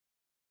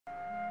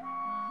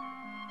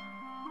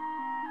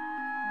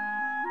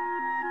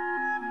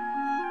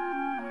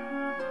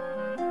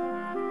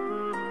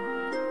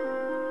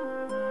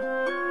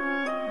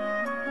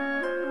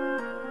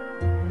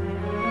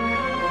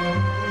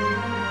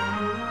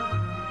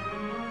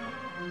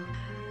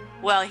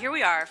Well, here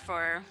we are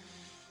for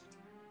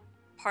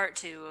part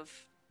two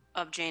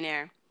of Jane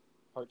Eyre.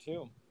 Part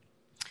two.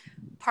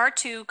 Part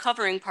two,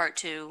 covering part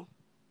two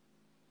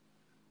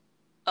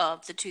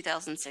of the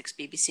 2006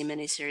 BBC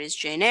miniseries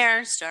Jane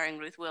Eyre, starring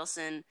Ruth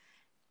Wilson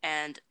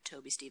and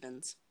Toby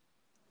Stephens.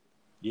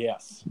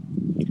 Yes.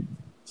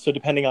 So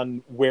depending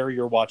on where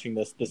you're watching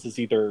this is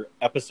either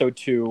episode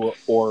 2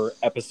 or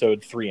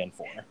episode 3 and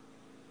 4.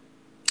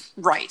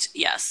 Right,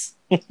 yes.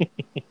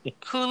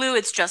 Hulu,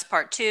 it's just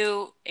part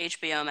two.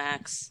 HBO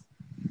Max,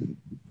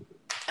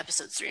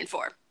 episodes 3 and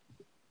 4.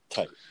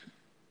 Tight.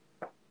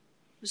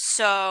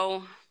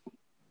 So,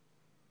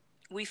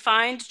 we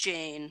find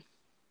Jane.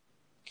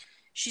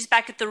 She's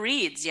back at the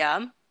Reeds,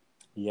 yeah?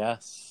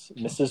 Yes.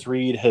 Mrs.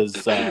 Reed has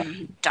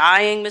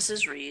Dying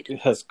Mrs. Reed.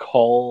 has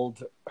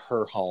called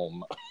her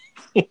home.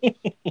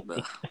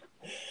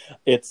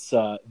 It's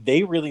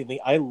they really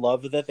I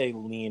love that they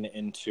lean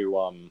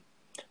into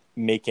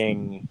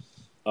making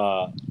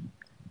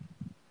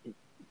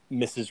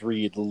Mrs.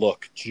 Reed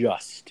look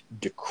just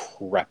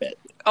decrepit.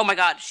 Oh my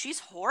god, she's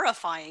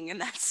horrifying in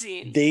that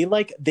scene. They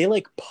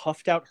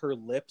puffed out her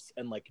lips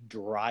and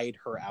dried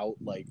her out.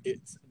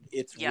 It's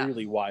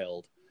really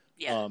wild.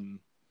 Yeah.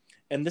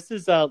 And this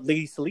is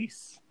Lady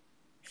Selyse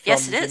from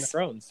Yes, it Game is. of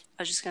Thrones.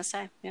 I was just gonna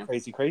say, yeah.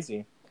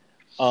 Crazy.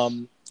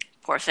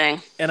 Poor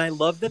thing. And I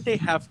love that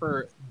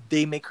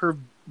they make her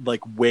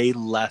way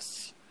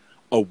less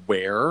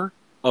aware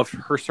of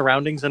her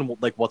surroundings and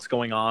what's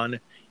going on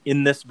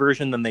in this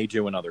version than they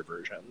do in other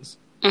versions.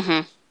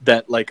 Mm-hmm.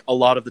 That a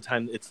lot of the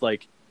time it's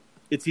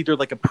either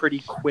a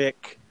pretty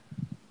quick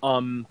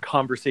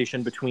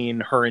conversation between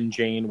her and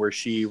Jane where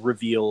she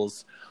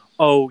reveals,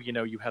 oh,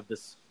 you have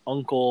this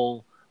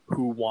uncle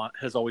who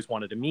has always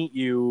wanted to meet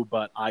you,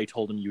 but I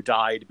told him you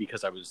died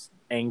because I was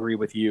angry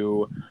with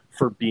you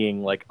for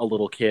being a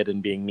little kid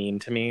and being mean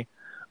to me.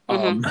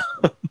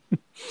 Mm-hmm.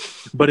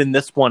 But in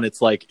this one,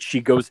 it's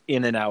she goes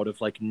in and out of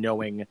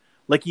knowing,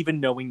 even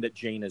knowing that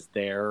Jane is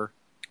there.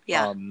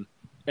 Yeah. And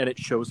it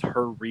shows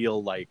her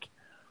real,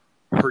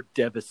 her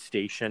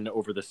devastation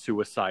over the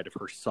suicide of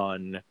her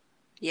son.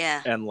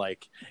 Yeah. And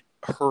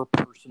her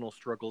personal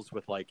struggles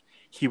with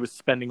he was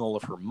spending all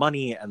of her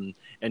money and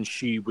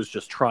she was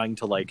just trying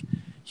to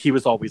he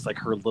was always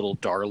her little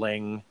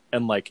darling,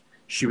 and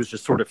she was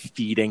just sort of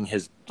feeding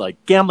his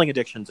gambling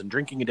addictions and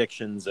drinking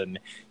addictions, and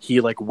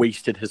he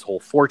wasted his whole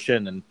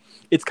fortune. And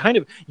it's kind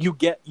of you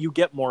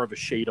get more of a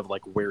shade of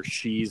where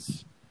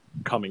she's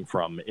coming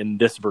from in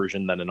this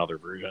version than in other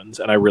versions,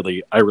 and I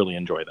really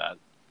enjoy that.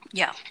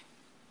 Yeah.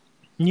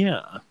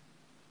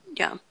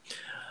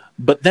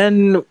 But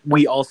then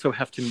we also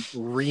have to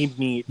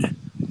re-meet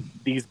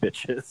these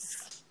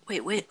bitches.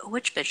 Wait,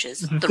 which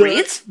bitches? The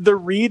Reeds? The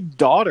Reed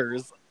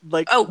daughters.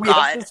 Oh, we God.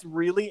 have this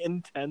really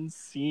intense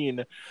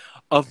scene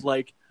of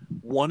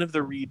one of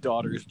the Reed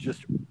daughters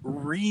just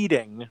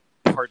reading,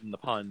 pardon the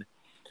pun,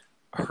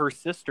 her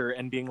sister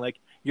and being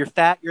you're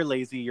fat, you're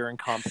lazy, you're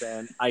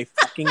incompetent, I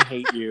fucking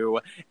hate you,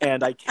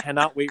 and I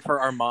cannot wait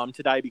for our mom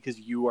to die because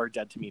you are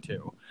dead to me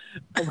too.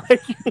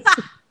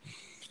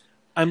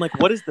 I'm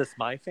what is this,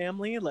 my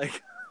family?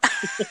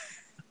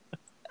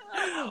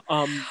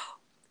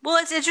 Well,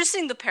 it's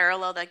interesting the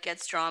parallel that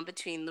gets drawn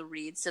between the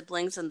Reed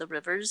siblings and the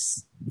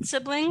Rivers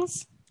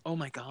siblings. Oh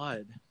my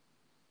god.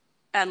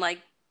 And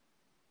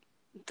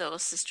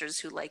those sisters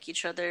who like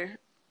each other.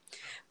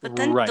 But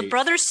then Right. the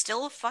brother's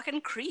still a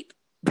fucking creep.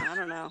 I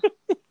don't know.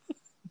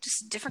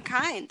 Just a different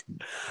kind.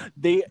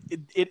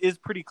 It is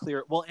pretty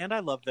clear. Well, and I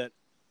love that.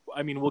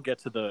 I mean, we'll get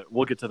to the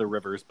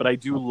Rivers, but I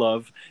do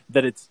love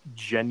that it's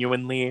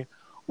genuinely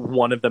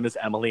one of them is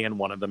Emily and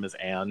one of them is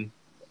Anne.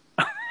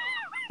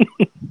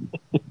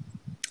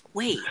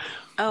 Wait.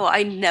 Oh,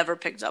 I never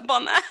picked up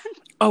on that.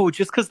 Oh,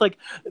 just because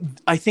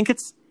I think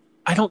it's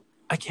I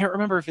can't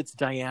remember if it's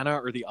Diana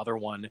or the other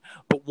one,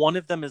 but one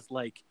of them is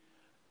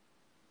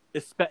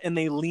and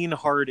they lean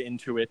hard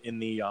into it in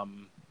the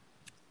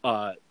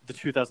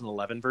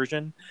 2011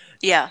 version.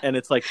 Yeah. And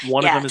it's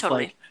one of them is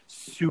totally.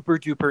 super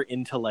duper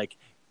into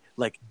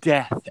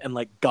death and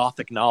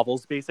gothic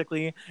novels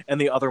basically, and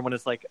the other one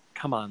is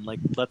come on,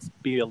 let's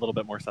be a little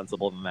bit more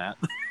sensible than that.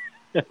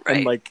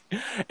 Right.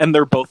 And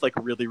they're both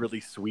really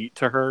really sweet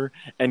to her,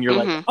 and you're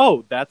Mm-hmm.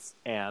 oh, that's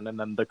Anne, and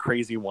then the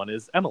crazy one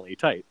is Emily.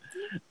 Tight.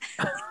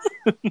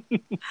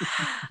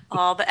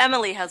 Oh, but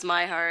Emily has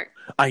my heart.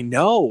 I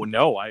know.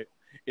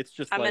 It's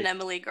just I'm an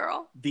Emily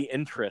girl. the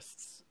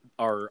interests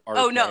are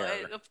Oh no,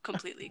 there.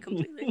 completely.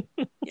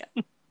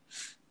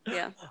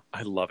 Yeah.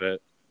 I love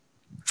it.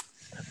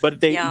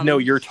 But no,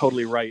 you're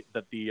totally right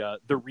that the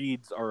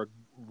Reeds are a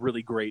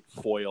really great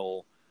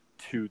foil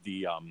to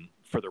the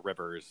for the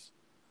Rivers.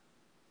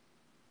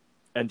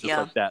 And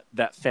just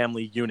that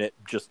family unit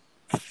just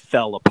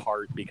fell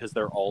apart because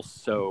they're all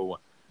so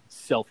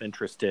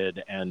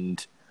self-interested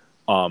and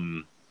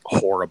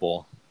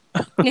horrible.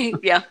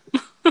 Yeah.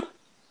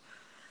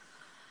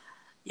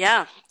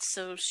 Yeah.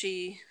 So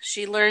she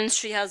learns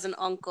she has an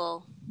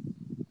uncle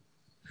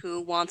who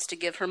wants to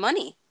give her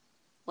money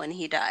when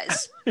he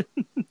dies.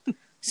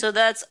 So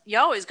you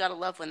always gotta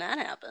love when that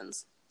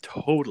happens.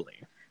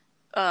 Totally.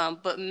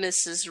 But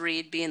Mrs.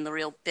 Reed, being the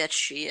real bitch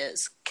she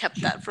is,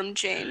 kept that from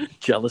Jane.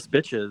 Jealous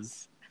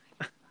bitches.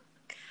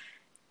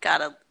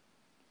 Gotta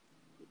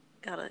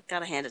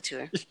hand it to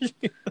her.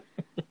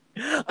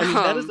 I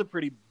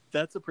mean,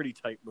 that's a pretty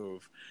tight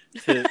move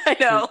to, I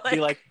know, to be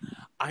like,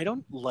 I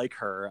don't like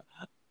her.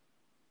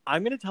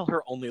 I'm going to tell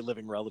her only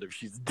living relative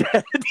she's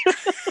dead.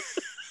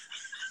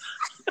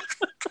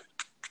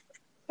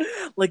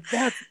 Like,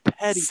 that's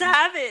petty.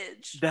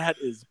 Savage. That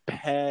is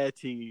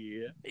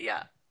petty.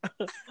 Yeah.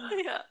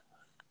 Yeah.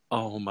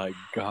 Oh my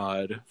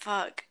god.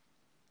 Fuck.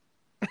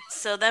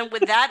 So then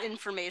with that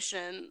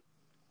information,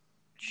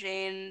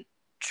 Jane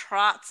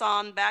trots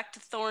on back to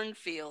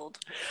Thornfield.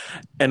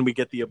 And we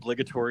get the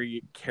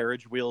obligatory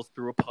carriage wheels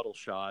through a puddle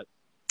shot.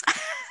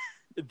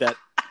 That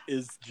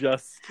is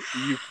just,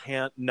 you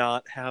can't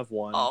not have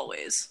one.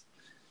 Always.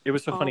 It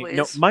was so funny. Always.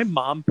 No, my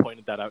mom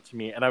pointed that out to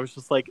me, and I was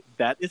just like,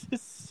 "That is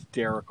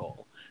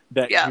hysterical."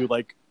 That you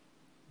like,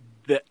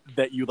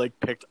 that you like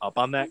picked up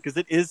on that, because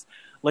it is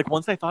like,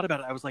 once I thought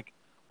about it, I was like,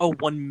 "Oh,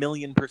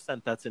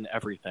 1,000,000% that's in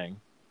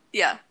everything."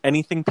 Yeah.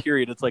 Anything.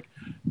 Period. It's like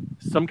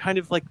some kind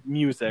of like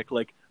music,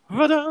 like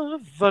vada,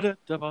 vada,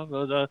 da,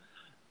 vada,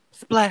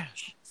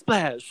 splash,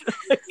 splash.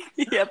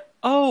 Yep.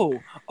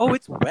 Oh,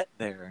 it's wet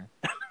there.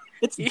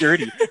 It's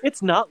dirty.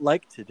 It's not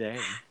like today.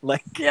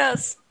 Like,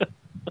 yes.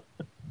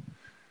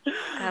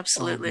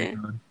 Absolutely.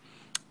 Oh,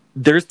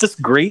 there's this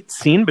great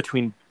scene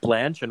between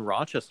Blanche and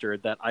Rochester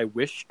that I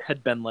wish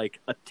had been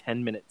like a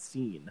 10-minute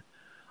scene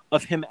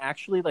of him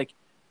actually like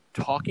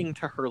talking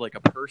to her like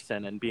a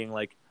person and being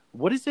like,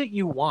 what is it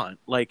you want?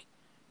 Like,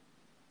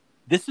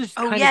 this is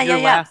kind of your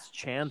last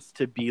chance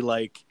to be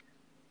like,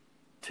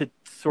 to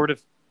sort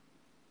of,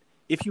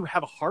 if you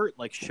have a heart,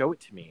 like, show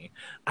it to me.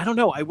 I don't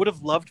know. I would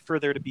have loved for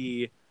there to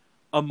be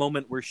a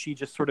moment where she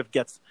just sort of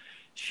gets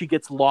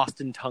lost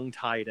and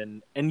tongue-tied,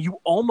 and you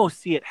almost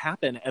see it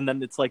happen, and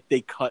then it's like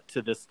they cut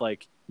to this,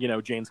 like, you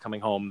know, Jane's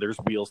coming home, there's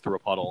wheels through a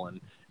puddle,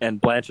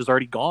 and Blanche is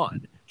already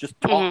gone, just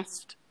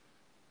tossed.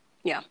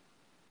 Mm-hmm. Yeah.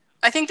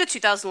 I think the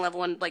 2011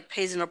 one like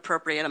pays an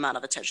appropriate amount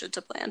of attention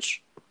to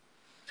Blanche.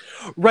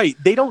 Right.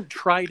 They don't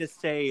try to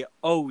say,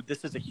 oh,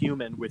 this is a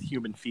human with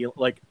human feel,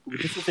 like,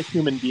 this is a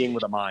human being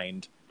with a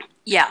mind.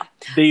 Yeah.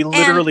 They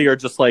literally are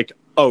just like,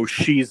 oh,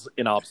 she's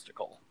an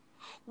obstacle.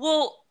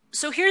 Well,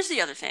 so here's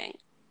the other thing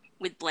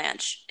with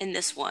Blanche in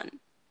this one.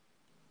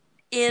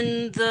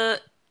 In the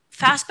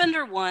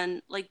Fassbender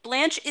one, like,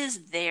 Blanche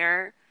is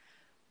there,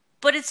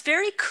 but it's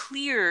very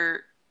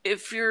clear,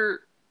 if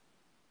you're,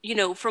 you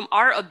know, from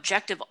our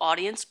objective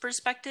audience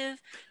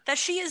perspective, that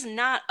she is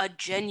not a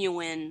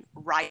genuine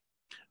writer.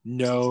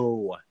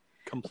 No,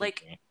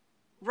 completely. Like,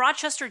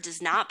 Rochester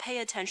does not pay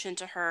attention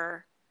to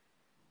her,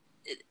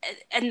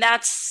 and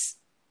that's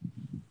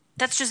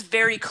just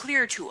very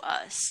clear to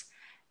us.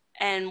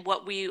 And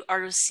what we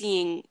are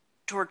seeing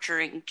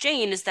torturing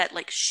Jane is that,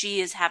 like, she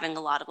is having a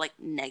lot of, like,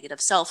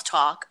 negative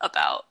self-talk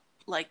about,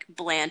 like,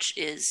 Blanche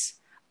is,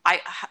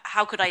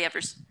 how could I ever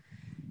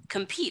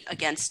compete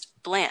against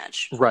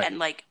Blanche? Right. And,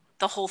 like,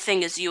 the whole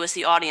thing is you as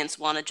the audience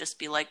want to just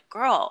be like,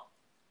 girl,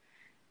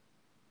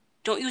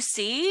 don't you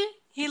see?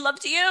 He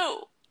loves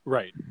you.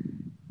 Right.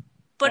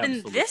 But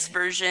Absolutely. in this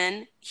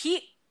version,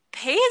 he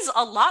pays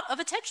a lot of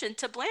attention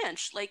to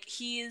Blanche. Like,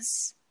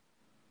 he's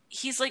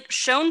like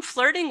shown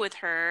flirting with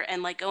her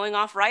and like going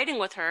off riding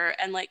with her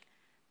and like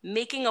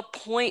making a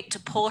point to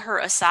pull her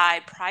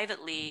aside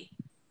privately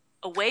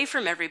away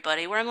from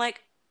everybody, where I'm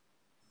like,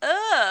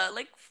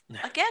 like,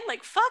 again,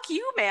 like, fuck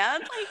you,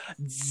 man.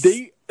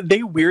 Like,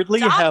 they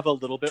weirdly have a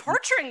little bit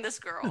torturing this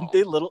girl.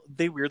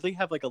 They weirdly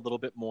have like a little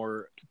bit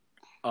more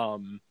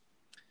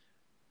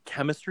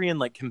chemistry and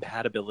like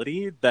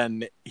compatibility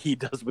than he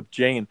does with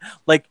Jane.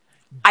 Like,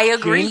 I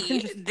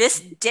agree. This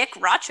dick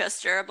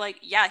Rochester, I'm like,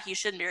 yeah, he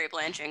should marry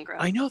Blanche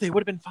Ingram. I know, they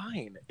would have been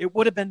fine. It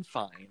would have been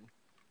fine.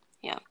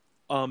 Yeah.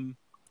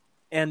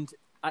 And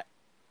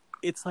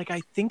it's like,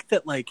 I think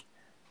that like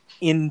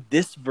in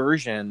this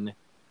version,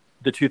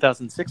 the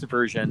 2006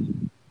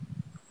 version,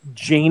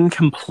 Jane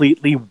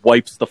completely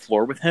wipes the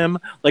floor with him.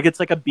 Like, it's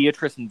like a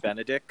Beatrice and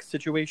Benedict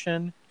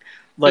situation.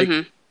 Like,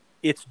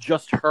 It's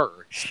just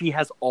her. She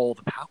has all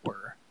the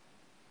power.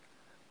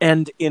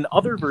 And in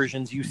other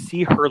versions, you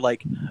see her,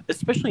 like,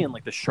 especially in,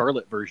 like, the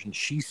Charlotte version,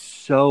 she's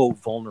so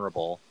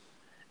vulnerable.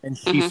 And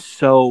she's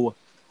so,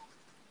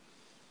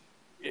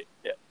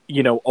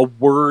 you know, a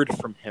word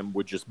from him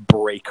would just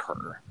break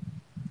her.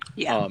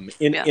 Yeah.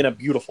 In a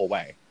beautiful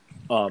way.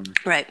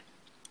 Right.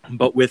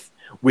 But with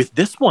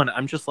this one,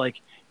 I'm just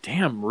like,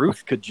 damn,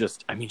 Ruth could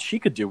just, I mean, she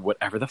could do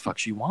whatever the fuck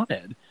she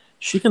wanted.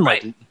 She can,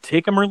 like,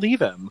 take him or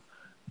leave him.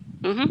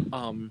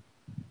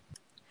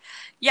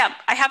 Yeah,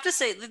 I have to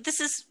say, this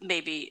is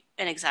maybe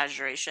an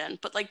exaggeration,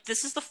 but, like,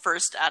 this is the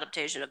first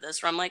adaptation of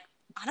this where I'm like,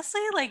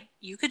 honestly, like,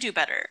 you could do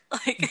better.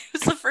 Like,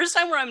 it's the first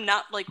time where I'm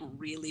not, like,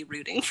 really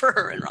rooting for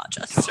her in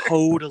Rochester.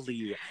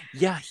 Totally.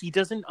 Yeah, he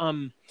doesn't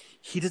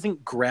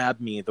grab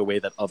me the way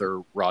that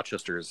other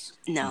Rochesters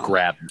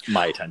grab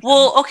my attention.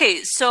 Well,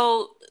 okay,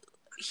 so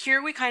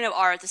here we kind of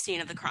are at the scene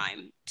of the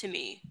crime, to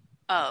me,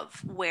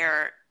 of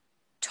where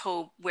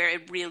where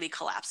it really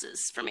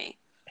collapses for me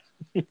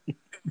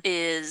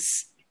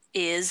is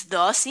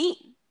the scene.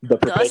 The The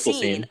proposal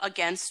scene scene.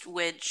 against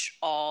which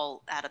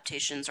all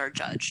adaptations are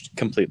judged,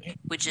 Completely.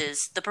 which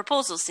is the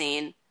proposal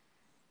scene,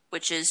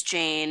 which is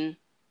Jane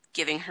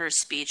giving her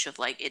speech of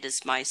like, it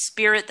is my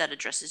spirit that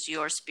addresses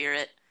your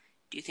spirit.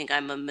 Do you think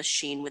I'm a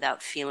machine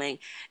without feeling?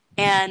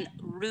 And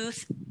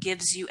Ruth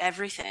gives you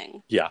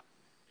everything. Yeah.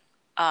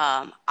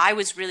 I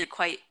was really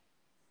quite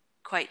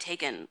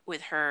taken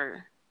with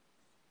her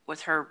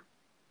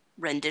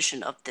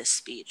rendition of this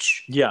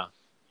speech. Yeah.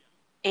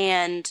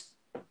 And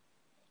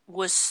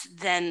was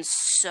then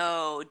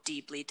so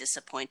deeply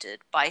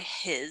disappointed by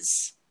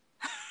his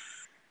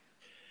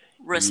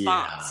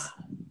response.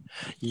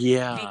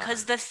 Yeah.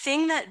 Because the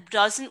thing that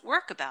doesn't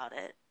work about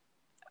it,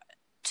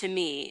 to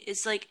me,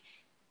 is like,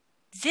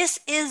 this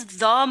is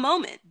the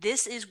moment.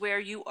 This is where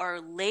you are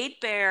laid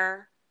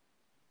bare.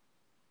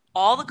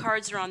 All the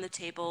cards are on the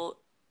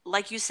table.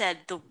 Like you said,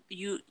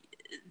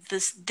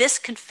 this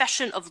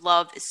confession of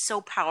love is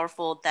so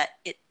powerful that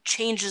it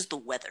changes the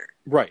weather.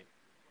 Right.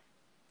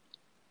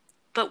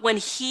 But when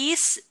he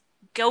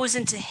goes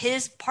into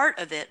his part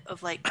of it,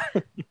 of like,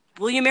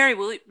 will you marry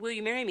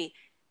me?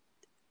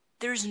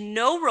 There's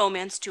no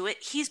romance to it.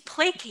 He's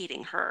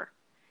placating her.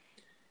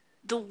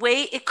 The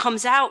way it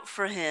comes out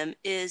for him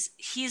is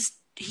he's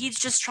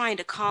just trying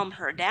to calm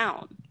her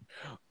down.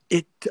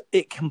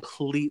 It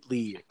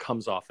completely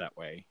comes off that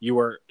way. You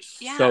are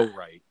so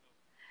right.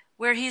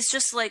 Where he's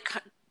just like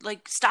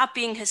stop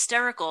being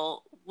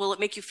hysterical. Will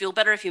it make you feel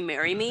better if you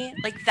marry me?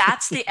 Like,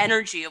 that's the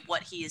energy of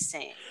what he is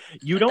saying.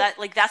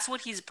 That's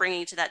what he's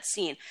bringing to that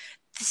scene.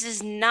 This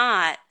is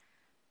not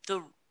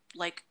the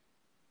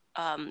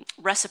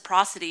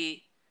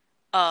reciprocity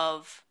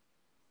of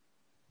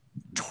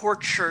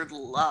tortured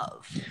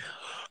love.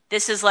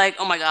 This is like,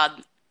 oh my God,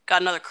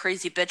 got another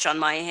crazy bitch on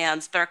my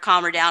hands. Better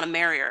calm her down and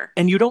marry her.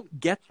 And you don't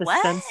get the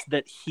sense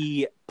that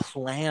he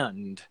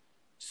planned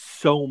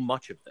so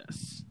much of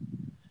this.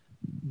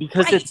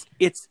 Because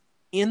it's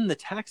in the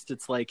text,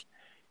 it's like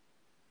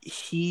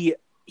he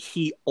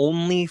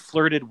only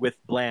flirted with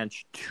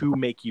Blanche to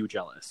make you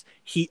jealous.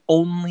 He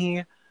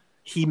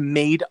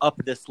made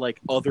up this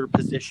like other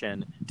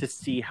position to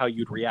see how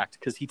you'd react,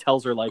 because he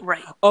tells her like,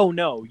 oh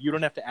no, you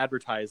don't have to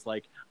advertise,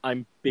 like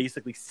I'm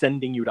basically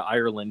sending you to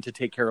Ireland to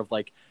take care of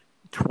like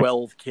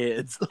 12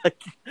 kids.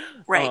 Like,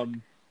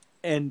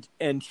 and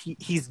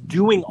he's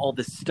doing all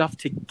this stuff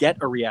to get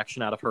a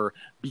reaction out of her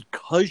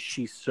because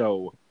she's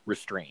so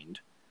restrained.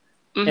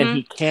 Mm-hmm. And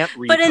he can't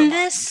read. But in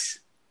this,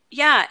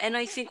 and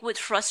I think what's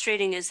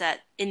frustrating is that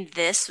in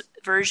this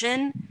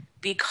version,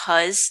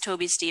 because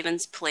Toby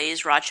Stephens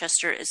plays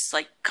Rochester is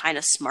like kind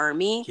of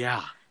smarmy.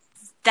 Yeah.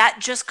 That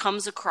just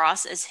comes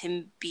across as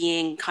him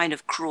being kind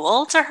of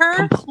cruel to her.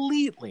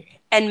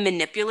 Completely. And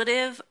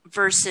manipulative,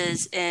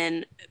 versus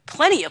in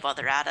plenty of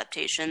other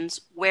adaptations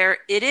where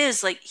it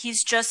is like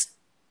he's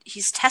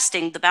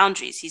testing the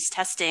boundaries. He's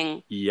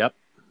testing. Yep.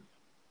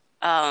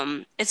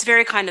 It's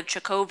very kind of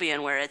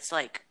Chekhovian, where it's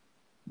like,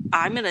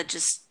 I'm going to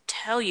just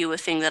tell you a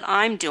thing that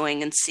I'm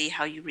doing and see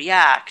how you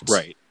react.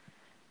 Right.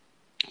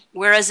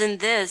 Whereas in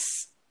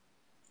this,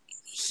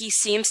 he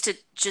seems to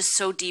just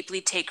so deeply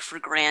take for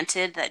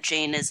granted that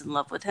Jane is in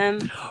love with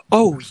him.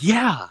 Oh,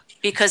 yeah.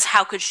 Because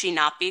how could she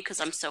not be? Because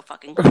I'm so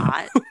fucking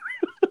hot.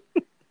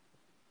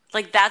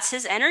 Like, that's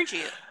his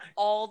energy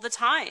all the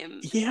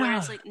time. Yeah. Where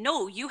it's like,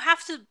 no, you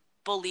have to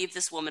believe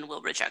this woman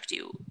will reject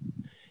you.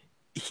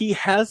 He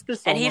has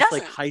this almost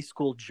like high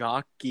school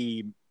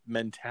jockey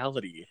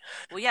mentality.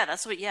 Well, yeah,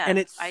 that's what, And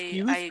it's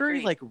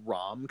very like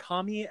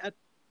rom-com-y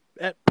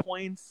at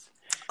points.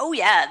 Oh,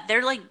 yeah.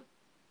 They're like,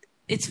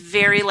 it's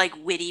very like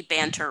witty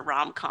banter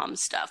rom-com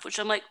stuff, which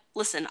I'm like,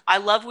 listen, I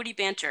love witty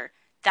banter.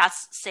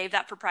 Save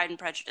that for Pride and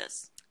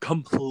Prejudice.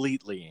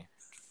 Completely.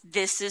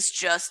 This is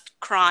just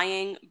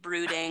crying,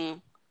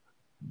 brooding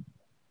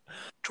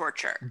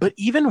torture. But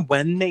even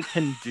when they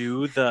can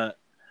do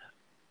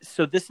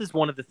so this is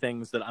one of the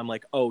things that I'm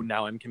like, oh,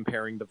 now I'm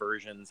comparing the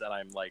versions and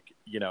I'm like,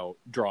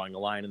 drawing a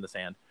line in the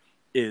sand,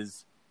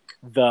 is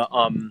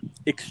the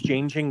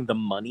exchanging the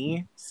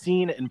money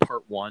scene in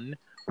part 1,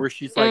 where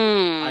she's like,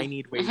 I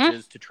need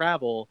wages to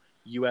travel.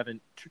 You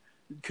haven't,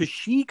 because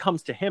she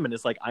comes to him and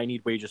is like, I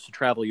need wages to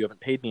travel. You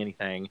haven't paid me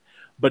anything.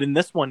 But in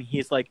this one,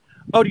 he's like,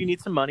 oh, do you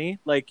need some money?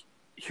 Like,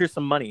 here's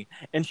some money.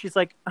 And she's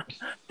like,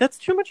 that's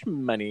too much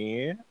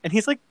money. And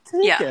he's like,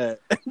 take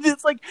it.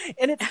 It's like,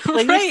 and it's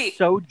played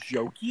so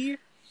jokey.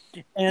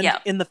 And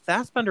in the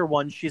Fassbender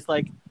one, she's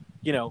like,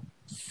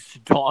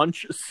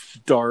 staunch,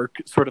 stark,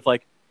 sort of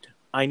like,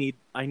 I need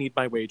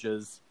my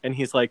wages. And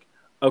he's like,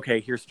 okay,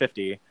 here's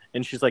 50.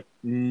 And she's like,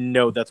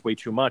 no, that's way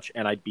too much.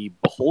 And I'd be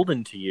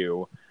beholden to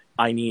you.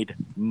 I need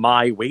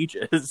my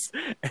wages.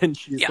 And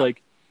she's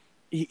like,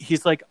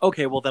 he's like,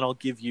 okay, well then I'll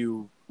give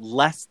you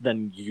less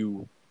than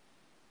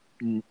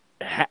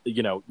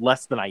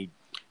less than I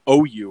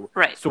owe you.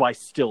 Right. So I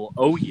still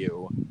owe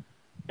you.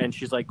 And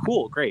she's like,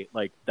 cool, great.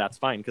 Like, that's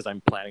fine, because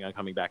I'm planning on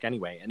coming back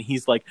anyway. And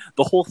he's like,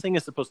 the whole thing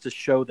is supposed to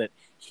show that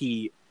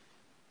he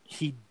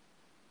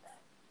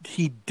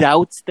he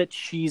doubts that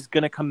she's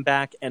going to come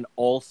back, and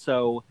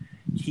also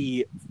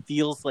he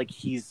feels like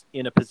he's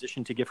in a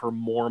position to give her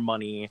more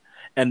money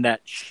and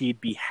that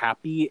she'd be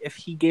happy if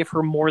he gave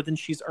her more than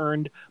she's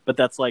earned, but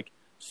that's like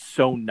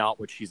so not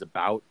what she's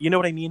about. You know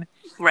what I mean?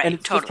 Right, and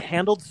it's totally. just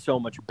handled so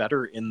much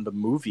better in the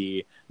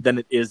movie than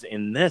it is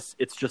in this.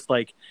 It's just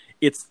like,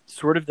 it's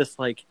sort of this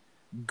like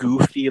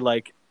goofy,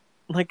 like,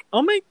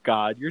 oh my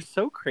God, you're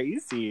so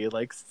crazy.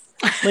 Like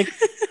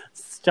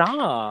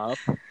stop.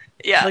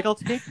 Yeah, Like, I'll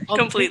take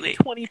completely.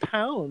 20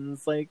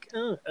 pounds. Like,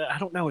 I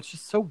don't know. It's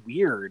just so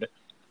weird.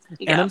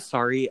 Yeah. And I'm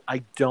sorry.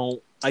 I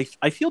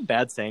feel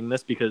bad saying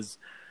this because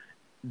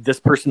this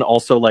person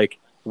also like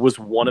was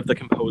one of the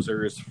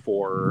composers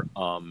for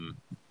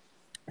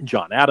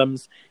John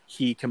Adams.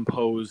 He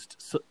composed,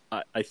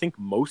 I think,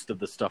 most of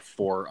the stuff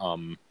for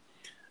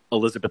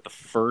Elizabeth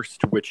I,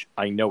 which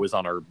I know is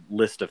on our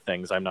list of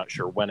things. I'm not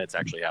sure when it's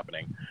actually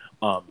happening.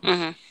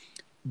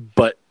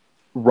 But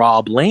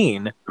Rob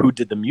Lane, who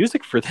did the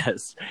music for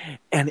this,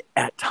 and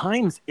at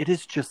times it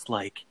is just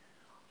like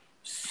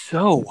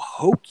so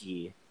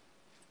hokey.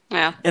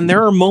 Yeah. And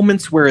there are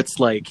moments where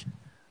it's like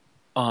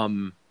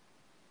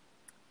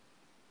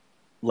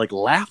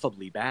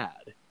laughably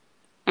bad.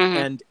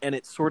 And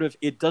it's sort of,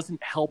 it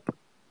doesn't help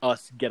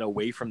us get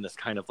away from this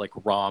kind of like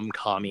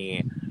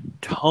rom-com-y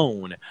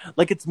tone.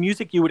 Like, it's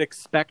music you would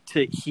expect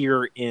to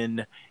hear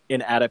in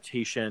an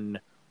adaptation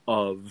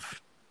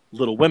of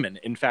Little Women.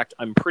 In fact,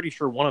 I'm pretty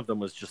sure one of them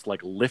was just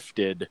like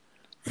lifted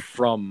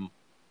from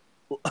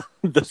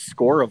the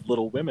score of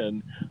Little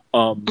Women,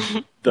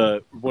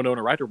 the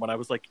Winona Ryder one. I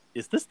was like,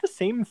 is this the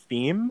same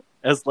theme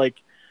as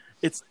like,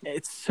 it's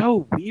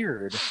so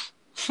weird.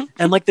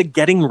 And like the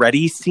getting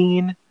ready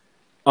scene,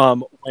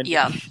 when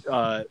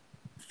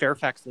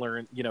Fairfax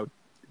learned,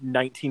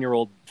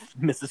 19-year-old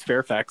Mrs.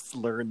 Fairfax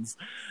learns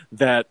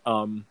that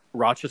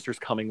Rochester's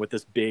coming with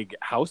this big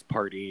house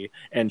party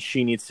and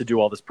she needs to do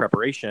all this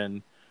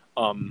preparation.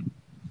 And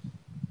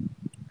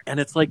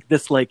it's like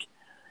this like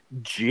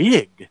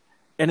jig,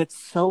 and it's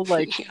so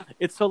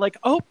like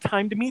oh,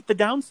 time to meet the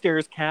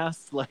downstairs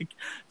cast, like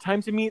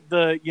time to meet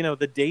the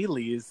the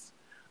dailies.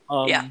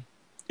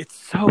 It's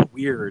so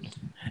weird,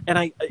 and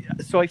I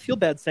feel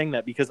bad saying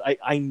that because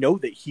I know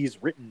that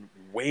he's written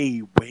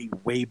way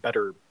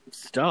better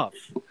stuff.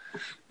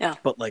 Yeah,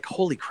 but like,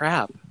 holy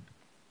crap,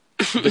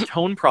 the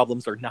tone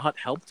problems are not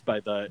helped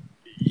by the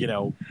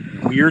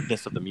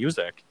weirdness of the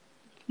music.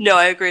 No,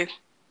 I agree.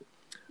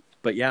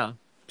 But yeah,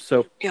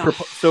 so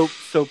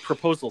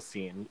proposal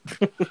scene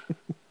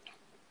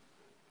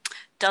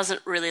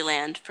doesn't really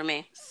land for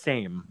me.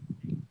 Same.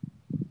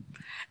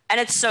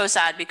 And it's so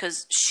sad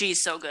because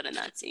she's so good in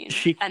that scene,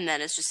 and then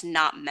it's just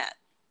not met.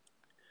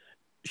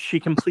 She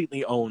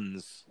completely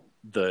owns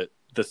the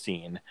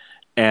scene,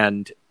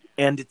 and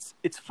it's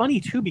funny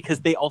too because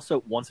they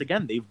also, once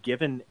again, they've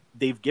given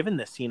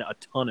this scene a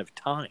ton of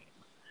time.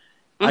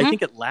 I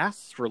think it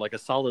lasts for like a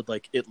solid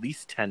like at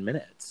least 10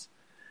 minutes.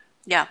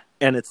 Yeah.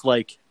 And it's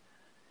like,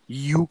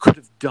 you could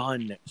have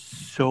done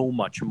so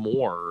much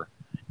more,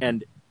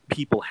 and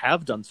people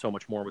have done so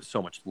much more with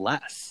so much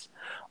less.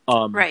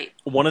 Right.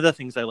 One of the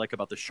things I like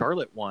about the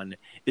Charlotte one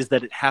is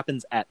that it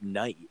happens at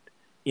night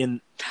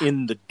in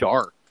the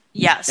dark.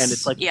 Yes. And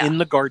it's like in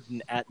the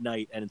garden at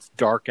night, and it's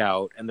dark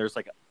out, and there's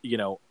like,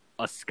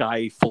 a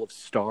sky full of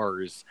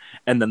stars,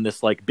 and then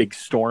this like big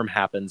storm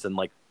happens and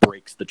like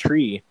breaks the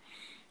tree.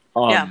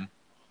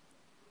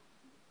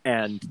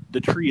 And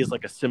the tree is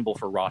like a symbol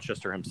for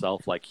Rochester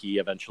himself. Like, he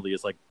eventually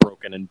is like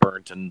broken and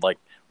burnt and like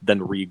then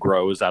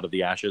regrows out of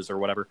the ashes or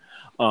whatever.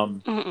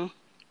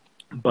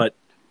 But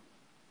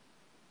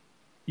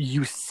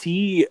you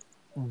see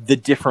the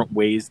different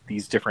ways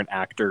these different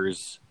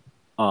actors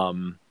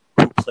who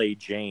play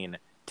Jane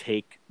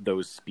take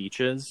those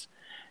speeches.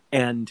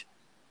 And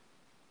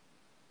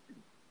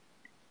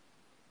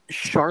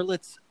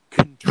Charlotte's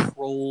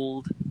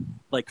controlled,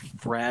 like,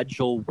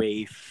 fragile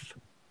waif,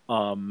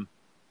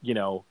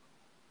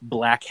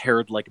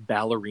 black-haired, like,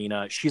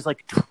 ballerina. She's,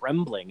 like,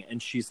 trembling,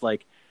 and she's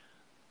like,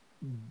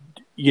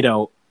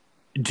 do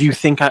you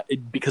think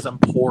because I'm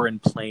poor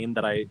and plain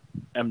that I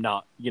am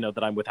not,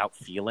 that I'm without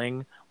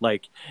feeling?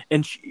 Like,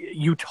 and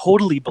you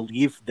totally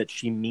believe that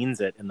she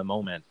means it in the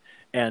moment.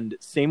 And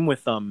same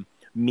with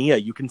Mia.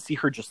 You can see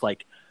her just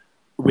like,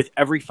 with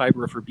every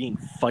fiber of her being,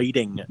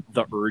 fighting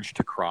the urge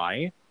to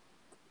cry.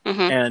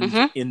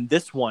 In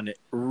this one,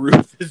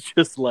 Ruth is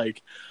just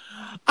like,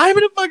 I'm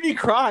gonna fucking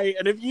cry,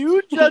 and if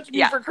you judge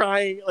me for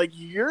crying, like,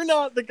 you're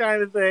not the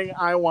kind of thing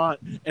I want.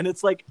 And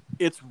it's like,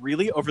 it's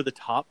really over the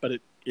top, but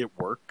it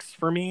works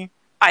for me.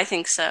 I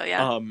think so,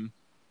 yeah.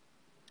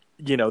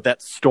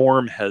 That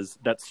storm has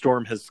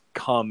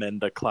come,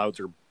 and the clouds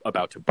are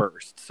about to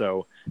burst.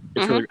 So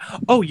it's really.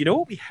 Oh, you know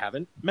what we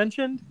haven't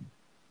mentioned?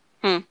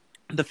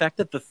 The fact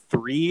that the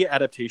 3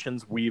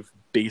 adaptations we've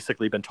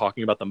basically been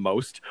talking about the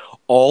most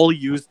all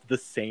used the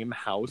same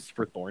house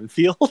for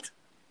Thornfield.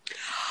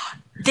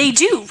 They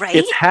do, right?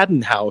 It's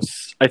Haddon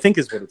House, I think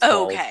is what it's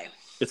called. Okay.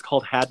 It's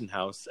called Haddon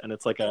House, and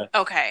it's like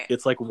Okay.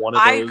 It's like one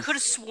of those. I could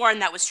have sworn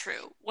that was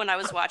true when I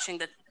was watching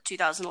the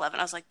 2011.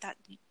 I was like, that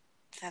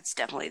That's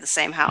definitely the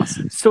same house.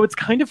 So it's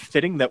kind of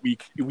fitting that we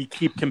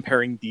keep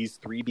comparing these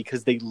three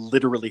because they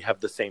literally have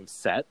the same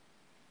set.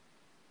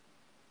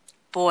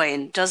 Boy,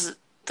 and does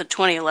the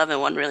 2011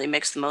 one really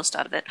makes the most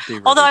out of it? They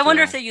really Although I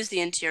wonder do. if they use the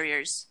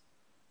interiors.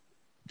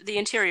 The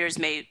interiors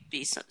may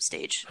be some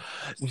stages,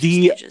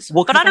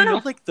 Well, but I don't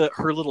know. Like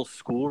her little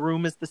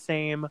schoolroom is the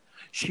same.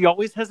 She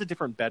always has a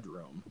different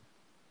bedroom.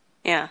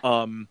 Yeah.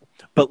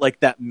 But like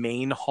that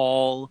main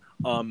hall,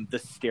 the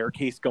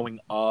staircase going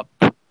up,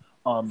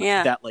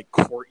 that like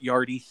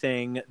courtyardy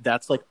thing,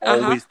 that's like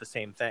always the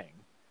same thing.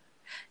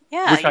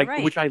 Yeah,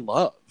 which I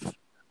love.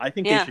 I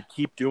think they Yeah. should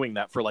keep doing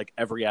that for like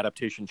every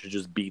adaptation should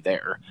just be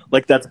there.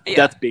 Like that's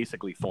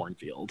basically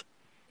Thornfield.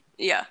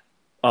 Yeah.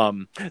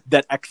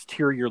 That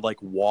exterior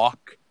like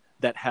walk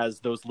that has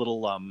those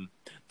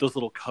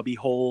little cubby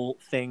hole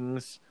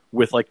things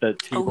with like the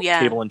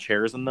table and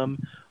chairs in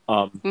them.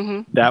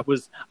 That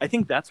was, I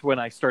think that's when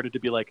I started to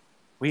be like,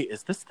 wait,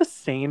 is this the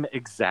same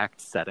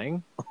exact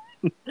setting?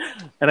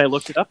 And I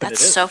looked it up.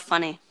 That's so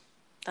funny.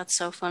 That's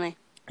so funny.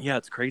 Yeah,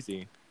 it's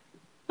crazy.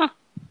 Huh.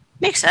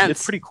 Makes sense.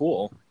 It's pretty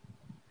cool.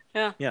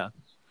 Yeah. Yeah.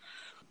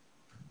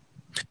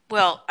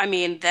 Well, I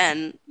mean,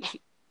 then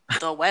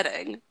the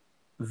wedding.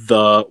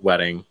 The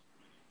wedding.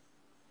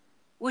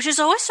 Which is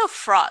always so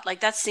fraught.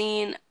 Like that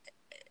scene,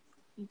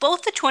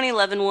 both the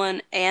 2011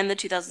 one and the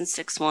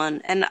 2006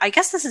 one, and I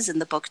guess this is in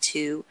the book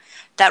too,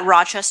 that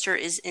Rochester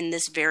is in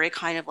this very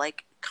kind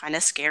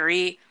of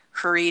scary,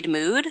 hurried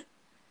mood.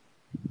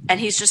 And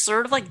he's just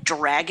sort of like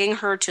dragging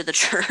her to the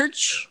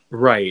church.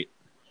 Right.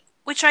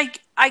 Which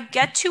I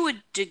get to a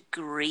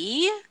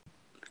degree.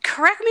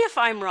 Correct me if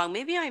I'm wrong.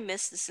 Maybe I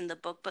missed this in the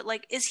book, but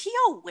like, is he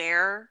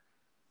aware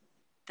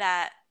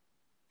that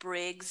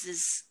Briggs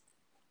is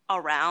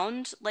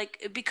around?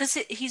 Like, because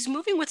he's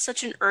moving with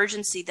such an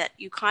urgency that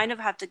you kind of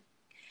have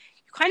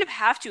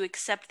to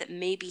accept that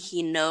maybe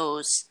he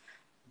knows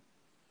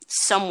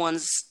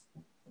someone's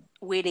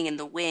waiting in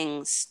the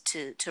wings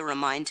to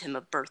remind him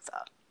of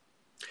Bertha.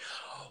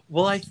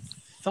 Well, I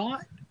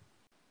thought,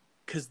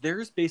 because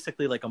there's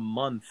basically like a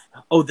month.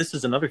 Oh, this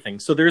is another thing.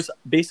 So there's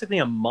basically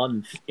a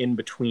month in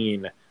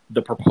between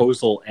the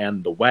proposal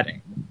and the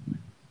wedding.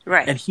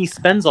 Right. And he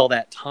spends all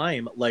that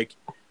time like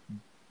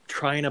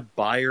trying to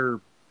buy her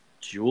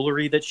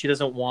jewelry that she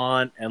doesn't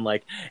want.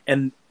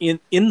 And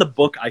in the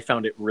book, I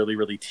found it really,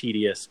 really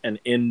tedious. And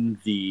in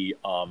the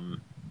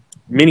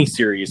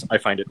miniseries, I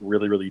find it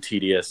really, really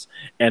tedious.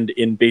 And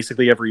in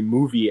basically every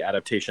movie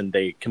adaptation,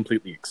 they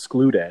completely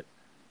exclude it.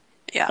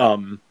 Yeah.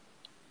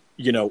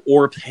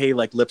 Or pay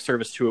like lip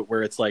service to it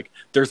where it's like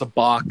there's a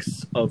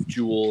box of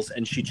jewels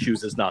and she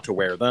chooses not to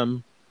wear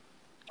them.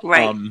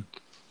 Right.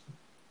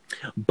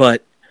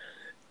 But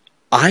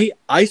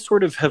I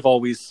sort of have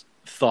always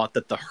thought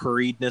that the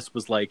hurriedness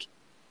was like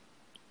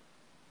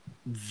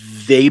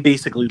they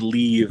basically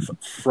leave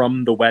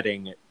from the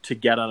wedding to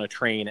get on a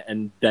train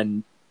and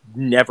then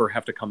never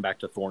have to come back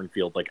to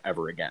Thornfield like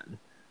ever again.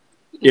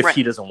 If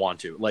he doesn't want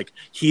to. Like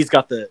he's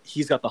got the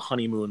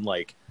honeymoon,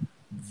 like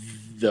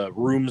the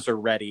rooms are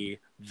ready,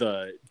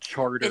 the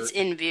charter, it's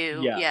in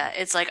view. Yeah,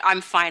 it's like I'm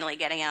finally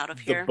getting out of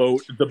here.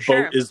 The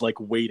boat is like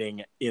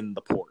waiting in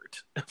the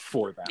port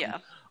for them. Yeah.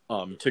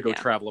 To go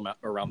travel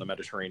around the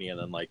Mediterranean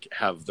and like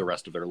have the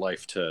rest of their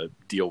life to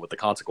deal with the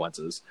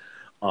consequences.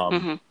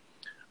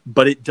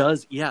 But it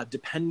does,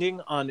 depending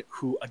on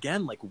who,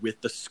 again, like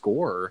with the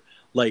score,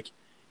 like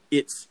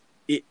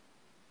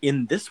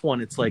in this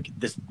one, it's like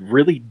this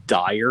really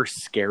dire,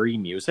 scary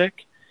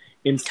music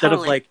instead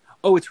of like,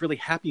 oh, it's really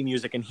happy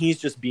music. And he's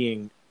just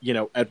being,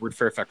 Edward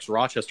Fairfax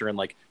Rochester and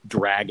like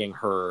dragging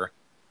her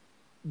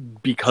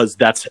because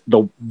that's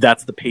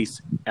the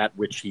pace at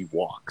which he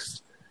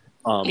walks.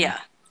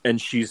 And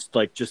she's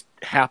like just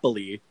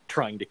happily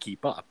trying to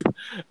keep up.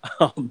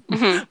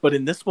 But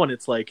in this one,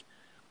 it's like,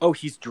 oh,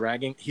 he's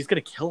going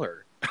to kill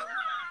her.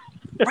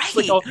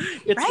 Right.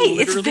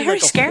 It's very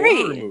like scary.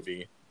 Horror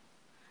movie.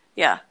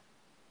 Yeah.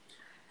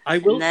 I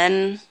will.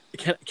 And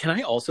then can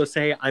I also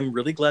say I'm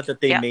really glad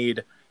that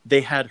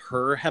they had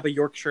her have a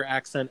Yorkshire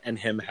accent and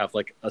him have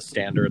like a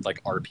standard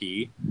like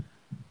RP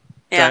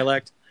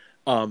dialect.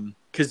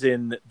 Because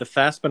in the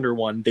Fassbender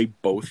one, they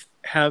both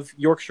have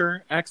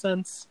Yorkshire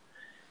accents,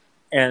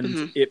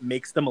 and it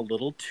makes them a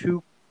little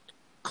too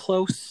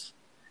close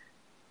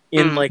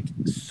in like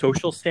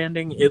social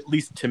standing, at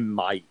least to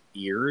my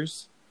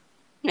ears.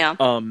 Yeah.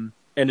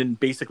 And in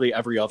basically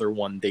every other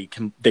one, they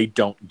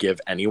don't give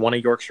anyone a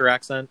Yorkshire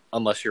accent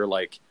unless you're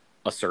like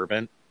a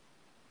servant.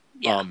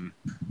 Yeah.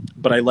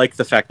 But I like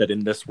the fact that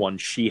in this one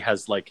she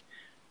has like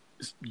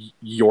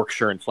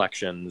Yorkshire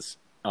inflections,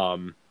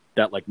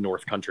 that like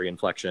North Country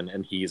inflection,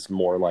 and he's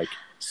more like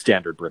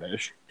standard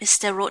British.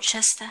 Mr.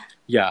 Rochester.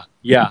 Yeah,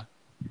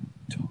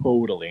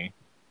 totally.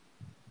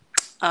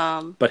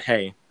 But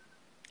hey,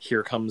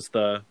 here comes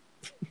the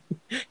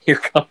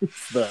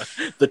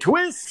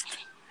twist.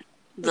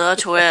 The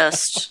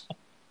twist.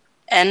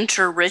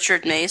 Enter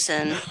Richard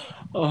Mason.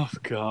 Oh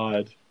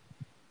God.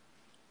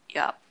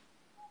 Yep.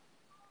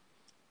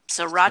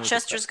 So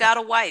Rochester's got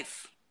a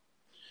wife.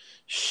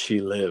 She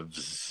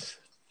lives.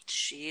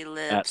 She at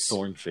lives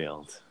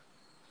Thornfield.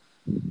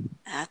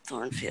 at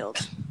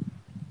Thornfield.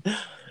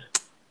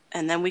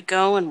 And then we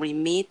go and we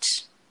meet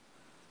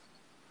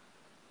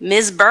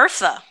Ms.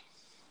 Bertha.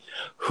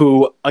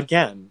 Who,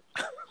 again,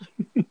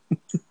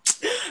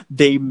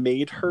 they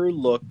made her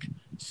look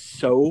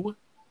so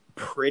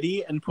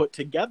pretty and put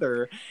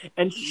together,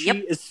 and she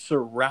is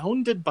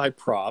surrounded by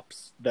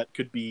props that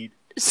could be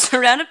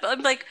surrounded by,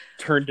 like,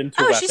 turned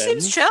into weapons. She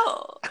seems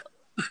chill.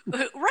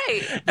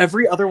 Right.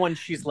 Every other one,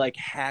 she's like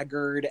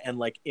haggard and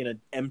like in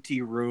an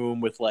empty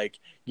room with like,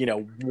 you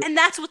know. And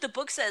that's what the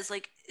book says.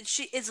 Like,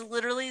 she is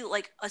literally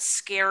like a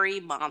scary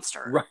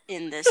monster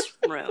in this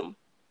room.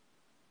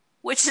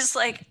 Which is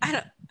like,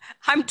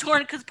 I'm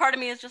torn because part of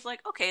me is just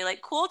like, okay,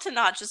 like cool to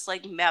not just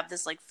like have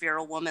this like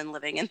feral woman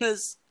living in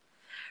this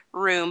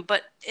room,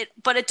 but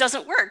it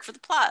doesn't work for the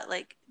plot.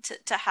 Like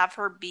to have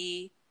her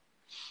be,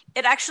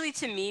 it actually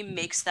to me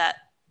makes that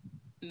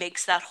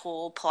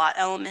whole plot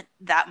element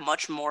that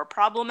much more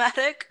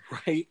problematic,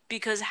 right?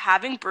 Because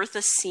having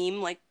Bertha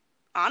seem like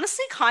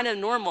honestly kind of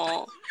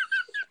normal,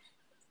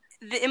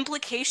 the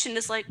implication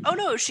is like, oh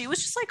no, she was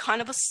just like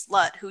kind of a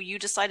slut who you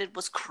decided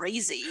was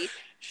crazy.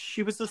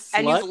 She was a slut.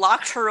 And you've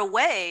locked her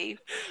away.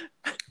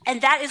 And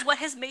that is what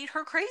has made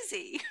her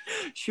crazy.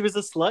 She was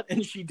a slut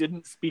and she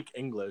didn't speak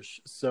English.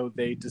 So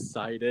they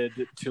decided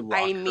to lock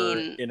her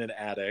in an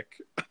attic.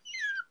 But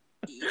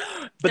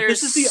there's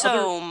this is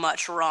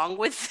much wrong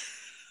with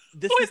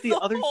this with is the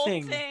other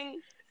thing.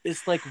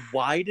 Is like,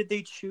 why did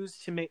they choose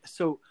to make...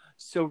 So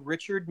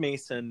Richard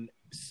Mason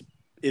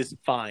is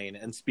fine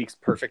and speaks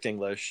perfect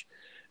English.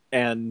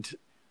 And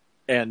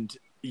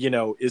you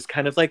know, is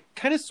kind of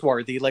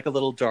swarthy, like a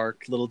little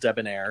dark, little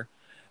debonair.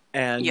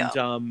 And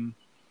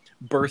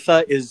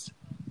Bertha is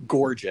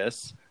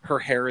gorgeous. Her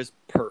hair is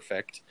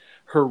perfect.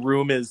 Her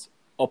room is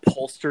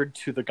upholstered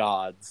to the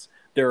gods.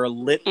 There are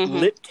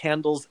lit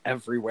candles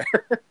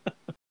everywhere.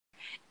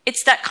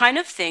 It's that kind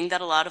of thing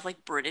that a lot of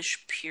like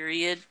British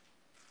period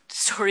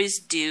stories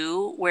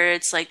do, where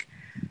it's like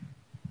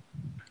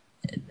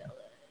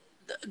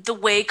the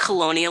way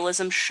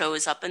colonialism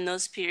shows up in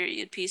those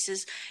period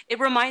pieces. It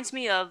reminds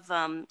me of,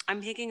 I'm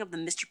thinking of the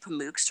Mr.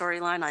 Pamuk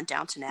storyline on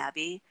Downton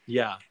Abbey.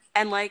 Yeah.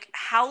 And like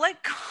how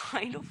like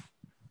kind of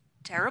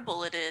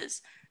terrible it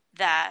is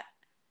that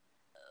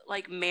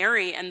like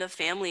Mary and the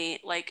family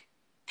like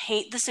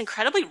paint this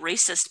incredibly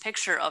racist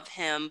picture of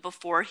him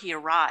before he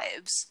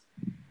arrives.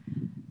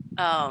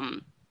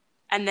 And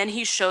then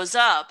he shows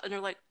up and they're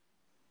like,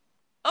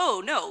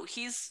 oh no,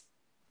 he's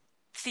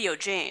Theo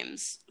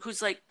James,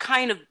 who's like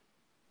kind of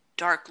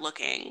dark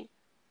looking,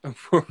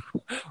 right?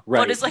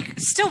 But is like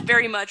still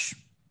very much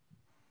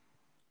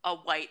a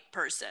white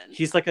person.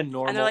 He's like a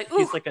normal. Like,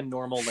 he's like a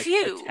normal like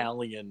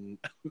Italian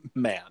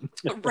man.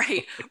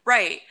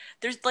 right.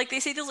 There's like they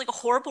say there's like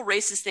horrible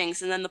racist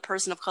things, and then the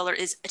person of color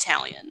is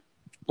Italian.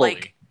 Fully.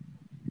 Like,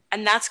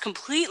 and that's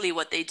completely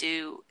what they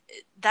do.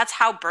 That's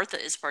how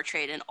Bertha is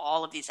portrayed in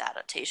all of these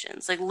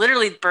adaptations. Like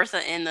literally,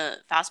 Bertha in the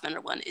Fassbender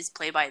one is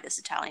played by this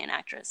Italian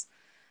actress.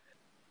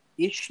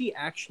 Is she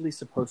actually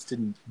supposed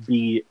to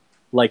be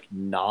like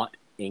not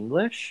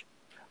English?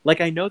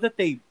 Like I know that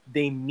they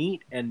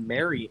meet and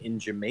marry in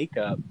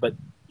Jamaica, but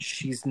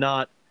she's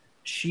not.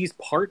 She's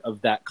part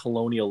of that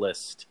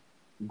colonialist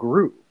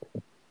group.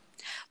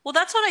 Well,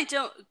 that's what I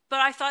don't. But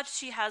I thought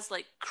she has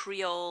like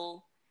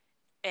Creole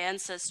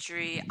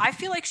ancestry. I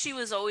feel like she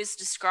was always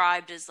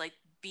described as like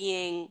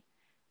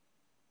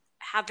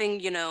having,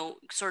 you know,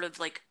 sort of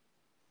like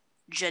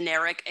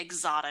generic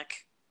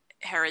exotic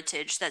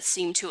heritage that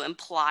seemed to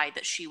imply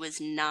that she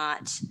was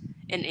not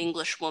an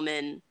English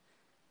woman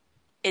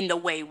in the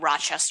way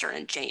Rochester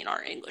and Jane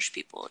are English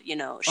people. You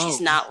know, she's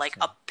not like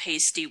a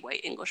pasty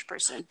white English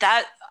person.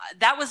 That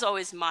was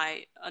always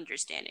my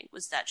understanding,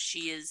 was that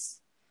she's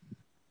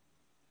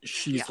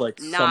like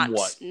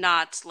somewhat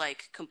not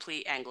like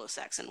complete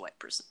Anglo-Saxon white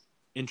person.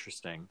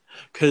 Interesting,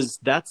 because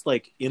that's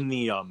like in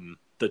the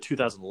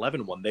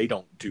 2011 one, they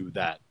don't do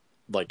that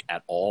like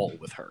at all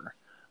with her.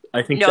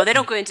 I think no, they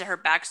don't go into her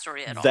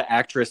backstory at all. The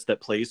actress that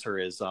plays her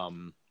is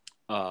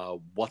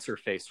what's her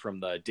face from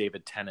the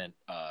David Tennant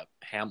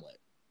Hamlet,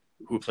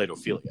 who played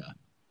Ophelia.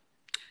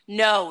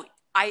 No,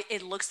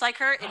 it looks like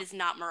her. It is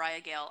not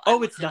Mariah Gale.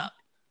 It's not.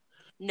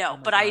 No,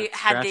 but I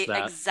had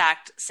the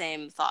exact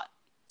same thought.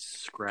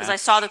 Because I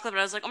saw the clip and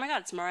I was like, oh my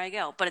god, it's Mariah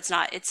Gale. But it's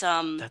not. It's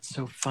That's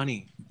so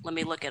funny. Let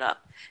me look it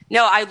up.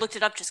 No, I looked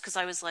it up just because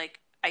I was like,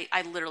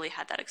 I literally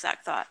had that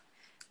exact thought.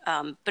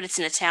 But it's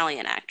an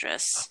Italian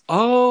actress.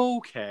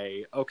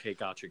 Okay,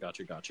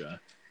 gotcha.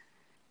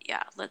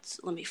 Yeah, let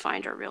me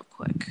find her real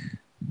quick.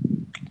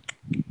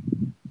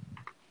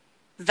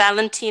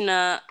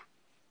 Valentina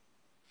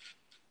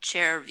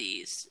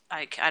Cervi.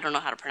 I don't know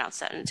how to pronounce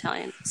that in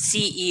Italian.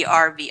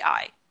 Cervi.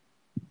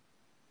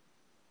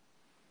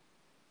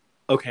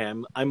 Okay,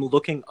 I'm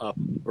looking up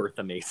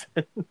Bertha Mason,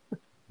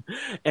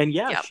 and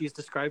she's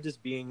described as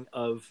being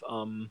of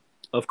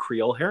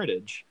Creole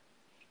heritage.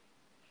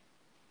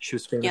 She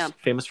was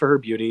famous for her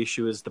beauty.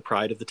 She was the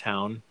pride of the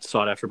town,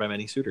 sought after by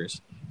many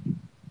suitors.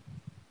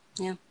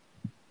 Yeah.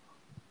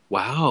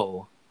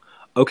 Wow.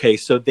 Okay,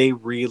 so they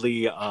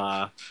really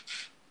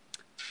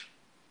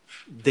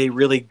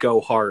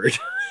go hard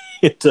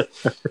into.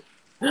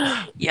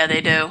 Yeah,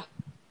 they do.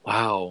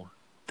 Wow,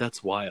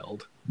 that's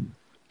wild.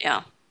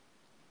 Yeah.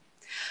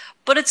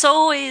 But it's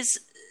always,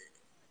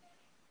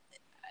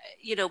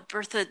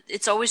 Bertha,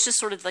 it's always just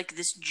sort of like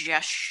this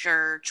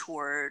gesture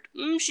toward,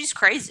 she's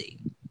crazy.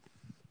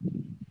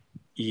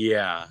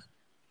 Yeah.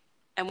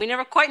 And we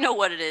never quite know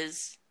what it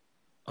is.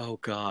 Oh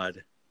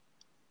God.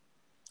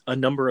 A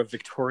number of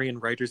Victorian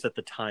writers at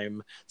the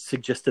time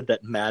suggested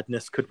that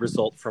madness could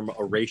result from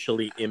a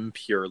racially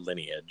impure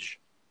lineage.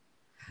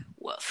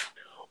 Woof.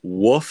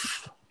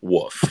 Woof,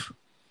 woof.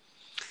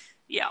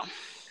 Yeah.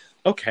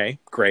 Okay,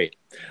 great.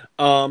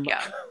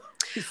 Yeah.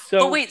 So,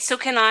 but wait, so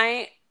can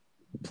I?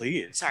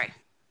 Please. Sorry.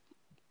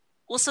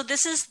 Well, so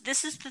this is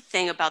the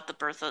thing about the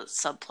Bertha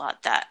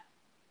subplot that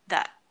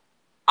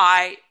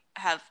I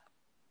have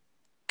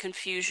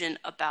confusion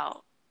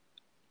about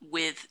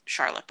with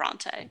Charlotte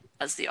Bronte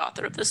as the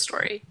author of this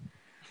story.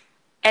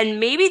 And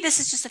maybe this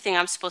is just a thing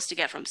I'm supposed to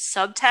get from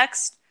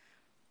subtext,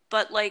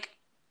 but like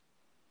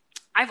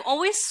I've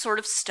always sort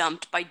of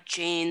stumped by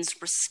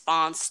Jane's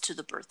response to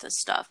the Bertha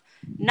stuff.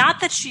 Not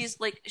that she's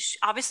like,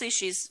 obviously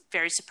she's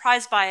very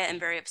surprised by it and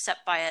very upset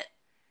by it,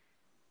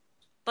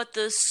 but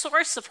the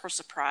source of her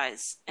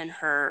surprise and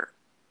her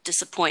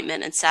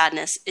disappointment and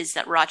sadness is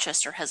that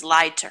Rochester has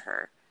lied to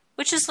her,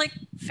 which is like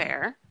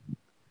fair.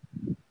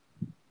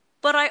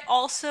 But I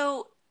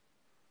also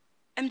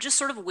am just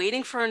sort of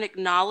waiting for an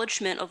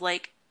acknowledgement of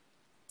like,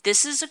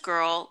 this is a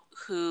girl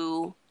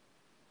who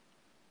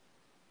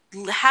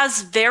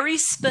has very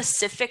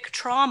specific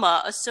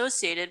trauma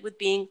associated with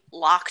being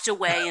locked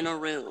away in a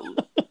room.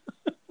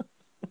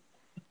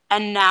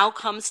 And now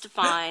comes to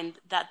find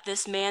that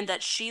this man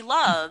that she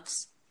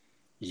loves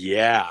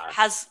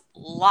has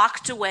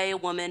locked away a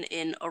woman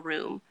in a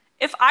room.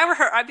 If I were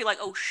her, I'd be like,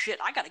 oh shit,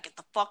 I gotta get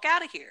the fuck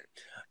out of here.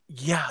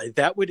 Yeah,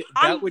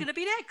 I'm gonna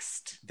be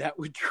next. That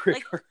would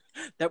trigger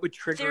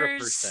a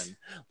person.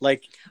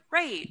 Like,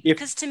 right.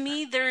 Because to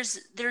me there's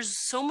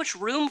so much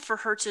room for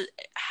her to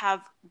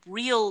have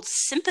real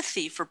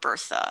sympathy for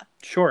Bertha.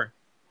 Sure.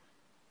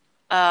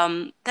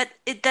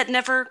 That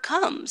never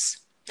comes.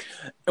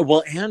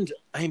 Well, and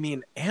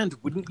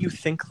wouldn't you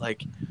think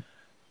like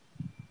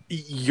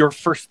your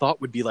first thought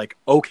would be like,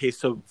 okay,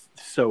 so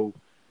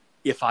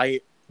if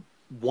I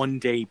one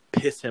day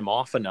piss him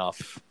off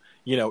enough,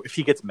 if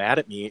he gets mad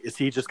at me, is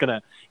he just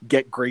gonna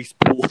get Grace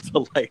Poole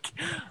to like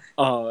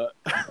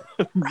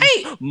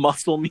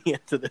muscle me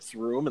into this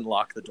room and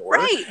lock the door?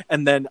 Right.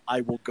 And then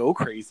I will go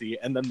crazy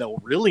and then they'll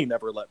really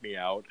never let me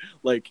out.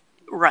 Like,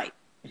 right.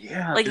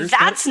 Yeah. Like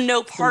that's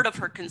no part of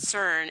her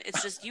concern.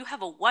 It's just, you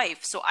have a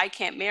wife, so I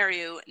can't marry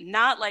you.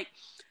 Not like,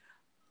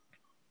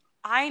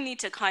 I need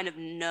to kind of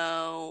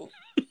know.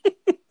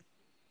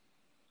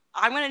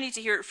 I'm going to need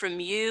to hear it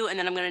from you, and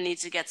then I'm going to need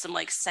to get some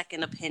like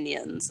second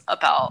opinions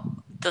about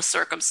the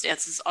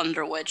circumstances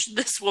under which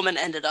this woman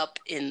ended up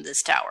in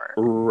this tower.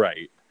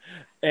 Right.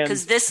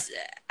 Because this,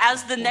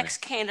 as the next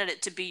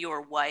candidate to be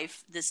your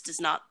wife, this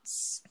does not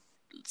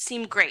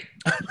seem great.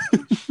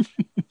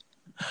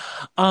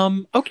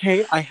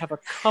 Okay, I have a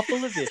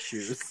couple of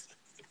issues.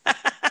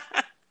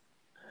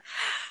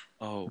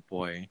 Oh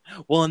boy.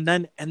 Well, and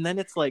then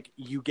it's like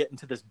you get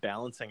into this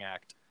balancing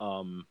act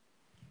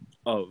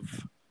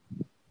of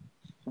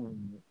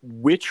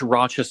which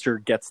Rochester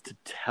gets to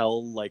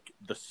tell like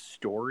the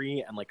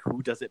story and like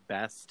who does it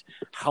best,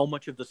 how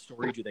much of the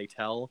story do they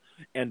tell,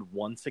 and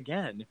once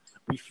again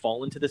we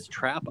fall into this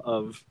trap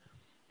of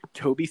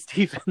Toby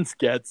Stephens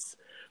gets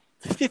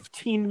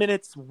 15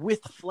 minutes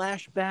with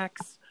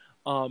flashbacks,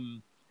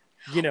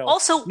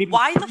 also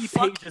why the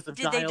fuck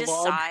did they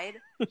decide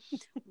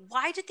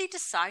why did they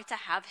decide to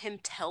have him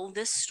tell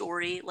this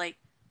story like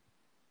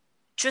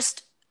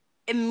just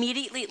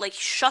immediately, like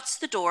shuts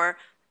the door?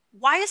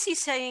 Why is he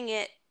saying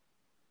it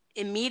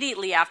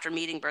immediately after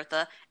meeting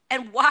Bertha?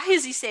 And why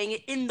is he saying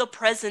it in the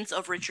presence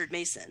of Richard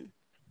Mason?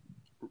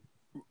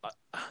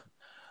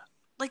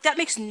 Like, that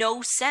makes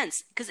no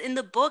sense. Because in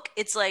the book,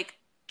 it's like,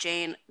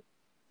 Jane,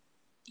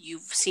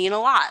 you've seen a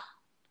lot.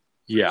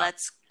 Yeah.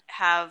 Let's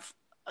have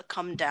a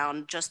come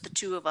down, just the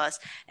two of us.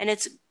 And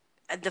it's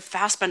the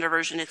Fassbender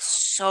version.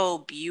 It's so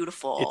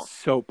beautiful. It's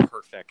so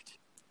perfect.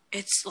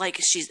 It's like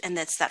and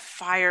it's that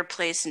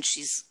fireplace, and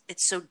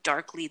it's so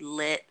darkly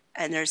lit.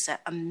 And there's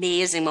that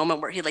amazing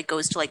moment where he like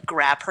goes to like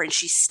grab her and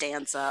she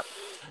stands up.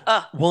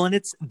 Well, and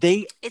it's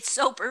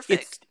so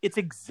perfect. It's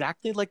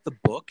exactly like the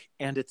book,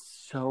 and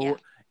it's so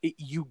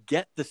you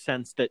get the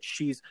sense that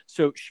she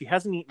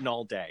hasn't eaten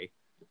all day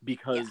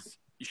because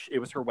it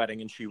was her wedding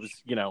and she was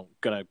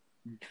gonna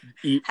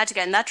eat. Had to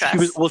get in that dress.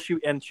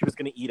 She was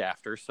gonna eat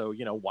after, so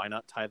why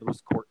not tie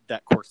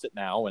that corset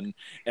now, and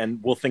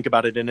we'll think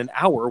about it in an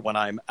hour when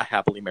I'm a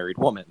happily married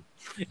woman,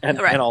 and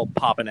I'll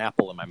pop an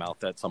apple in my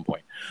mouth at some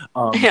point.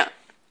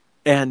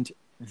 And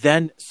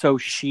then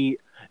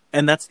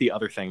and that's the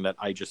other thing that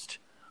I just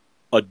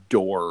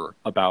adore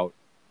about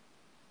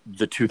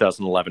the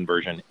 2011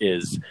 version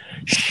is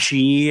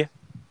she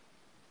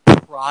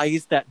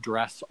pries that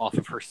dress off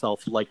of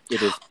herself like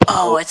it is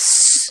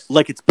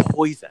it's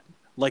poison.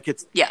 Like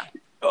it's yeah.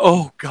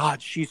 Oh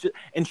God, she's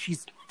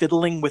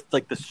fiddling with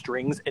like the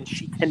strings, and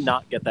she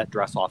cannot get that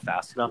dress off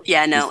fast enough.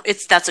 Yeah, no,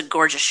 that's a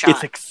gorgeous shot.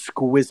 It's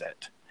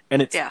exquisite,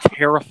 and it's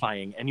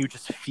terrifying, and you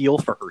just feel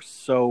for her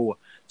so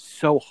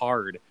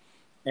hard.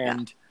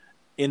 And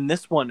in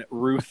this one,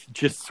 Ruth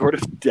just sort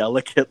of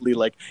delicately,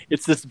 like,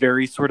 it's this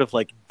very sort of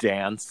like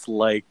dance,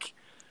 like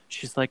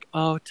she's like,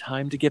 "Oh,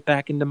 time to get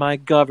back into my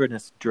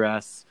governess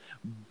dress,"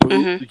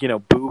 boo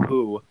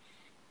hoo.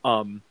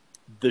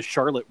 The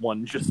Charlotte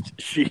one, just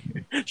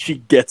she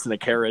gets in a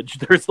carriage.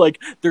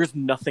 There's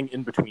nothing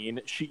in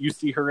between. You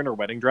see her in her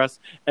wedding dress,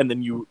 and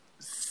then you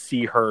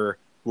see her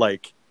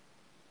like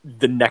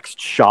the next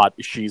shot.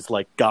 She's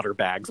like got her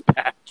bags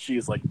packed.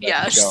 She's like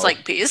she's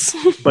like peace.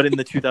 But in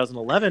the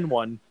 2011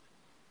 one,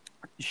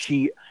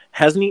 she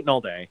hasn't eaten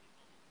all day.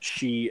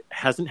 She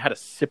hasn't had a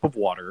sip of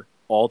water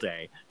all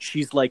day.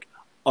 She's like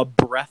a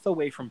breath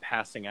away from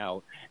passing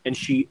out, and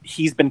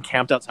he's been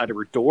camped outside of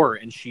her door,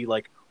 and she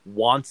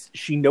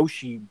knows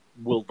she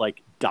will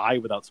like die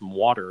without some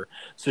water,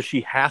 so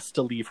she has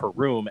to leave her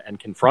room and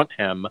confront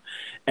him.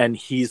 And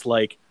he's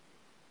like,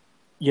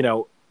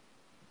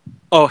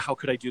 "Oh, how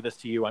could I do this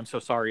to you? I'm so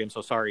sorry. And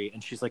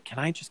she's like, "Can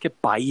I just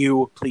get by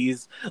you,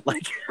 please?"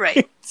 Like,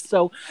 right.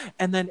 So,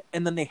 and then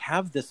they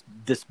have this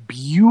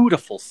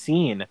beautiful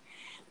scene,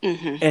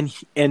 and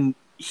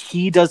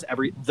he does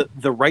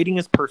the writing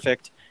is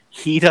perfect.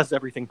 He does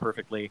everything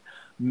perfectly.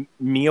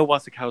 Mia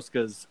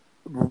Wasikowska's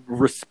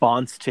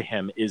response to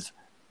him is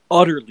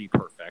utterly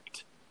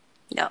perfect.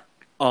 Yeah.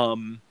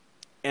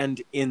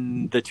 And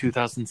in the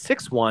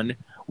 2006 one,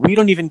 we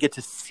don't even get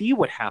to see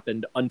what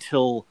happened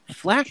until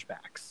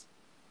flashbacks.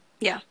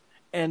 Yeah.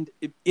 And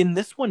in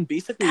this one,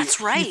 basically, that's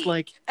right. He's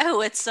like,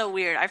 oh, it's so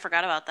weird. I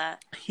forgot about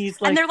that.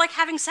 He's like, and they're like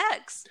having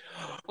sex.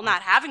 Well,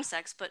 not having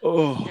sex, but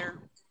they're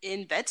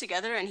in bed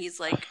together, and he's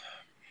like,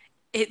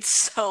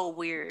 it's so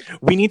weird.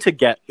 We need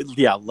to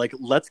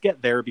let's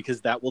get there,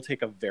 because that will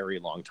take a very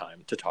long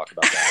time to talk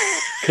about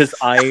that. Because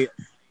Well,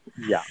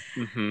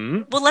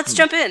 let's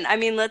jump in. I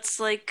mean, let's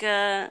like.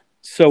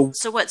 So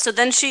what? So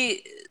then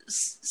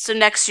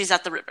next she's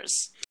at the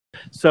Rivers.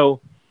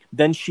 So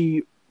then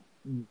she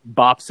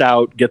bops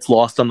out, gets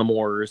lost on the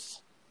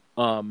moors.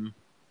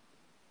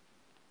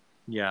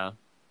 Yeah,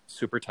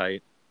 super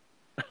tight.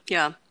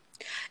 Yeah.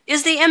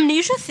 Is the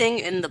amnesia thing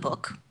in the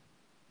book?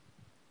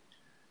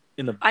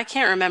 I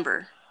can't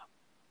remember.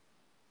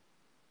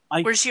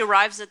 Where she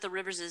arrives at the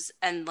Rivers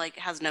and like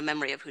has no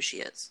memory of who she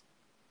is.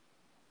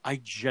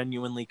 I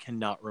genuinely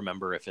cannot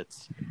remember if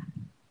it's.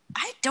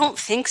 I don't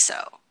think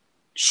so.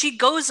 She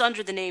goes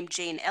under the name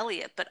Jane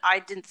Elliott, but I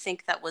didn't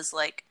think that was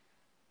like.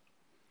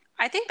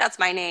 I think that's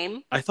my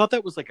name. I thought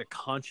that was like a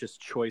conscious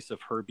choice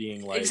of her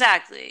being like.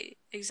 Exactly.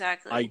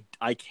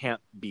 I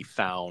can't be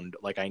found.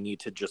 Like, I need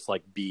to just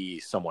like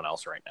be someone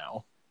else right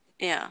now.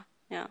 Yeah.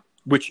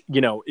 Which,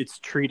 it's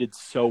treated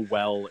so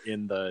well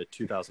in the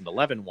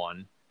 2011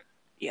 one.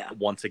 Yeah.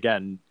 Once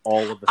again,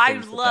 all of the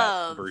things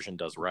that version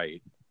does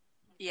right.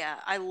 Yeah,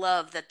 I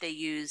love that they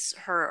use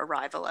her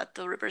arrival at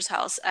the Rivers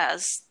house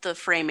as the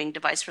framing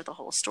device for the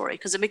whole story,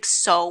 because it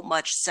makes so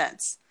much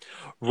sense.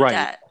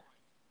 Right.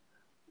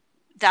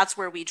 That's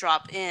where we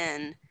drop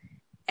in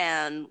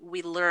and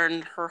we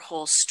learn her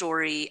whole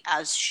story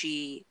as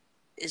she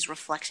is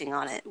reflecting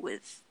on it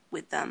with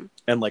them.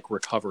 And like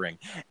recovering.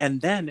 And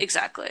then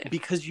exactly,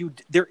 because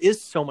there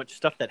is so much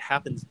stuff that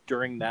happens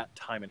during that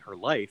time in her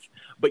life,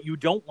 but you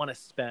don't want to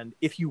spend,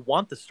 if you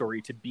want the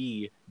story to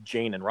be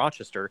Jane and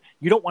Rochester,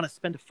 you don't want to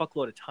spend a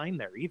fuckload of time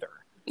there either.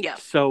 Yeah.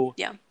 So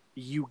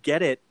you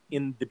get it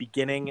in the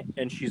beginning,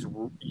 and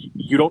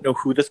you don't know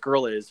who this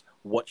girl is,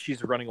 what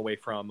she's running away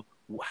from,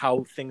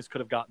 how things could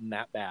have gotten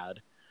that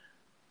bad,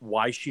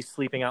 why she's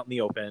sleeping out in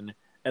the open.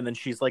 And then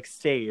she's like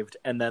saved,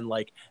 and then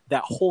like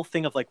that whole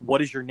thing of like,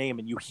 what is your name?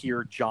 And you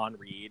hear John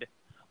Reed,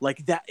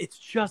 like that. It's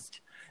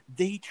just,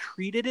 they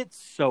treated it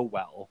so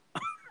well.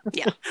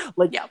 Yeah.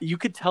 You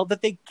could tell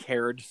that they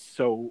cared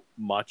so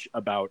much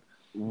about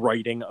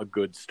writing a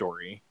good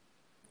story.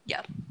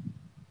 Yeah.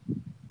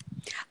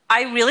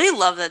 I really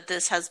love that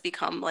this has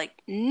become like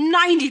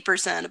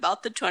 90%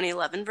 about the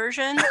 2011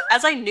 version,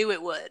 as I knew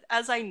it would,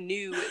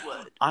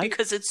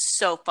 because it's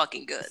so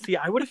fucking good. See,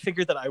 I would have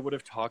figured that I would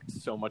have talked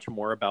so much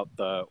more about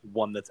the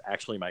one that's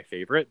actually my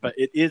favorite, but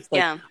it is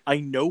like, I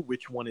know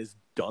which one is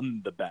done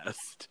the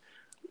best.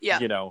 Yeah.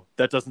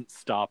 That doesn't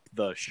stop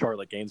the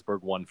Charlotte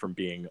Gainsbourg one from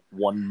being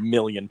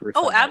 1,000,000%.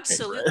 Oh,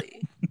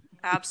 absolutely.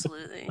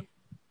 Absolutely.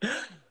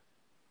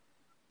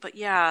 But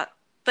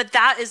but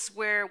that is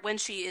where, when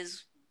she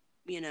is,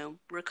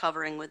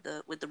 recovering with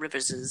the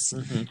Riverses,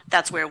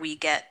 that's where we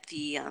get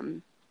the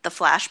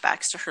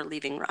flashbacks to her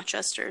leaving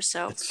Rochester.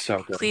 So, it's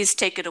so good. Please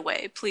take it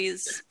away.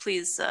 Please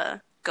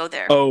go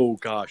there. Oh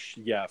gosh,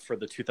 yeah, for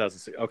the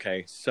 2006.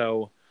 Okay,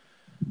 so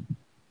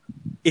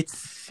it's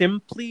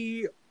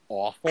simply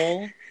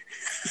awful.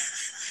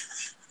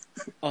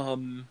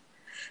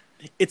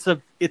 It's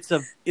a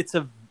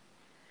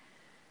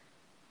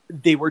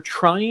they were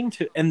trying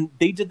to, and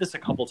they did this a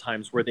couple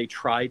times where they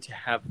tried to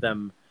have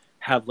them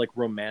have like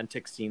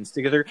romantic scenes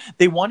together.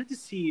 They wanted to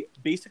see,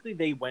 basically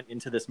they went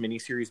into this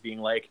miniseries being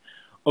like,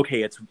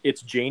 okay,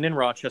 it's Jane and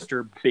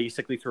Rochester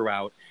basically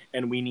throughout,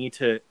 and we need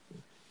to,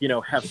 you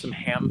know, have some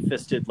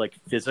ham-fisted like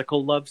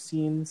physical love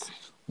scenes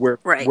where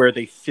Right. where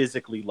they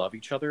physically love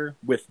each other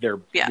with their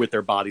Yeah. with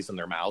their bodies and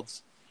their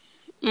mouths.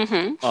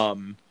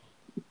 Mm-hmm.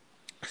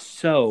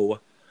 So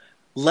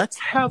let's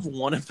have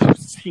one of those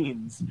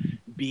scenes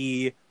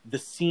be the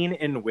scene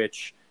in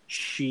which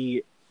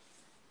she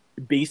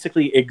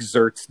basically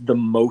exerts the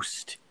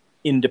most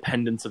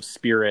independence of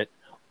spirit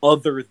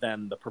other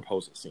than the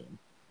proposal scene.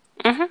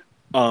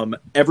 Mm-hmm.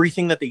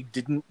 Everything that they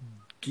didn't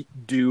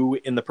do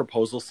in the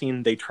proposal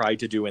scene, they tried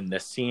to do in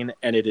this scene,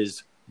 and it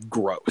is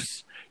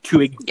gross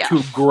to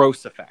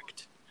gross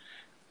effect.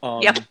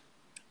 Yep.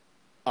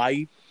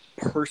 I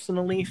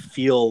personally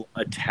feel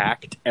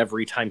attacked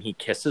every time he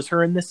kisses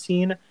her in this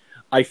scene.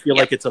 I feel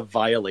like it's a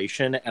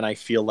violation, and I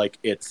feel like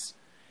it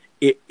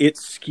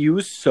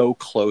skews so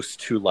close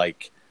to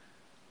like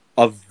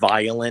a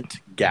violent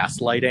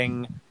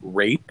gaslighting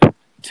rape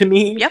to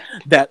me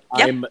that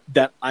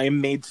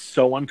I'm made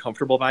so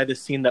uncomfortable by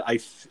this scene that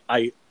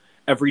I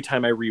every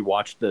time I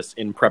rewatched this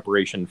in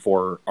preparation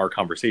for our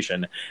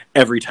conversation,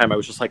 every time I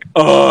was just like,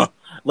 ugh,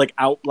 like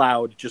out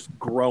loud, just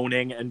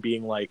groaning and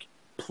being like,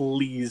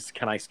 please,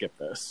 can I skip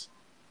this?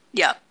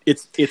 Yeah.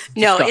 It's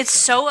no, disgusting.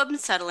 it's so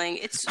unsettling.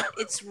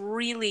 It's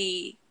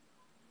really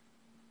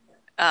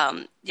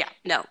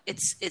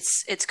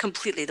it's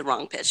completely the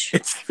wrong pitch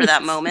for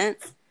that moment.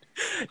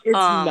 It's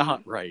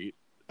not right.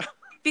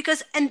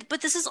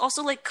 But this is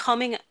also like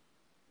coming,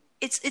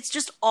 it's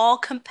just all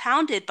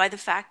compounded by the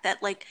fact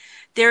that like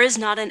there is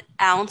not an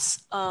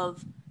ounce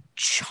of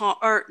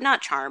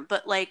not charm,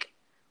 but like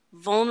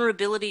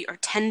vulnerability or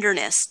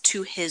tenderness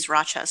to his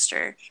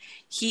Rochester.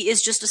 He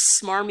is just a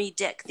smarmy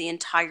dick the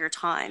entire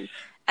time.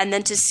 And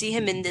then to see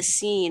him in this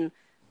scene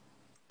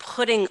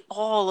putting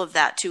all of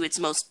that to its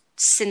most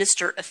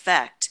sinister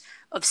effect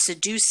of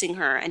seducing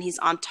her, and he's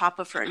on top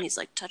of her and he's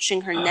like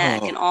touching her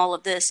neck and all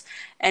of this,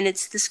 and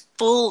it's this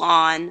full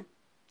on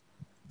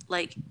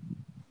like,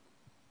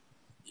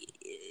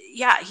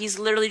 yeah, he's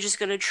literally just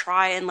going to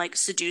try and like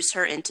seduce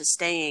her into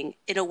staying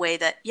in a way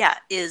that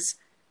is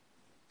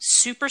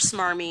super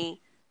smarmy,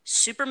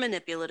 super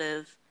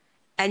manipulative,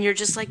 and you're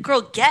just like,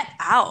 girl, get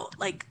out,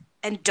 like,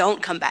 and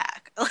don't come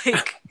back.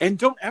 Like, and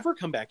don't ever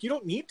come back. You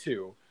don't need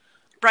to.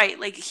 Right,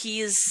 like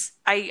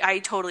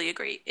I totally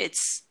agree.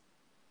 It's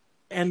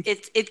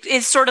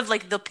sort of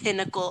like the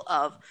pinnacle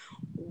of,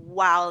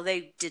 wow,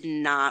 they did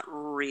not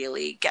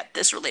really get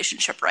this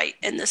relationship right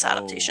in this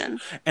adaptation.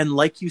 And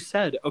like you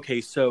said,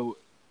 okay, so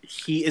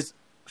he is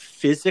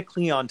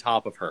physically on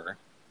top of her.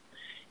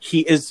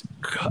 He is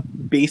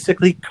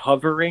basically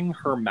covering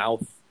her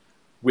mouth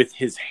with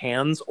his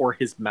hands or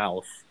his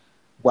mouth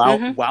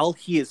while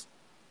he is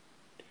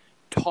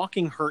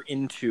talking her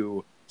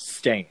into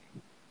staying.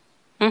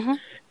 Mm-hmm.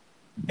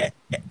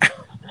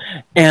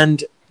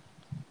 And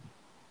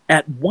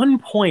at one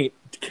point,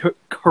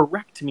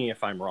 correct me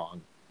if I'm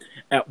wrong,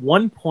 at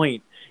one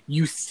point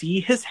you see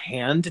his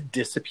hand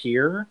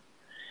disappear,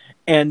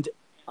 and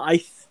I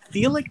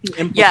feel like the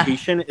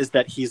implication is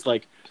that he's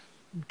like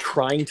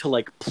trying to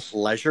like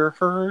pleasure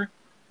her.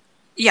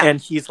 Yeah. And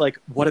he's like,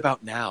 what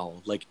about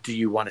now? Like, do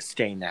you want to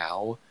stay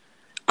now?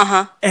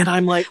 Uh-huh. And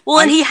I'm like, well,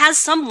 and he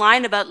has some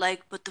line about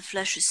like, but the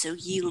flesh is so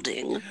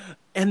yielding.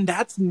 And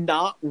that's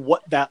not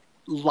what that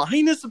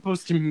line is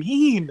supposed to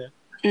mean.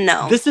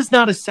 No. This is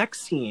not a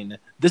sex scene.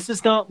 This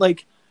is not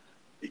like,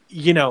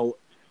 you know.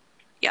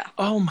 Yeah.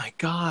 Oh my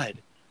God.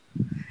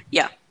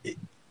 Yeah.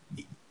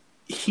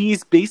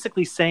 He's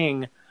basically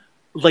saying,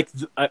 like,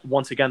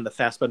 once again, the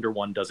Fassbender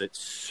one does it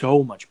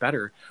so much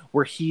better,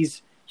 where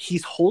he's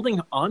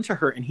holding onto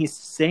her and he's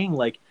saying,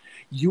 like,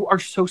 you are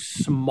so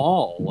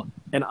small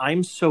and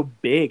I'm so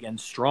big and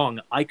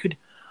strong. I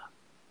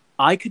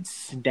could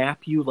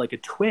snap you like a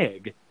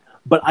twig,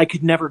 but I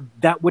could never,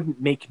 that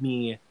wouldn't get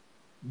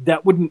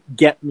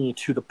me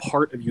to the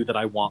part of you that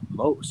I want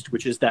most,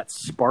 which is that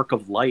spark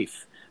of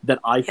life that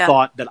I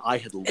thought that I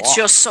had lost. It's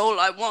your soul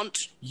I want.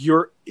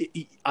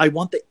 I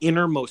want the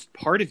innermost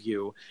part of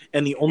you,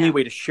 and the only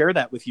way to share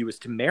that with you is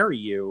to marry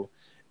you.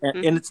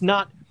 And it's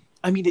not,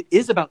 I mean, it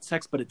is about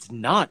sex, but it's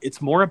not. It's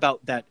more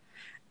about that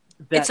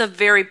it's a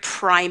very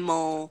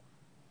primal,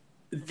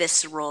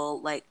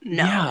 visceral, like,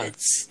 no,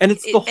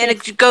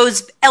 it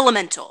goes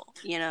elemental,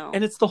 you know.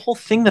 And it's the whole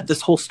thing that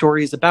this whole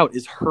story is about,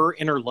 is her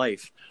inner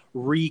life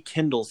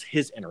rekindles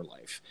his inner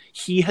life.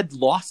 He had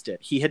lost it.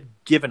 He had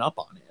given up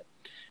on it.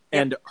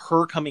 And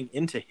her coming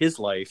into his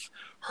life,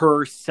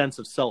 her sense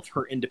of self,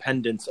 her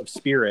independence of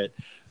spirit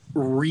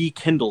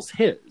rekindles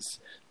his.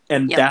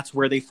 And that's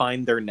where they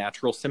find their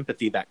natural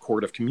sympathy, that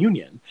cord of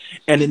communion.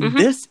 And in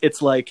this,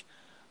 it's like,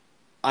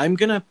 I'm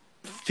going to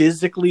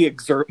physically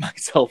exert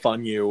myself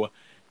on you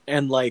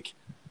and like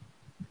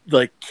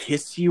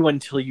kiss you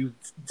until you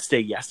say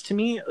yes to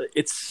me.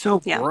 It's so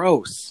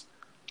gross.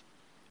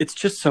 It's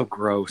just so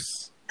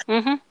gross.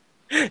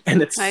 Mm-hmm.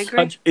 And I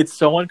agree. it's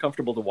so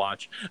uncomfortable to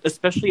watch,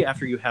 especially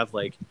after you have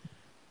like,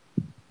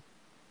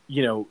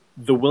 you know,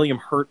 the William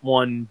Hurt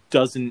one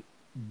doesn't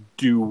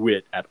do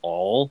it at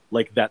all.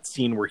 Like that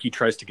scene where he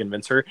tries to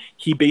convince her,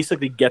 he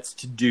basically gets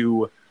to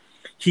do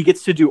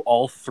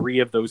all three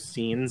of those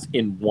scenes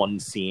in one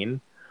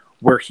scene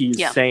where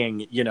he's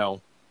saying, you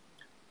know,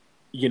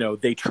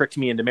 they tricked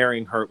me into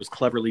marrying her. It was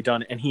cleverly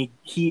done. And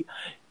he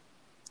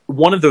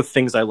one of the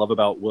things I love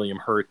about William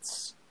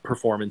Hurt's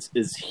performance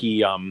is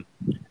he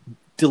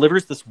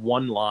delivers this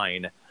one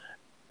line,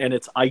 and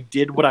it's, I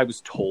did what I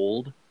was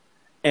told.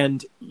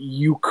 And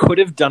you could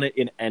have done it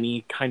in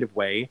any kind of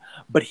way,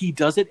 but he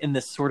does it in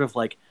this sort of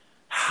like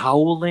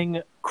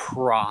howling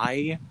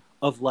cry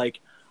of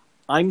like,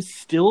 I'm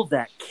still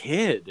that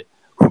kid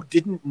who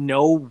didn't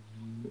know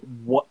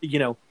what, you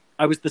know,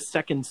 I was the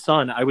second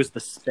son. I was the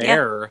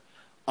spare.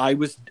 I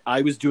was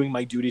doing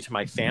my duty to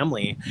my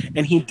family.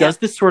 And he does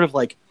this sort of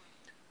like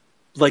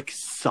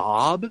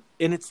sob.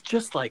 And it's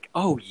just like,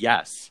 oh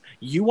yes,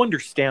 you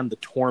understand the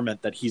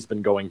torment that he's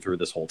been going through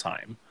this whole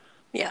time.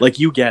 Yeah. Like,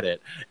 you get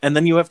it. And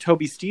then you have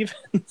Toby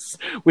Stephens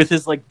with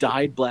his, like,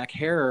 dyed black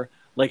hair,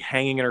 like,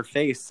 hanging in her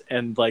face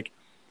and, like,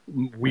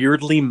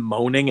 weirdly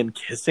moaning and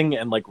kissing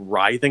and, like,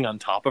 writhing on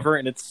top of her.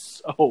 And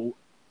it's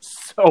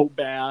so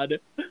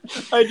bad.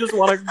 I just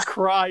want to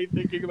cry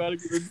thinking about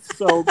it because it's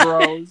so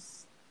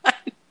gross.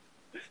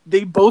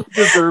 They both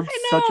deserved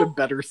such a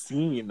better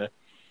scene.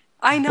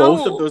 I know.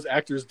 Both of those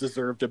actors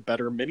deserved a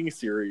better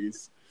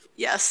miniseries.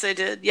 Yes, they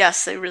did.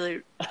 Yes, they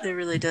really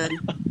did.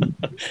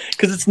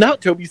 Because it's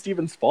not Toby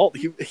Stephens' fault.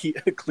 He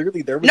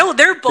clearly there was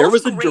they're both there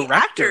was a great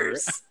director.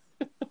 Actors.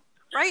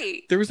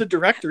 Right. There was a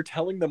director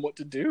telling them what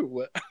to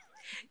do.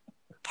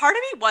 Part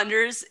of me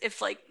wonders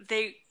if like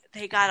they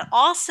got it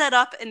all set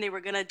up and they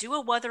were gonna do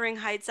a Wuthering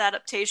Heights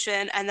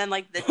adaptation, and then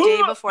like the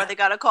day before they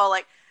got a call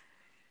like,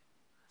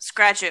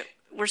 scratch it,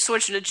 we're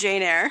switching to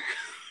Jane Eyre.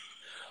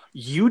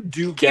 You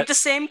do keep the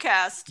same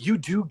cast. You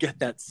do get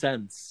that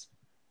sense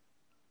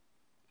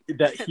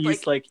that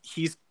he's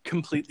he's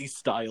completely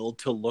styled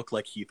to look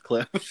like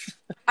Heathcliff.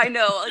 I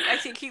know. Like, I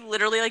think he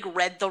literally like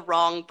read the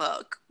wrong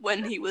book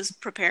when he was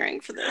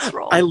preparing for this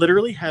role. I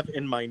literally have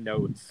in my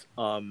notes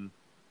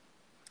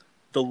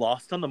the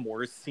Lost on the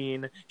Moors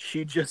scene.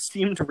 She just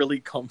seemed really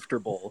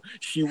comfortable.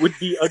 She would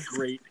be a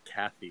great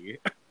Kathy.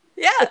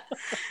 Yeah,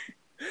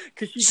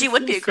 because she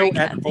would be a great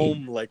at Kathy.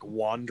 Home, like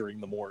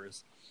wandering the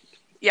moors.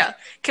 Yeah,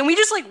 can we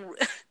just like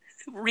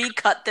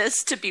recut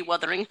this to be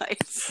Wuthering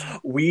Heights?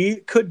 We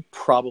could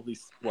probably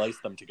splice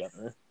them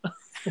together.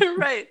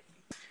 Right.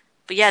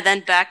 But yeah,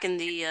 then back in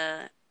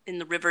the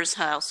Rivers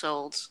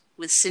household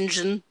with St.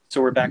 John.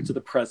 So we're back to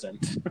the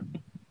present.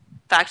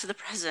 Back to the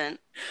present.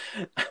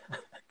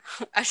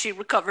 As she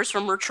recovers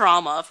from her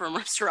trauma from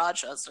Mr.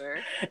 Rochester.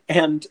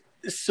 And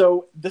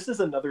so this is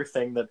another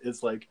thing that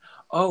is like,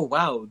 oh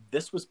wow,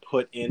 this was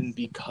put in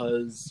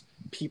because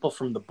people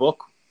from the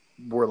book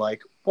were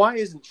like, why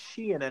isn't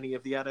she in any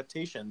of the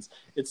adaptations?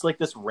 It's like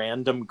this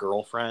random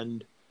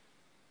girlfriend.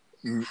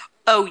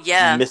 Oh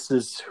yeah,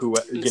 Mrs. who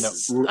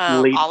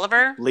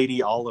Oliver,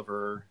 Lady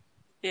Oliver.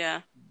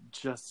 Yeah.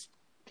 Just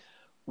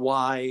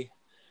why?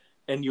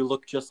 And you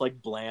look just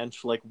like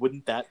Blanche. Like,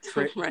 wouldn't that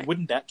right.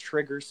 Wouldn't that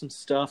trigger some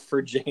stuff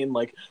for Jane?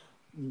 Like,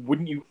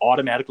 wouldn't you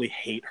automatically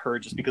hate her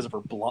just because of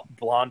her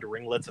blonde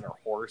ringlets and her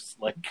horse?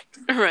 Like,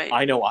 right.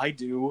 I know I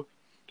do.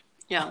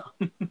 Yeah.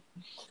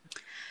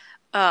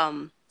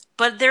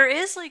 But there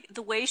is like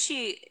the way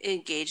she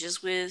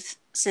engages with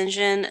St.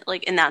 John,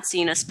 like in that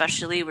scene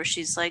especially, where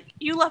she's like,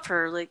 you love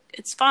her, like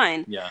it's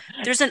fine. Yeah.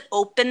 There's an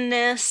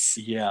openness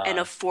yeah. and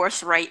a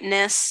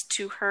forthrightness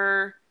to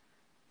her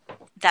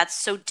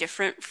that's so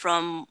different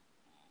from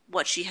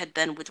what she had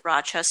been with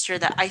Rochester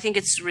that I think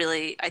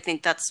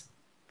that's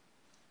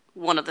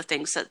one of the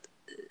things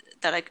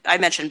that I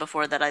mentioned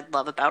before that I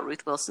love about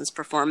Ruth Wilson's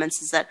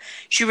performance is that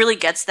she really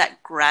gets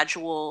that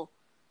gradual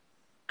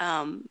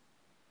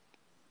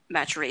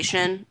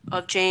maturation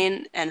of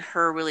Jane and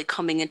her really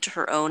coming into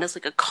her own as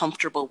like a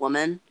comfortable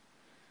woman.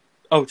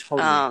 Oh,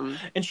 totally.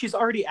 And she's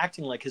already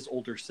acting like his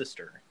older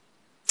sister.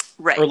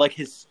 Right. Or like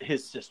his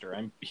sister.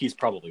 He's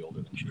probably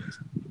older than she is.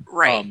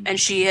 Right. And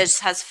she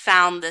has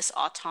found this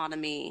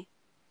autonomy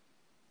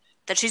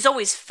that she's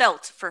always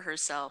felt for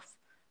herself,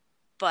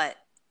 but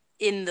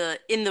in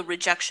the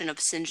rejection of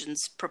St.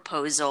 John's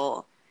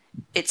proposal,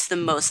 it's the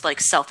most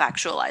like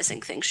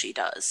self-actualizing thing she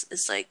does.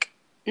 Is like,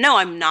 no,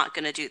 I'm not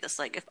going to do this.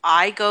 Like, if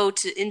I go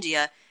to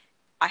India,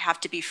 I have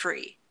to be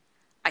free.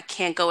 I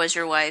can't go as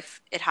your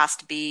wife. It has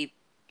to be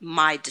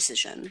my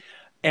decision.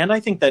 And I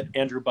think that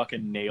Andrew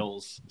Buchan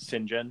nails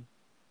St. John.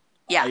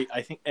 Yeah.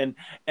 I think, and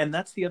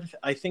that's the other thing.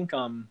 I think,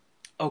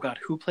 oh God,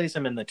 who plays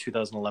him in the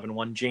 2011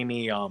 one?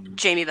 Jamie Bell.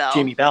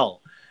 Jamie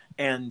Bell.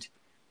 And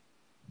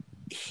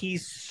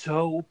he's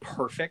so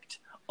perfect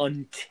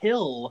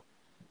until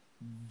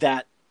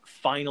that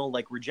final,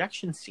 like,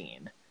 rejection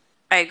scene.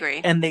 I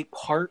agree. And they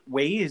part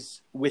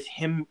ways with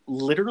him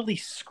literally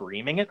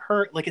screaming at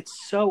her. Like,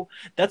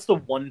 that's the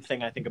one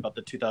thing I think about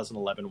the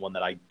 2011 one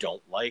that I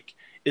don't like,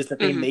 is that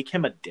they make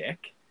him a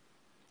dick.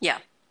 Yeah.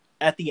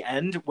 at the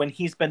end when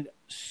he's been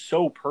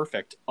so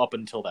perfect up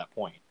until that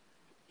point.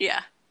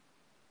 Yeah.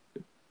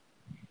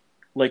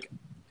 Like,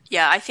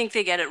 yeah, I think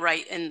they get it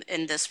right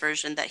in this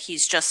version that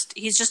he's just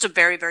a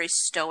very, very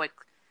stoic,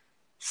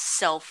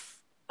 self,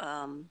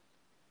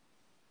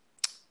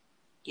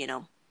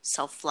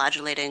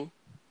 self-flagellating,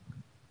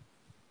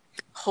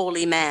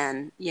 holy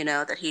man.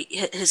 That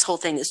his whole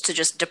thing is to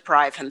just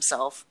deprive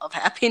himself of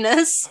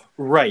happiness.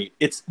 Right.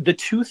 It's the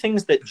two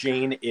things that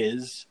Jane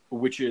is,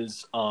 which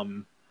is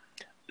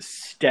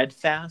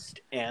steadfast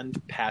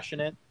and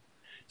passionate.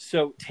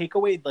 So take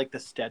away like the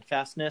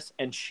steadfastness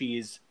and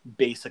she's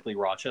basically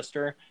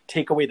Rochester.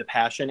 Take away the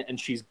passion and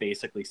she's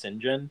basically St.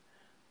 John.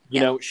 You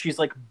know, she's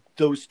like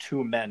those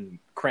two men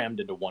crammed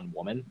into one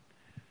woman.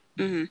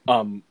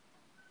 Mm-hmm.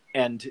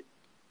 And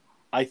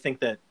I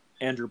think that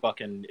Andrew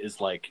Buchan is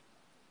like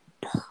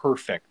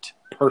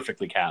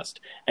perfectly cast,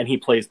 and he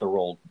plays the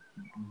role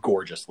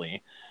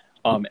gorgeously.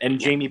 And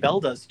Jamie Bell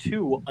does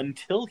too,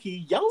 until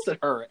he yells at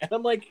her, and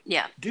I'm like,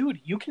 yeah, dude,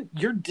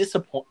 you're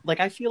disappointed. Like,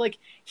 I feel like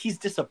he's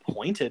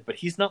disappointed, but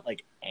he's not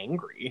like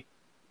angry.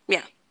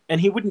 Yeah, and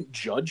he wouldn't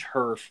judge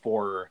her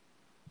for,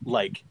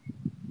 like,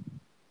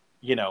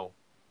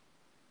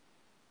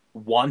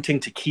 wanting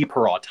to keep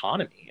her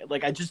autonomy.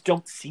 Like, I just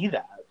don't see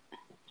that.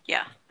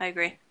 Yeah, I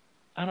agree.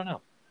 I don't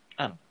know.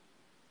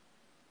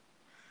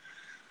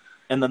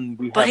 And then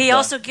But he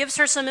also gives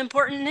her some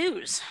important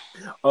news.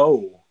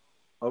 Oh,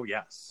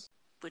 yes.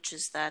 Which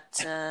is that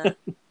the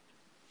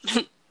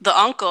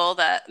uncle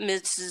that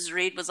Mrs.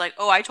 Reed was like,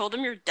 oh, I told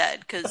him you're dead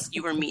because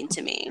you were mean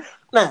to me.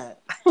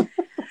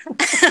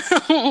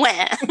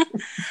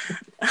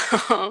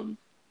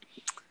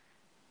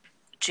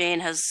 Jane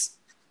has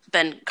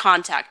been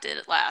contacted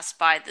at last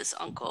by this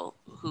uncle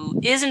who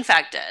is in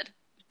fact dead.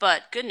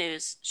 But good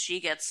news, she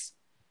gets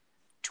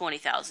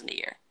 $20,000 a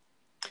year.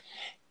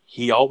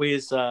 He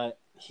always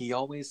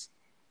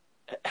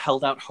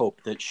held out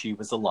hope that she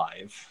was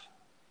alive.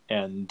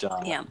 And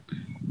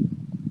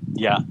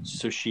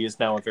so she is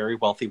now a very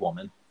wealthy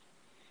woman.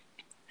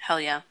 Hell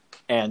yeah.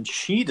 And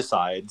she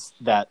decides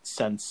that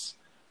since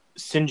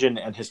St. John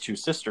and his two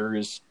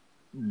sisters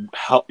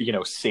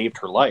saved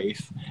her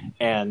life,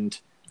 and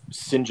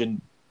St.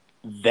 John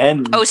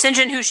then St.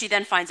 John, who she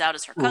then finds out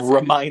is her cousin,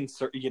 reminds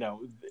her,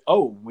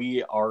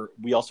 we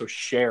also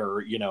share,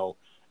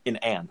 an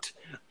aunt,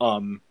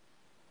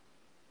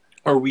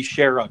 or we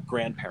share a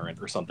grandparent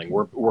or something.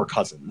 We're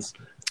cousins.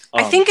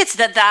 I think it's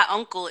that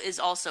uncle is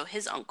also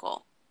his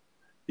uncle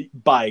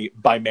by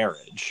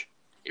marriage.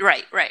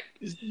 Right.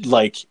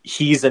 Like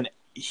he's an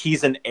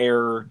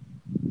heir.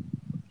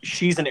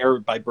 She's an heir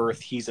by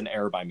birth. He's an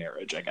heir by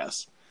marriage, I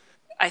guess.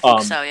 I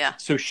think so, yeah.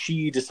 So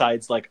she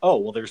decides, like, oh,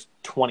 well, there's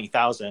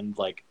 20,000.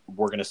 Like,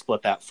 we're going to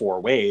split that 4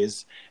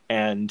 ways,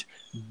 and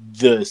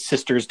the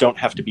sisters don't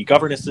have to be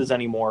governesses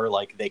anymore.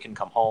 Like, they can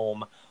come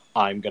home.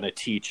 I'm going to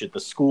teach at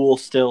the school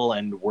still,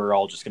 and we're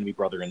all just going to be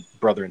brother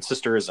and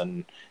sisters,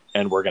 and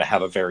we're going to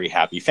have a very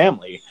happy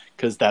family,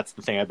 because that's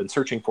the thing I've been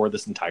searching for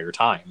this entire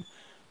time.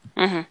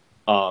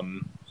 Mm-hmm.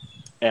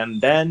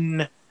 And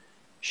then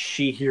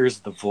she hears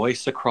the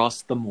voice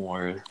across the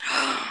moor,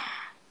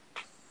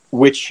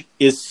 which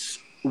is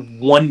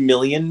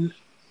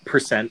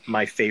 1,000,000%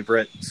 my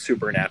favorite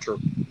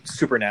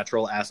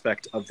supernatural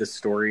aspect of this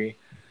story.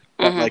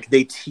 Mm-hmm. Like,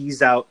 they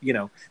tease out,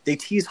 they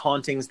tease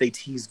hauntings, they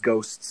tease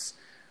ghosts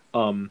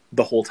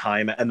the whole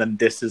time, and then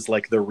this is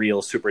like the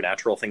real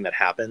supernatural thing that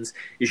happens,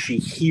 is she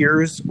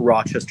hears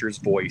Rochester's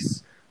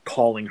voice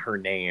calling her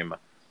name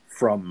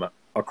from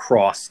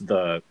across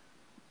the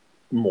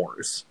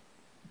moors.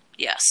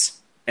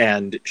 Yes.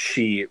 And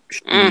she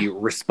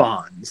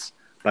responds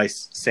by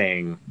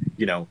saying,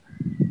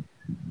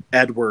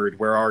 Edward,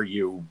 where are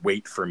you?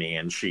 Wait for me.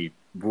 And she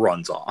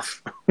runs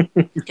off.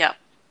 Yep.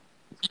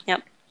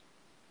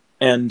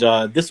 And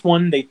this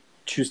one, they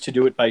choose to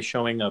do it by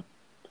showing a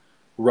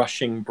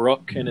rushing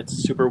brook, and it's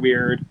super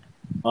weird.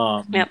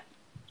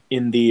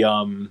 In the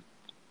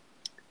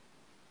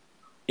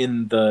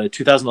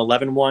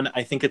 2011 one,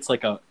 I think it's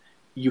like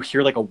you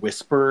hear like a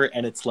whisper,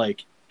 and it's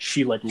like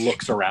she like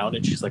looks around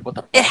and she's like, what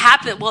the fuck? It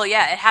happened. Well,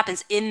 yeah, it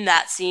happens in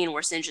that scene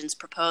where St. John's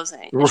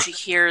proposing. And she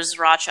hears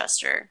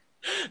Rochester.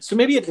 So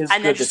maybe it is,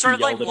 and good then just sort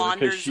of like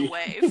wanders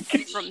away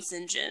from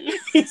St. John.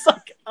 He's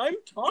like, I'm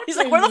talking. He's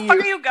like, where the fuck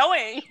are you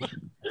going?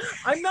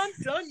 I'm not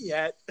done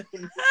yet.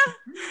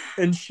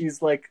 And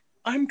she's like,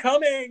 I'm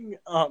coming.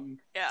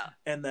 Yeah.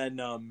 And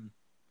then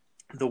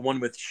the one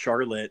with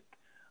Charlotte,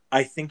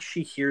 I think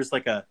she hears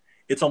like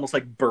it's almost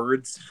like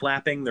birds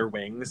flapping their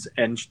wings,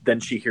 and then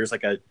she hears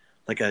like a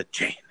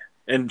Jane,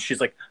 and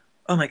she's like,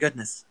 oh my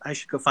goodness, I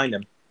should go find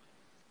him.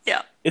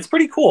 Yeah. It's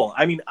pretty cool.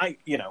 I mean,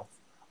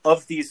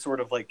 of these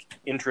sort of like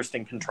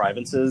interesting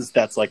contrivances,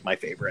 that's like my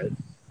favorite.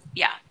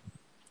 Yeah.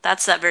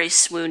 That's that very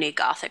swoony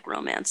gothic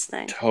romance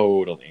thing.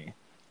 Totally.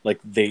 Like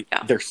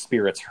their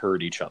spirits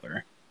hurt each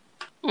other.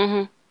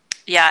 Mm-hmm.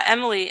 Yeah,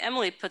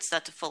 Emily puts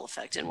that to full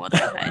effect in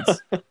Wuthering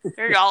Heights.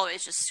 They're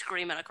always just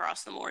screaming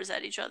across the moors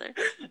at each other.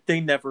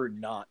 They never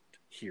not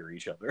hear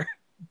each other.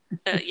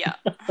 Yeah.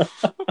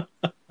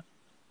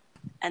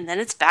 And then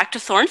it's back to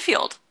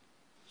Thornfield.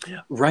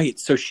 Right.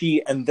 So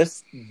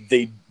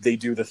they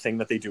do the thing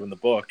that they do in the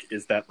book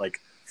is that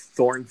like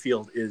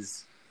Thornfield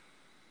is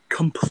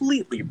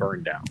completely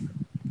burned down.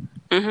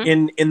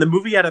 Mm-hmm. In the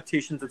movie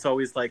adaptations, it's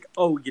always like,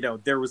 oh,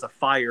 there was a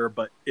fire,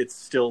 but it's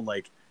still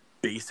like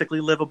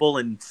basically livable,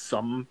 and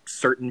some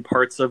certain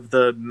parts of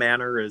the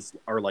manor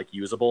are like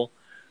usable.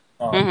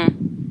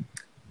 Mm-hmm.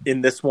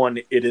 In this one,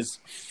 it is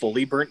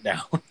fully burnt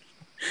down,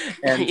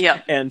 and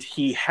Yeah. and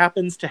he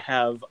happens to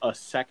have a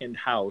second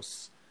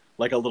house,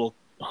 like a little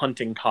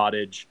hunting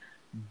cottage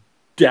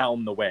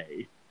down the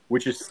way,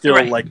 which is still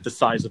Right. like the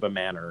size of a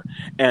manor,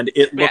 and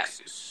it Yeah.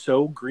 looks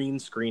so green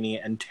screeny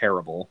and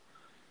terrible.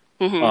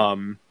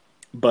 Mm-hmm.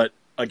 But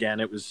again,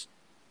 it was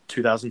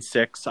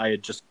 2006. I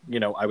had just,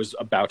 I was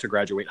about to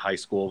graduate high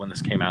school when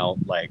this came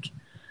out. Like,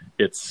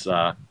 it's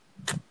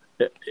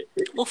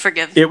We'll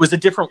forgive. it was a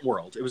different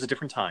world. It was a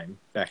different time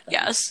back then.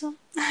 Yes.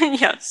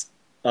 Yes.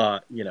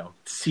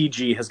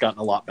 CG has gotten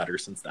a lot better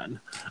since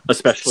then,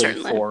 especially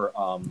Certainly. for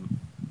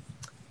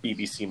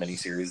BBC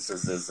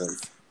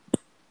miniseries.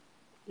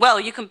 Well,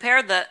 you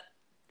compare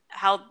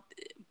how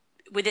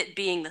with it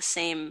being the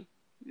same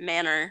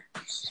manner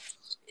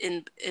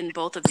in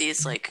both of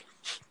these, like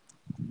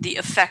the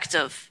effect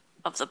of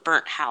the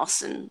burnt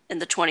house in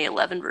the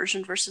 2011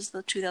 version versus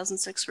the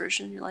 2006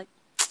 version. You're like,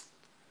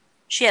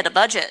 she had a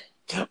budget.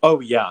 Oh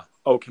yeah.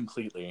 Oh,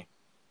 completely.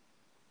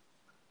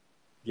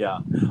 Yeah.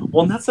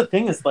 Well, and that's the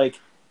thing is like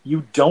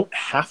you don't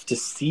have to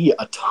see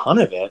a ton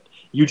of it.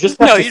 You just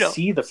have to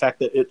see the fact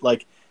that it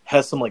like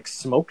has some like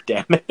smoke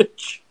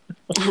damage.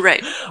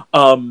 Right.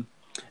 And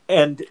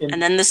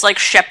then this like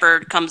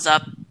shepherd comes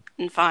up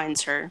and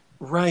finds her.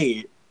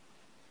 Right.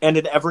 And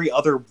in every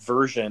other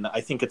version, I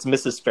think it's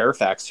Mrs.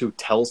 Fairfax who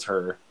tells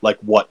her like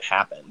what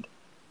happened.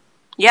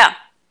 Yeah.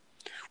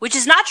 Which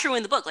is not true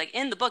in the book. Like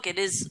in the book it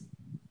is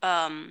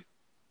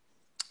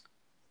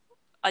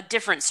a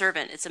different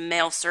servant. It's a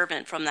male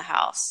servant from the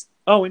house.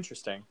 Oh,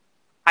 interesting.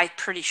 I'm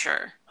pretty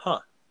sure. Huh.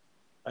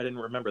 I didn't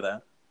remember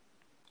that.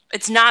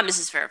 It's not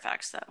Mrs.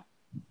 Fairfax, though.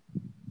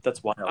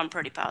 That's wild. I'm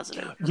pretty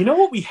positive. You know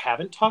what we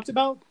haven't talked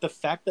about? The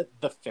fact that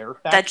the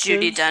Fairfaxes... That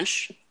Judi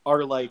Dench...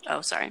 are like...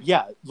 Oh, sorry.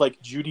 Yeah,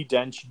 like Judi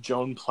Dench,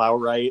 Joan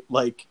Plowright,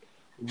 like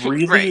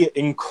really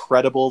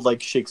incredible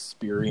like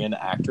Shakespearean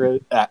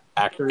actors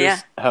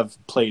have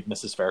played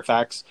Mrs.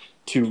 Fairfax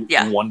to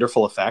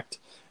wonderful effect.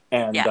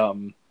 And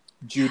Judi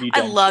Dench...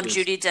 I love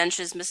Judi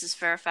Dench as Mrs.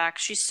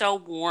 Fairfax. She's so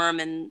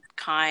warm and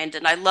kind,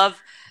 and I love...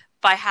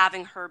 by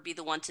having her be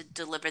the one to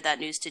deliver that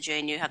news to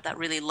Jane, you have that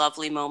really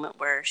lovely moment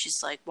where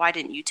she's like, why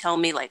didn't you tell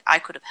me? Like, I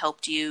could have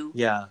helped you.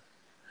 Yeah.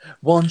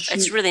 Well, and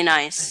it's really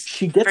nice.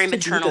 She gets very to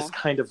maternal. Do this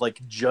kind of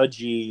like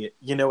judgy,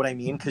 you know what I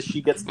mean? Because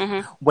she gets,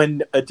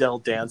 when Adele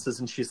dances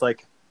and she's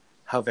like,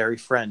 how very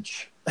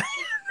French.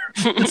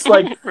 It's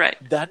like,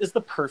 that is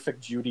the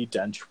perfect Judi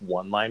Dench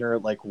one-liner.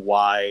 Like,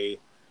 why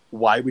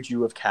would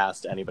you have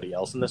cast anybody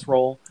else in this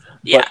role?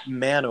 Yeah. But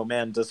man, oh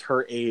man, does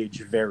her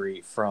age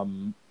vary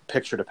from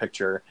picture to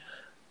picture.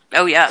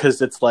 Oh yeah,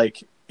 because it's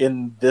like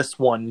in this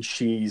one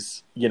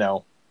she's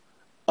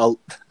a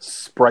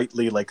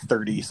sprightly like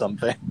 30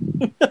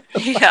 something.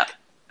 Yeah.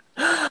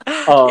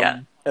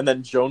 And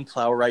then Joan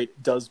Plowright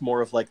does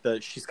more of like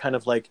she's kind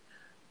of like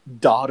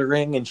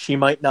doddering, and she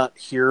might not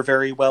hear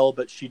very well,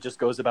 but she just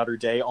goes about her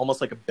day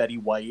almost like a Betty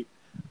White.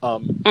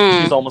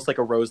 She's almost like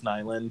a Rose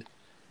Nyland.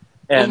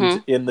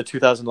 And in the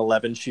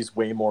 2011 she's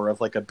way more of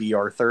like a B.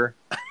 Arthur.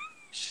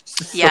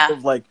 She's sort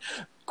of like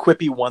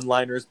quippy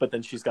one-liners, but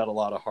then she's got a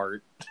lot of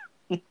heart.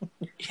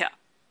 Yeah.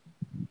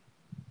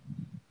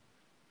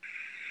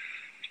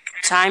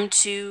 Time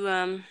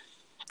to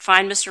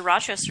find Mr.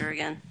 Rochester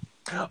again.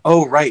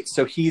 Oh, right.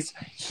 So he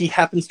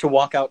happens to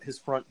walk out his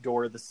front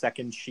door the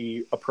second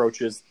she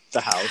approaches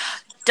the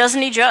house.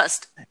 Doesn't he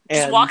just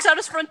walks out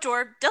his front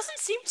door, doesn't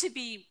seem to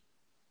be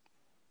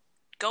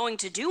going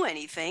to do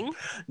anything.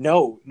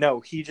 No,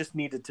 he just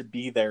needed to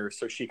be there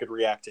so she could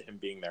react to him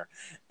being there.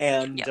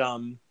 And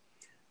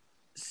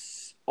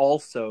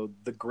also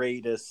the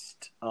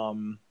greatest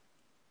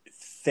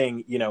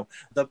thing,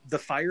 the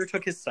fire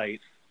took his sight,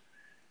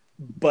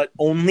 but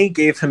only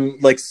gave him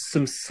like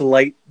some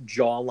slight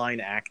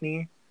jawline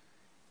acne.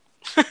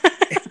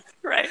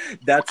 Right.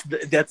 That's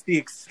the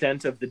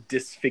extent of the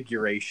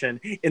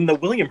disfiguration. In the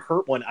William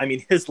Hurt one, I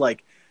mean,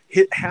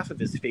 half of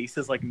his face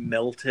is like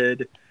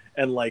melted,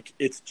 and like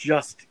it's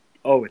just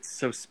it's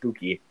so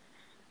spooky.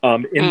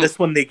 In this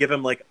one, they give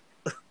him like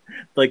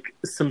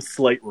some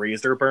slight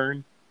razor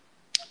burn.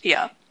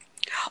 Yeah.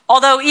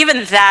 Although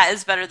even that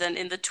is better than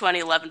in the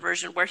 2011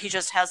 version where he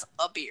just has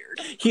a beard.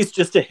 He's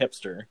just a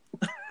hipster.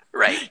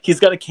 Right. He's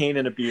got a cane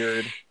and a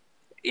beard.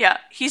 Yeah.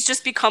 He's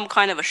just become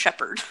kind of a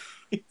shepherd.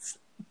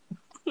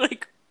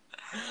 Like,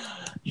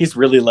 he's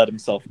really let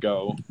himself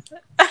go.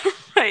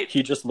 Right.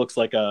 He just looks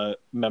like a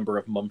member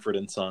of Mumford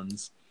and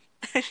Sons.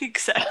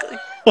 Exactly.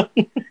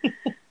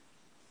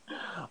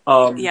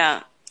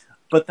 Yeah.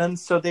 But then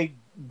so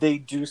they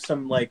do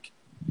some like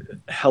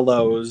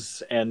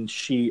hellos, and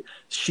she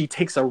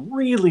takes a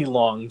really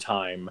long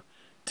time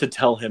to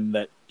tell him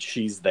that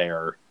she's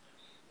there.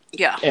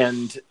 Yeah.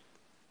 And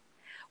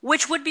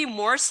which would be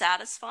more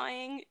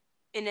satisfying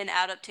in an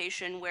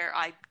adaptation where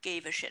I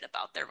gave a shit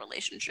about their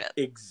relationship.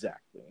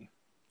 Exactly.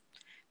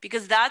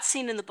 Because that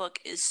scene in the book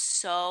is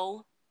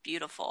so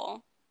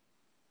beautiful.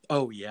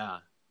 Oh, yeah.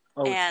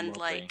 Oh, and it's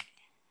lovely.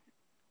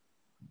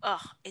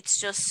 like, it's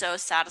just so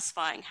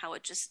satisfying how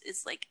it just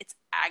is like, it's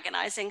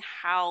agonizing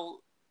how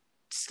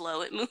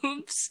slow it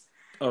moves.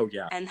 Oh,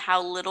 yeah. And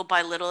how little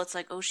by little it's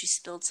like, oh, she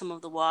spilled some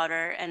of the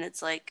water, and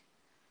it's like,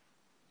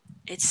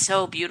 it's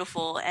so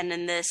beautiful. And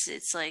in this,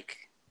 it's like,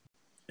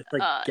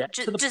 get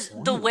to the just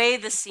point. the way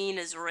the scene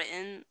is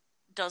written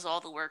does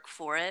all the work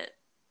for it,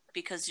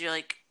 because you're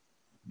like,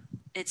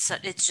 it's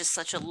just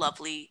such a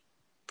lovely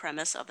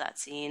premise of that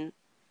scene.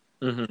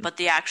 Mm-hmm. But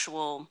the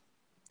actual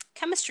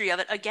chemistry of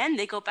it, again,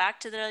 they go back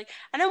to the, like,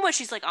 and then when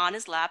she's like on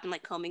his lap and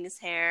like combing his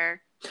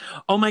hair.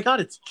 Oh my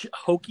god, it's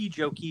hokey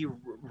jokey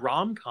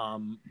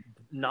rom-com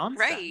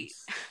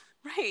nonsense.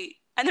 Right.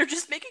 And they're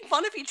just making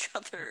fun of each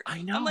other.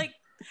 I know. I'm like,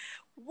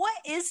 what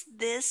is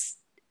this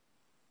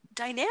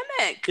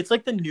dynamic? It's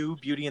like the new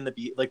Beauty and the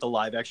Beast, like the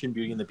live action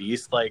Beauty and the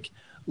Beast. Like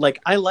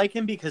I like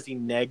him because he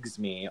negs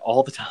me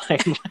all the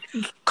time.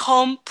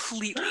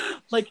 Completely.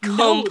 Like,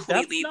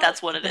 completely. No,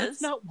 that's what it is.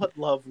 That's not what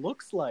love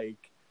looks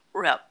like.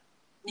 Yep.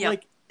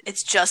 Like,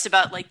 it's just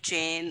about like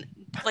Jane,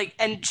 like,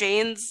 and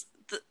Jane's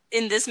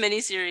in this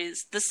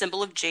miniseries, the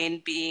symbol of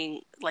Jane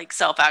being like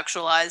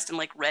self-actualized and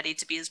like ready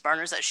to be his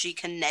partner is that she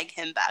can neg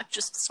him back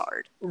just as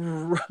hard.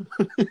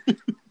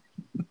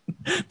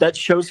 That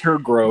shows her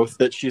growth.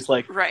 That she's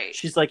like, right.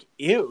 She's like,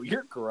 ew,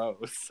 you're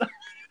gross.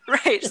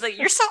 Right. She's like,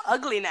 you're so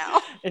ugly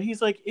now. And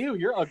he's like, ew,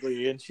 you're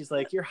ugly. And she's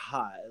like, you're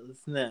hot.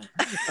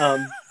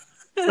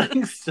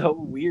 Like, so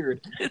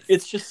weird.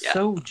 It's just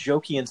so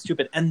jokey and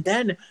stupid. And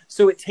then,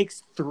 so it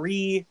takes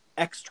 3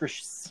 extra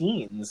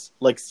scenes,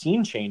 like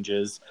scene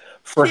changes,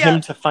 for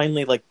him to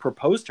finally like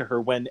propose to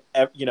her, when,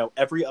 you know,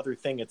 every other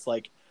thing it's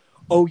like,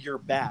 oh, you're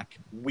back,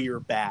 we're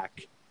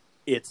back,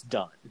 it's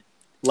done.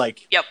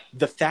 Like,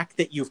 the fact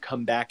that you've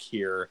come back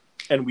here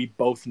and we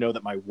both know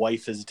that my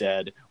wife is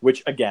dead,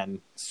 which again,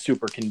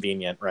 super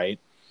convenient, right?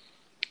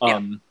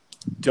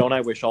 Don't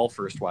I wish all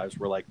first wives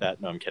were like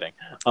that? No, I'm kidding.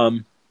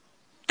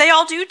 They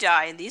all do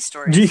die in these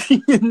stories.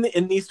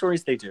 In these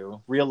stories, they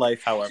do. Real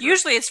life, however.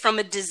 Usually it's from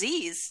a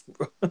disease.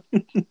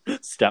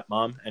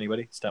 Stepmom?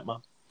 Anybody?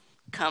 Stepmom?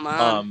 Come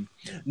on.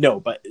 No,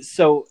 but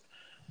so,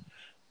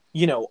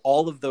 you know,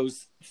 all of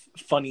those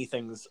funny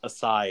things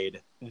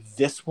aside,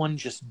 this one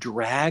just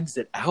drags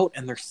it out,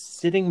 and they're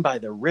sitting by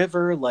the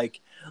river. Like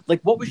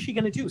what was she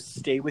going to do?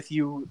 Stay with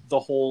you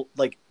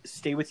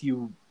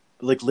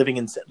living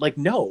in, like,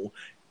 no,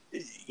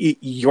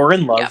 you're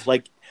in love.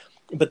 Like,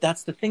 but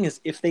that's the thing, is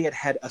if they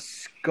had a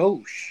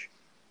skosh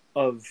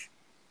of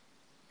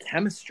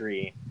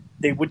chemistry,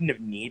 they wouldn't have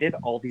needed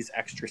all these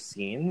extra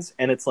scenes.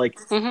 And it's like,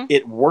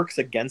 it works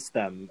against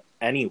them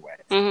anyway.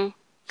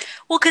 Mm-hmm.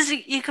 Well, because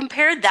you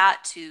compared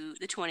that to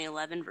the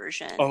 2011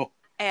 version. Oh.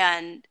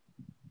 And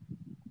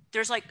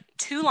there's like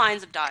 2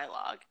 lines of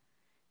dialogue.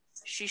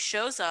 She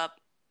shows up,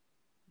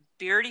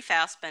 Beardy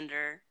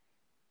Fassbender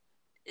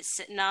is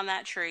sitting on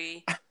that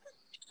tree.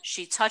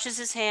 She touches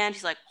his hand.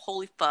 He's like,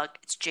 holy fuck,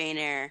 it's Jane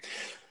Eyre.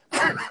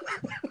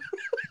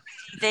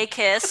 They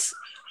kiss,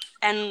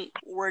 and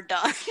we're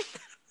done.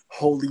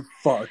 Holy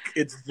fuck,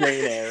 it's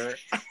Jane Eyre.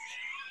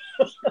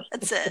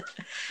 That's it.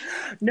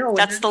 No,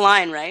 that's the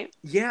line, right?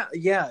 Yeah,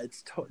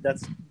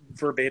 that's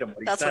verbatim what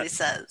he says. That's what he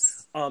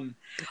says.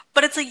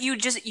 But it's like,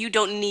 you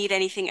don't need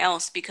anything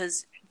else,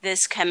 because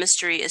this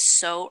chemistry is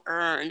so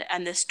earned,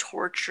 and this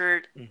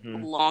tortured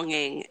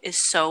longing is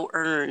so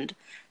earned,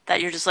 that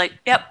you're just like,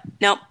 yep,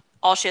 nope.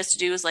 All she has to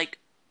do is like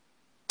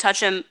touch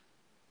him,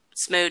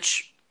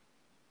 smooch,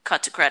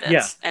 cut to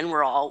credits, and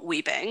we're all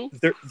weeping.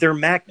 They're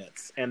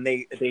magnets, and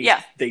they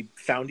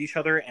found each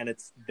other, and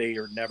they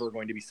are never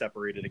going to be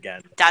separated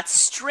again. That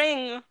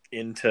string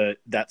into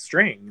that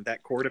string,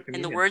 that cord of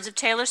communion. In the words of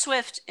Taylor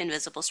Swift,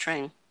 invisible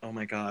string. Oh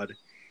my god.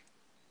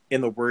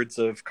 In the words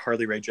of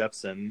Carly Rae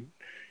Jepsen,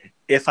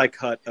 if I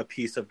cut a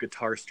piece of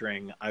guitar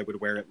string, I would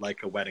wear it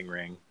like a wedding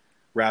ring,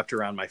 wrapped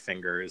around my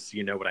fingers.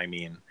 You know what I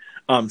mean.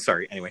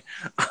 Sorry. Anyway.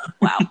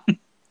 Wow.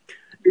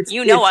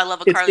 I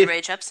love a Carly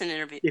Rae Jepsen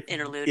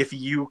interlude. If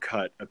you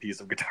cut a piece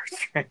of guitar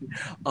string.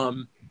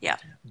 Yeah.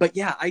 But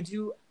yeah, I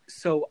do.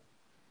 So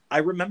I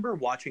remember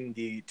watching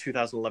the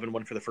 2011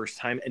 one for the first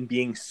time and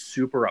being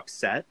super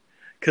upset,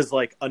 because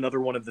like another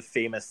one of the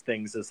famous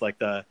things is like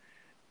the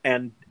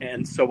and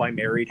so I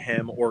married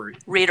him, or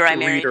Reader, I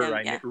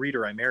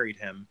married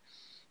him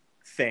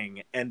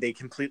thing, and they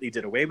completely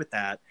did away with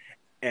that.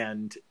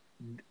 And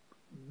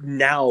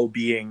now,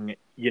 being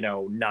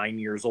 9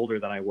 years older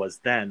than I was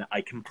then,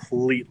 I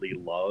completely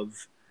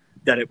love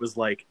that it was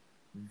like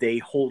they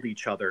hold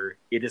each other,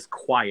 it is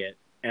quiet,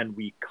 and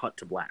we cut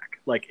to black.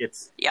 Like,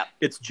 it's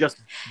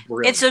just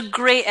brilliant. It's a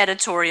great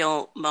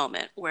editorial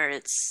moment where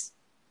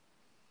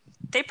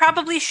they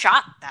probably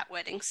shot that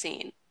wedding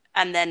scene,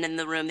 and then in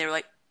the room they were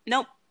like,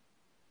 nope,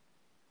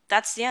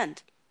 that's the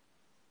end.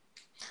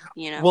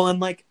 Well, and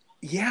like,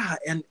 yeah,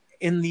 and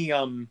in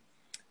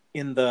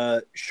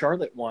the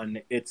Charlotte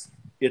one, it's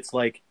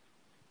like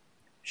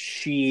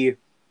she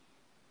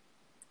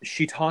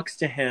talks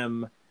to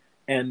him,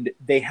 and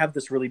they have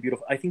this really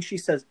beautiful, I think he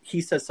says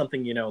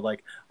something,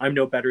 like, I'm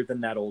no better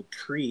than that old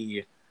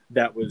tree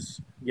that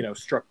was,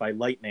 struck by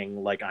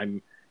lightning. Like,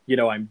 I'm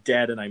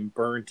dead and I'm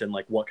burnt, and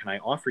like, what can I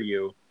offer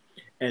you?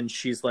 And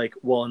she's like,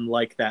 well, and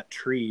like that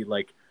tree,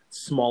 like,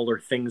 smaller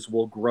things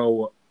will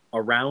grow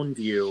around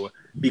you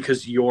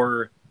because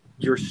your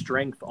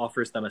strength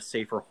offers them a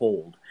safer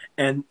hold.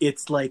 And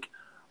it's like,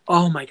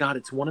 oh my God,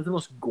 it's one of the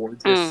most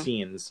gorgeous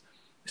scenes.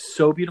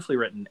 So beautifully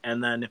written.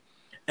 And then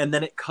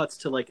it cuts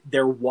to like,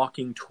 they're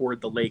walking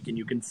toward the lake, and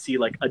you can see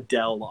like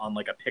Adele on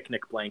like a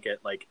picnic blanket,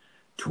 like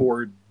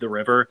toward the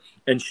river.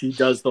 And she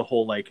does the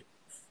whole like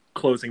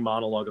closing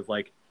monologue of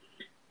like,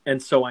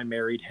 and so I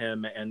married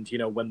him. And,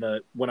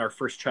 when our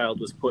first child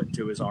was put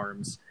into his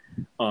arms,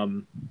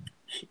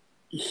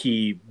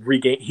 he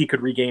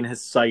could regain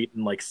his sight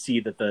and like see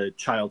that the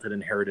child had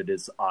inherited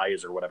his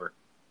eyes or whatever.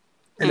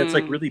 And it's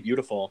like really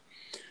beautiful.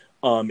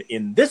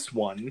 In this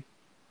one,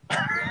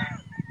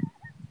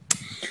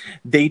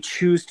 they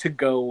choose to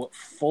go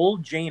full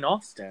Jane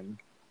Austen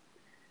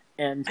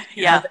and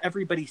have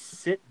everybody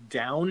sit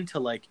down to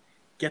like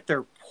get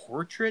their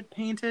portrait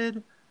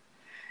painted.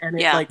 And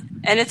it's like,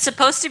 and it's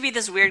supposed to be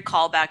this weird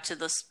callback to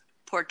this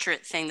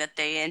portrait thing that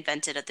they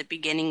invented at the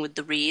beginning with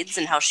the Reeds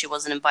and how she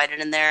wasn't invited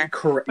in there.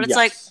 Correct. But it's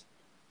like,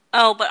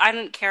 oh, but I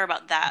didn't care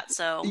about that.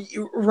 So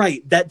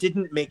right, that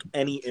didn't make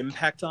any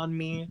impact on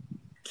me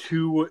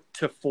 2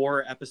 to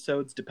 4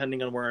 episodes,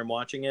 depending on where I'm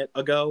watching it,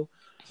 ago.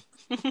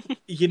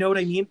 You know what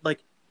I mean?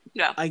 Like,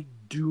 I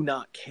do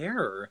not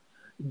care.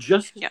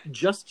 Just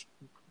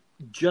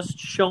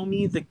show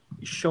me the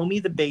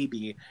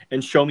baby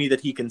and show me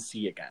that he can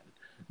see again.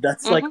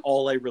 That's like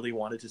all I really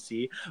wanted to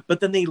see.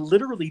 But then they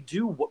literally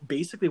do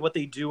basically what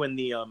they do in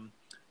the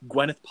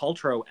Gwyneth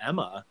Paltrow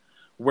Emma,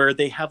 where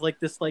they have like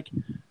this like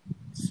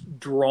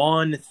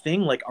drawn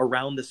thing like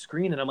around the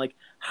screen, and I'm like,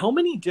 how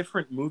many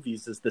different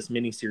movies is this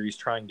miniseries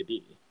trying to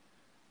be?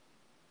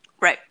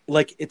 Right.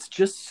 Like, it's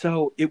just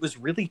so, it was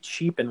really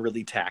cheap and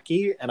really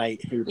tacky, and I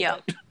hated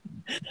it.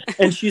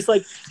 And she's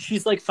like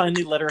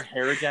finally let her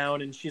hair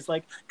down, and she's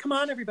like, come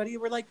on everybody,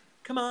 we're like,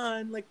 come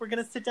on, like, we're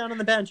gonna sit down on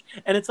the bench.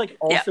 And it's like,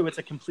 also it's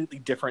a completely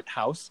different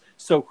house,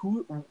 so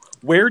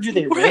where do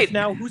they live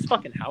now? Whose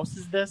fucking house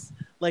is this?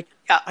 Like,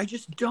 I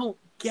just don't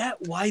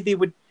get why they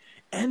would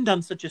end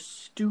on such a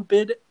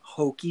stupid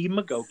hokey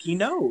magokey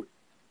note.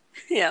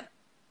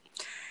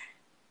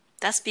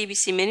 That's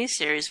BBC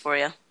miniseries for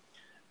you.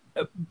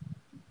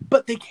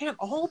 But they can't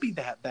all be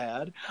that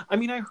bad. I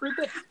mean, I heard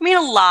that. I mean,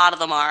 a lot of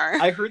them are.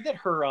 I heard that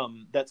her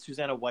that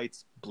Susanna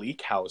White's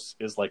Bleak House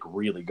is like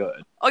really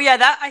good. Oh yeah,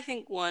 that I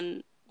think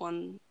won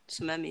some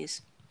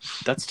Emmys.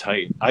 That's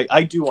tight.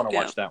 I do want to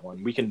watch that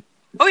one. We can.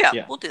 Oh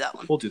yeah, we'll do that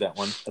one. We'll do that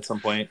one at some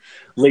point,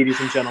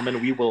 ladies and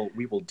gentlemen. We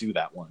will do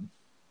that one.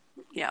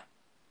 Yeah.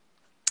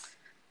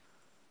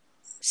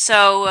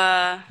 So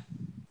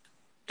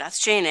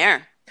that's Jane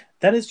Eyre.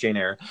 That is Jane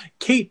Eyre.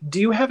 Kate,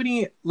 do you have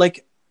any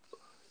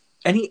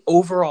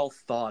overall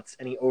thoughts?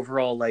 Any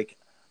overall, like,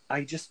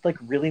 I just like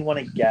really want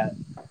to get,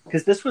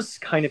 because this was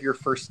kind of your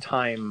first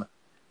time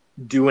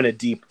doing a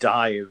deep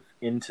dive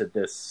into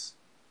this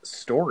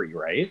story,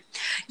 right?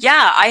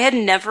 Yeah, I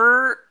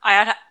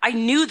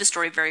knew the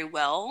story very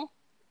well,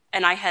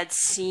 and I had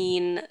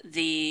seen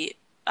the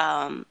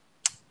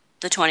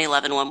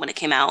 2011 one when it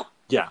came out.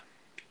 Yeah.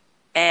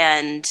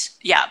 And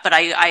but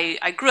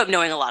I grew up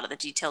knowing a lot of the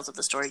details of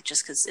the story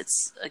just because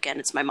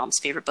it's my mom's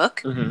favorite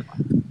book.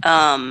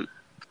 Mm-hmm.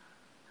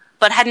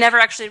 But had never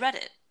actually read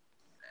it.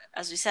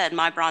 As we said,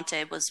 my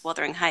Bronte was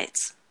Wuthering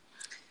Heights.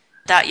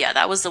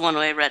 That was the one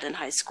I read in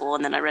high school,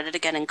 and then I read it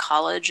again in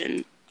college,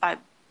 and I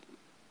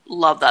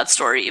love that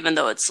story, even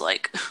though it's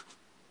like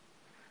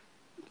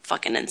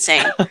fucking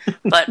insane.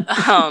 But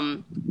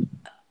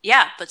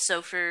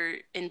so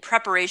in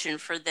preparation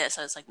for this,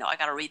 I was like, no, I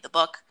gotta read the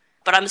book.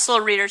 But I'm a slow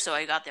reader, so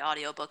I got the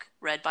audiobook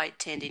read by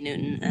Tandy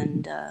Newton,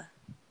 and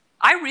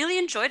I really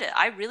enjoyed it.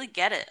 I really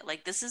get it.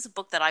 Like, this is a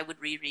book that I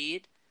would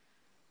reread.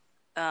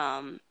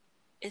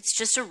 It's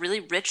just a really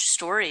rich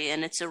story,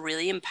 and it's a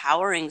really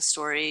empowering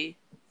story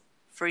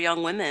for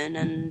young women,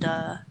 and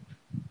I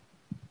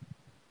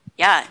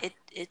get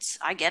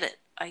it.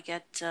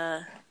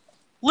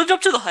 Lived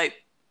up to the hype.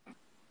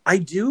 I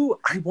do.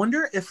 I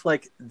wonder if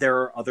like there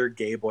are other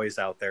gay boys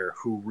out there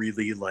who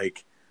really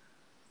like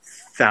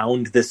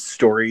found this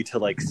story to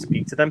like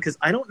speak to them, because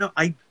I don't know.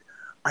 I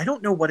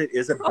don't know what it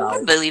is about.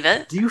 I believe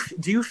it. Do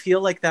you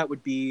feel like that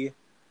would be?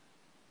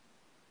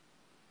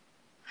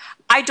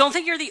 I don't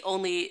think you're the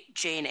only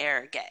Jane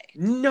Eyre gay.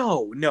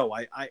 No,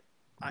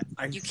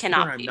 I'm you sure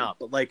cannot I'm be. not.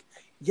 But like,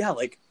 yeah,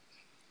 like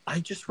I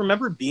just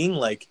remember being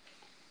like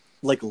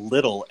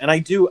little, and I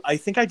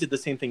think I did the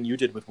same thing you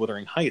did with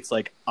Wuthering Heights.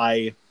 Like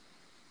I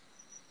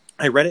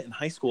read it in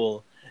high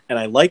school and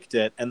I liked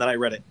it, and then I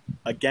read it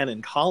again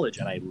in college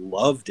and I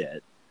loved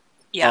it.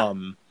 Yeah.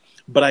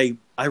 But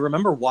I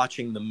remember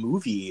watching the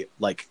movie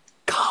like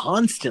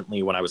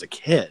constantly when I was a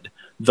kid,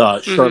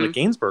 the Charlotte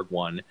Gainsbourg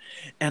one,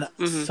 and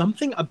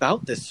something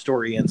about this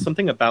story and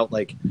something about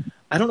like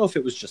I don't know if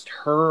it was just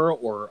her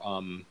or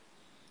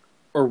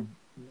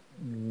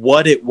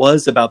what it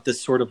was about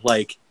this sort of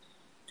like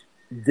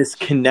this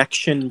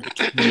connection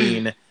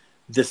between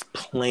this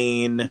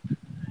plain,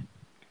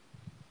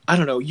 I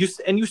don't know,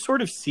 you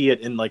sort of see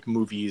it in like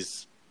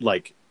movies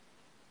like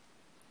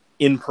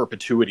in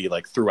perpetuity,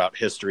 like throughout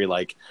history,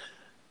 like,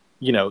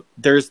 you know,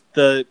 there's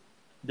the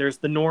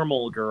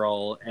normal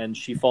girl and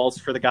she falls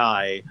for the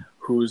guy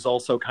who's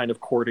also kind of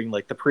courting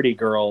like the pretty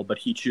girl, but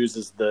he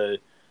chooses the,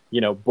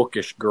 you know,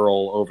 bookish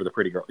girl over the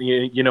pretty girl.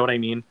 You know what I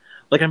mean?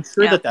 Like, I'm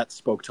sure that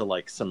spoke to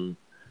like some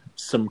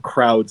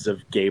crowds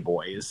of gay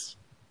boys.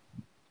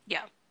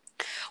 Yeah.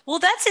 Well,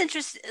 that's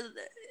interesting.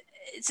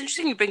 It's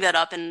interesting you bring that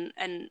up,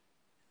 and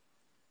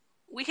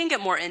we can get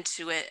more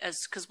into it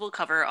because we'll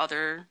cover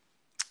other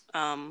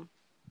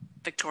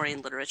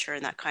Victorian literature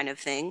and that kind of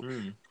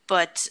thing.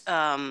 But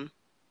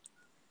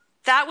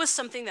that was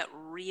something that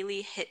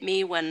really hit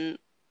me when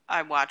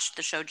I watched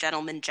the show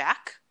Gentleman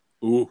Jack.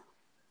 Ooh.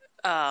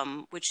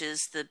 Which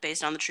is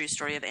based on the true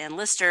story of Anne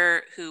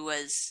Lister, who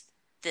was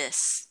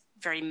this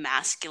very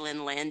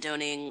masculine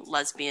landowning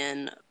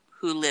lesbian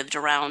who lived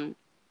in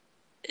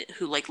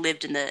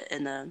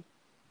the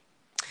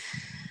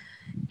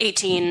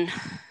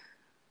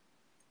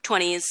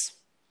 1820s,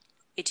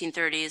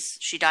 1830s.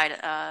 She died,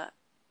 I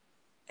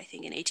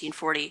think, in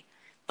 1840.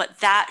 But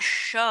that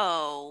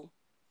show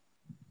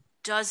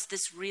does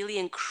this really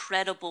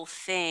incredible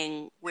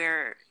thing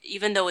where,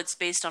 even though it's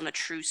based on a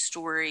true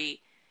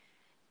story,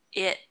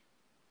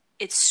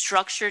 it's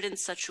structured in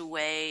such a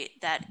way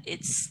that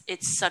it's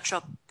such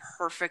a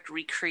perfect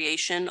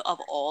recreation of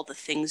all the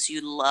things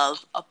you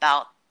love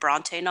about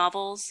Bronte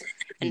novels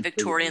and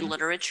Victorian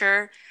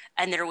literature.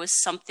 And there was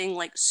something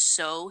like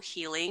so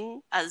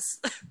healing as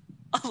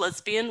a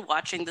lesbian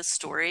watching the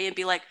story and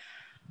be like,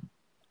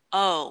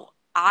 oh,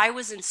 I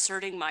was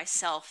inserting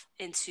myself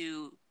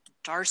into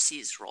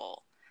Darcy's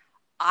role.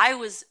 I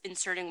was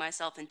inserting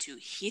myself into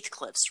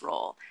Heathcliff's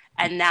role.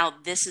 And now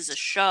this is a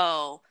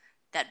show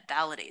that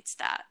validates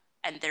that.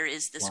 And there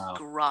is this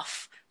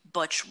gruff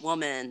butch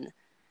woman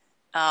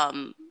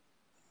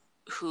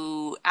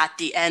who at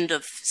the end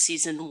of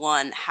season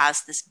 1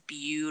 has this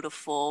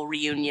beautiful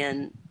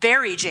reunion,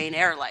 very Jane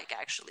Eyre-like,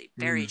 actually,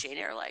 very Jane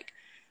Eyre-like,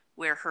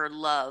 where her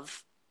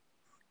love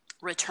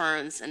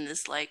returns and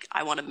is like,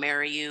 I want to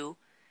marry you.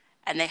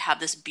 And they have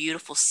this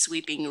beautiful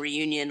sweeping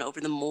reunion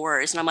over the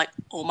moors. And I'm like,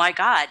 oh my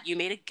God, you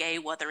made a gay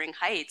Wuthering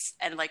Heights.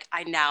 And like,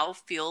 I now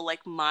feel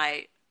like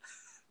my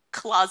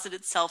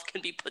closeted self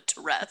can be put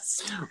to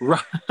rest.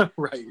 Right.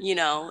 You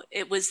know,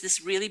 it was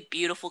this really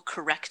beautiful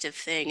corrective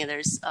thing. And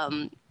there's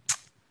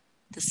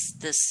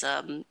this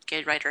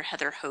gay writer,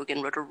 Heather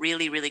Hogan, wrote a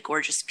really, really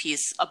gorgeous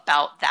piece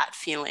about that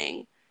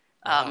feeling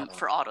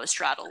for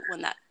Autostraddle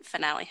when that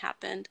finale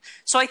happened.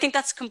 So I think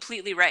that's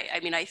completely right.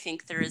 I mean, I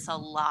think there is a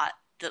lot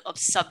of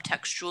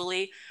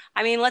subtextually.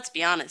 I mean, let's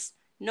be honest,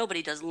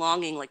 nobody does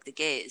longing like the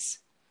gays.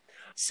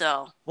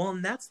 So well,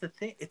 and that's the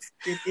thing. It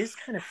is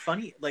kind of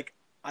funny. Like,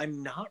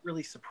 I'm not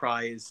really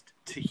surprised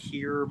to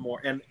hear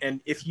more.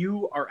 And if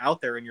you are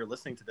out there and you're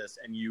listening to this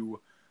and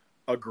you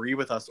agree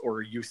with us,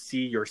 or you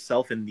see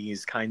yourself in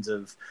these kinds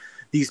of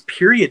these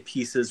period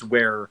pieces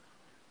where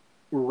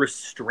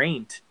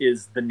restraint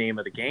is the name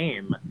of the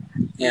game,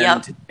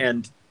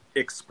 and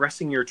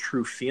expressing your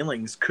true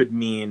feelings could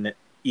mean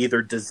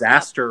either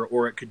disaster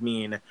or it could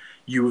mean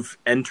you've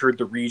entered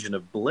the region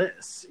of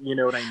bliss. You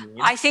know what I mean?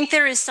 I think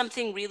there is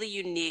something really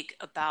unique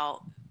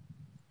about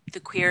the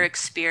queer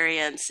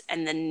experience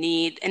and the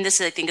need, and this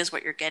I think is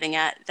what you're getting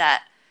at,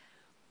 that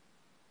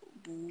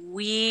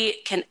we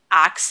can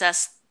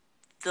access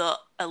the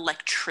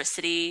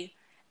electricity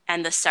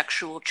and the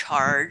sexual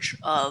charge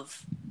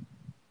of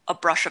a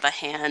brush of a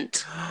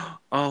hand.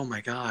 Oh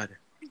my God.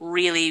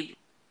 Really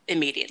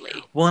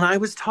immediately. Well, and I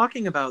was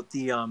talking about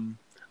the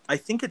I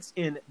think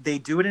they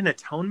do it in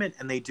Atonement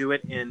and they do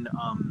it in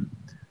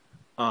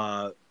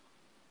Pride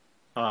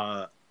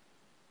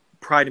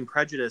and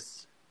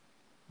Prejudice.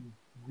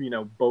 You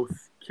know,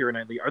 both Keira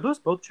Knightley. Are those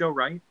both Joe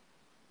Wright?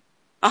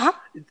 Uh-huh.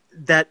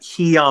 That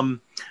he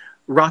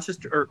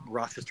Rochester,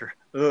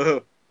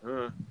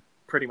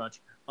 pretty much.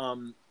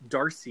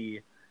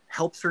 Darcy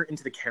helps her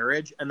into the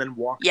carriage and then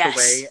walks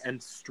away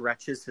and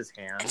stretches his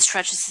hand.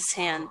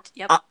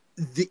 Yep.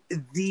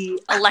 The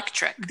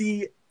electric.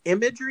 The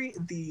imagery,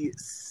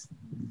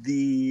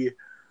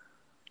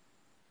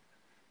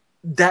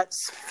 that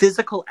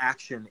physical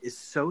action is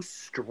so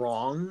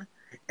strong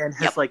and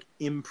has like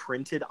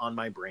imprinted on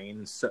my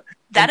brain. So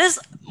that is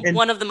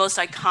one of the most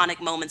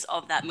iconic moments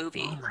of that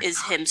movie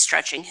is him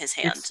stretching his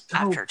hand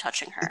after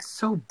touching her. It's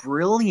so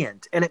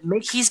brilliant, and it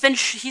makes he's been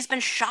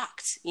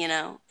shocked. You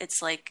know,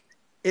 it's like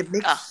it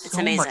makes it's so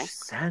amazing. Much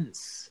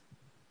sense.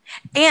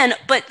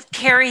 But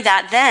carry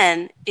that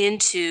then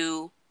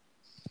into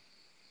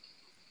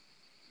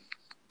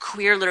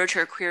queer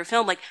literature, queer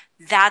film. Like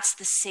that's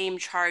the same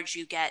charge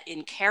you get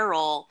in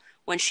Carol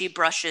when she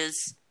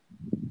brushes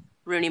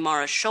Rooney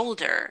Mara's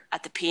shoulder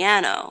at the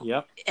piano.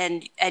 Yep.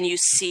 And you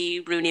see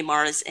Rooney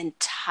Mara's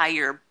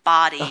entire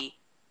body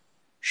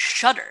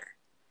shudder.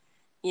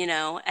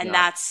 and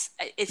Yeah.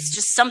 it's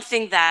just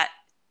something that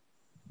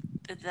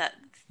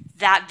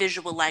that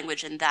visual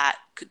language and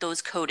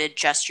those coded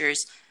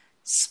gestures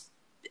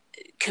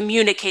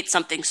communicate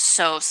something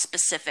so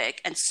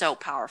specific and so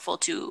powerful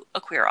to a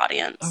queer Oh,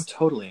 audience.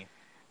 totally.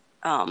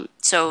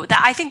 So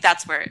that I think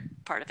that's where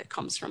part of it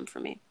comes from for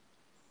me.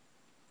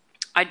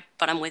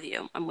 But I'm with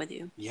you. I'm with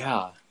you.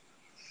 Yeah.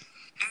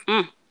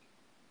 Mm.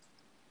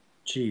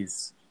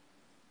 Jeez.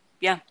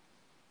 Yeah.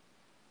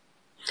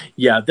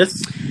 Yeah,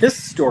 this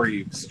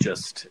story is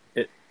just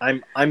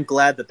I'm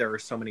glad that there are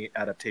so many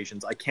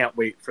adaptations. I can't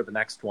wait for the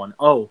next one.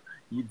 Oh,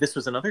 this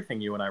was another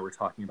thing you and I were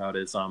talking about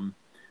is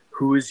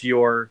who is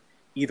your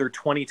either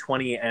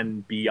 2020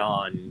 and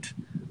beyond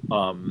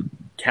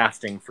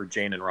casting for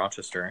Jane in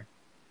Rochester?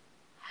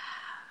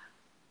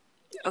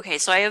 Okay,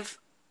 so I have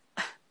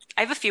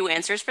a few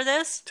answers for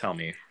this. Tell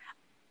me.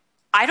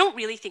 I don't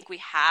really think we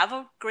have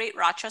a great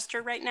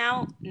Rochester right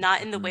now.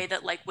 Not in the way Mm.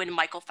 that, like, when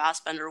Michael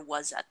Fassbender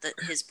was at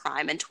his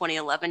prime in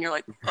 2011, you're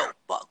like, oh,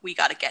 well, we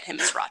got to get him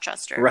as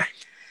Rochester. Right.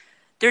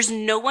 There's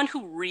no one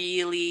who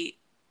really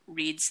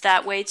reads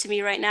that way to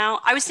me right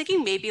now. I was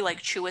thinking maybe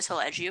like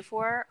Chiwetel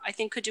Ejiofor, I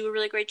think could do a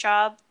really great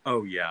job.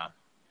 Oh yeah.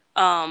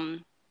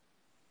 Um,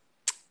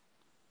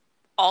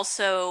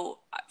 Also,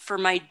 for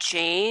my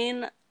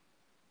Jane,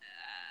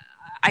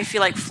 I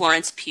feel like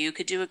Florence Pugh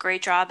could do a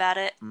great job at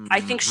it. I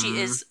think she Mm-hmm.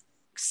 is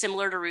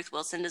similar to Ruth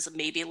Wilson, is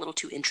maybe a little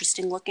too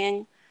interesting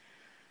looking.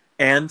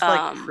 And like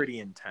Um, pretty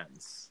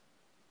intense.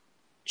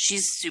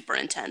 she's super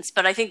intense,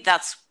 but I think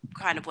that's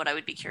kind of what I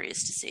would be curious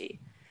to see.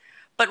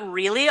 But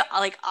really,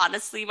 like,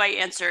 honestly, my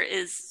answer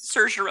is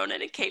Saoirse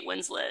Ronan and Kate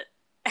Winslet,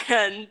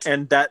 and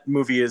And that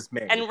movie is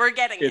made. and we're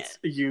getting It's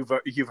it.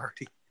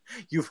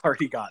 you've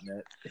already gotten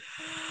it.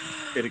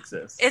 It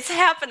exists. It's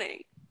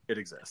happening. It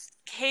exists.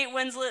 Kate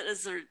Winslet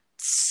is a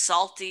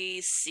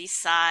salty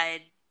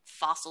seaside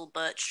fossil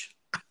butch.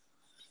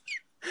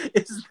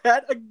 Is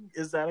that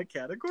a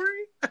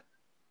category?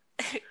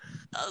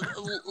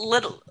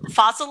 Little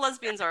fossil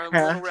lesbians are a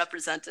little Hash-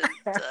 represented.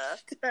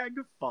 Hashtag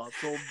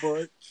fossil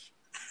butch.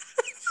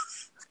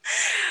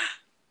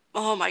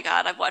 Oh my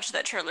god, I've watched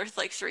that trailer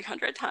like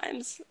 300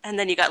 times. And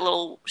then you got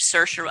little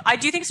Saoirse. I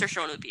do think Saoirse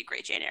Ronan would be a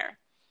great Jane Eyre.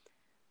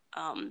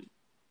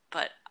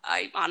 But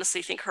I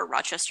honestly think her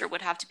Rochester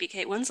would have to be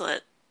Kate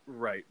Winslet.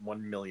 Right,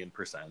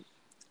 1,000,000%.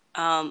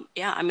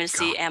 Yeah, I'm going to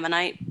see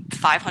Ammonite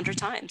 500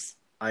 times.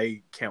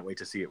 I can't wait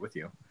to see it with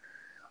you.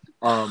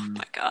 Oh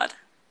my god.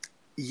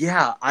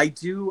 Yeah, I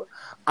do.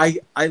 I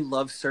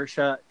love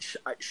Saoirse.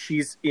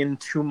 She's in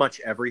too much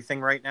everything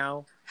right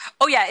now,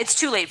 Oh yeah, it's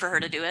too late for her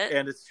to do it.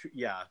 and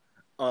yeah.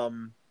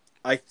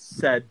 I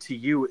said to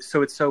you,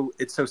 so it's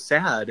so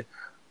sad.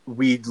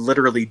 We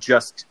literally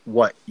just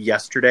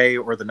yesterday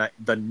or the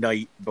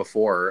night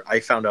before I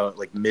found out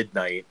like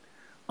midnight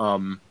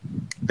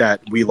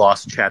that we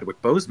lost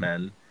Chadwick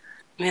Boseman.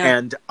 Yeah.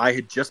 And I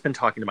had just been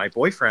talking to my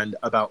boyfriend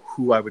about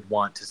who I would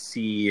want to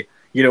see,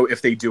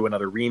 if they do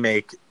another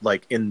remake,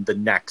 like in the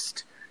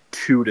next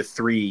 2 to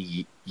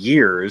 3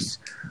 years.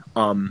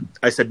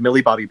 I said,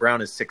 Millie Bobby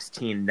Brown is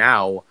 16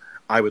 now.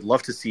 I would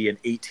love to see an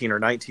 18 or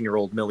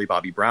 19-year-old Millie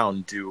Bobby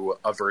Brown do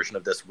a version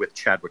of this with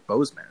Chadwick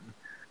Boseman.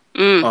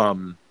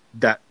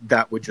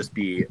 That would just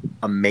be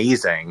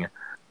amazing.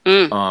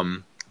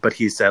 But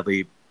he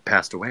sadly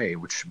passed away,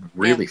 which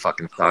really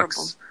fucking sucks.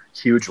 Horrible.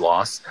 Huge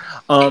loss.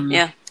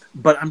 Yeah.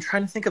 But I'm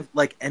trying to think of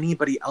like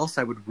anybody else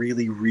I would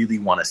really, really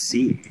want to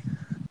see.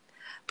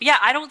 But yeah,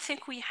 I don't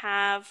think we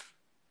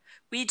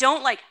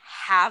don't like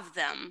have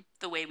them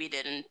the way we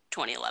did in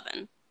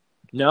 2011.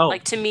 No.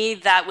 Like, to me,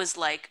 that was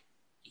like,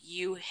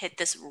 you hit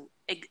this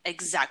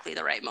exactly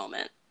the right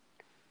moment.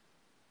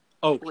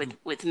 Oh,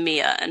 with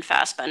Mia and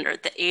Fassbender.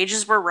 The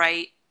ages were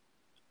right.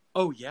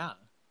 Oh, yeah.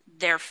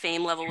 Their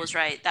fame level was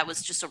right. That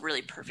was just a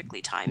really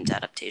perfectly timed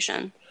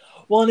adaptation.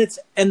 Well,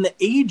 and the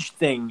age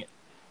thing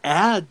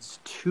adds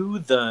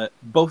to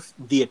both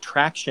the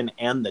attraction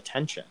and the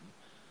tension.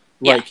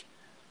 Like,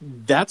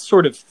 that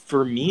sort of,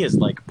 for me, is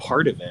like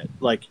part of it.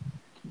 Like,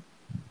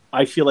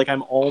 I feel like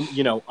I'm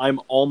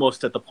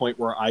almost at the point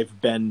where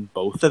I've been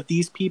both of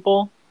these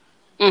people.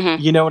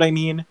 Mm-hmm. You know what I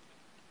mean?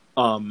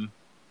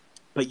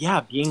 But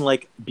yeah, being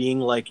like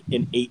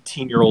an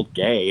 18-year-old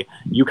gay,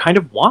 you kind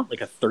of want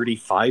like a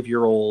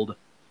 35-year-old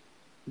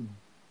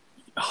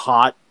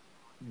hot,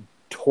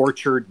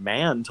 tortured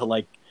man to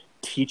like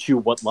teach you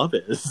what love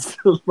is.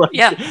 Like,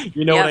 Yeah.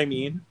 You know what I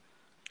mean?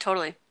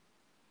 Totally.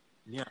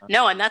 Yeah.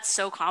 No, and that's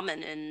so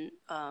common in,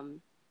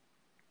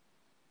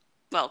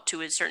 well,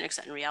 to a certain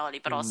extent in reality,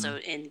 but also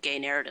in gay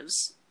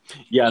narratives.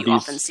 Yeah, you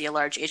often see a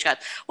large age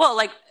gap. Well,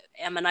 like,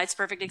 Ammonite's a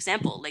perfect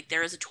example. Like,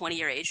 there is a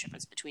 20-year age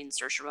difference between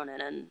Saoirse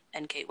Ronan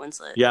and Kate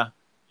Winslet. Yeah.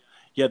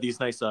 Yeah, these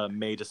nice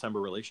May-December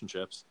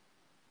relationships.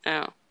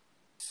 Oh.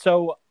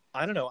 So,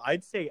 I don't know.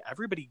 I'd say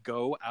everybody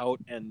go out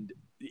and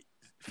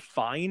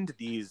find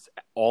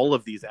all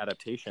of these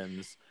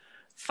adaptations.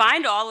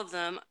 Find all of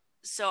them.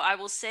 So I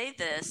will say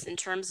this in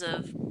terms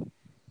of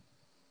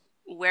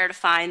where to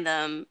find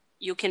them.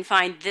 You can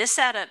find this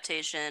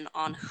adaptation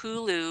on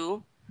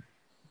Hulu,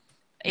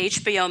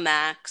 HBO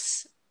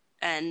Max,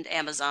 and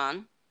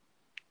Amazon,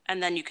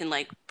 and then you can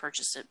like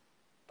purchase it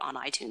on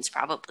iTunes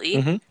probably.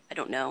 Mm-hmm. I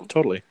don't know.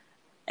 Totally.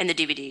 And the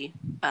DVD.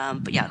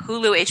 But yeah,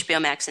 Hulu,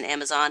 HBO Max, and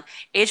Amazon.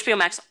 HBO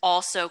Max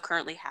also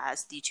currently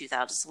has the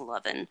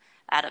 2011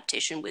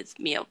 adaptation with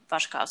Mia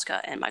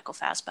Wasikowska and Michael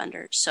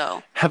Fassbender.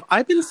 So have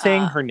I been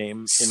saying her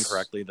name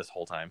incorrectly this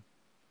whole time?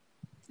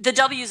 The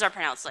W's are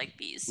pronounced like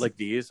B's. Like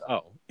these?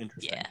 Oh,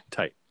 interesting. Yeah.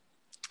 Tight.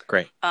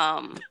 Great.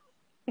 But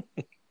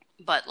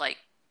like,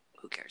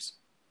 who cares?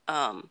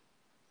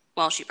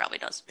 Well, she probably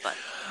does, but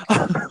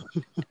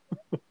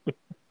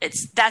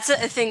that's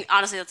a thing.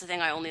 Honestly, that's a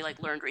thing I only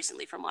like learned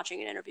recently from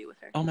watching an interview with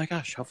her. Oh my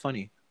gosh, how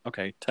funny.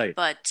 Okay, tight.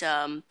 But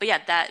yeah,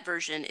 that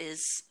version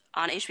is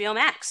on HBO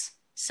Max,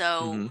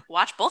 so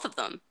watch both of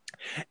them.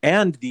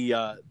 And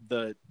the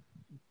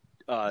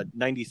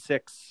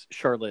 96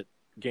 Charlotte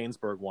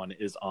Gainsbourg one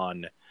is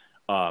on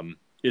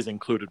is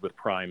included with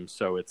Prime,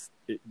 so it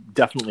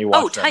definitely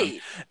watch. Oh, tight!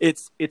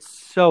 It's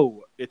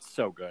so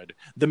good.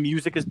 The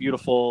music is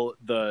beautiful.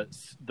 The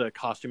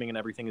costuming and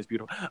everything is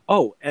beautiful.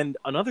 Oh, and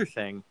another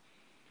thing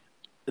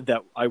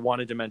that I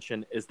wanted to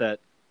mention is that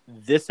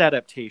this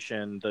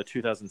adaptation, the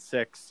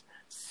 2006,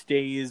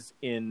 stays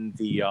in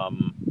the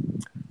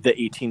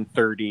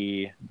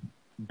 1830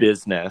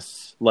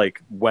 business,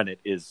 like when it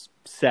is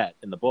set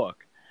in the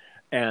book,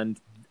 and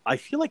I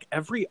feel like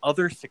every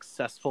other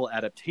successful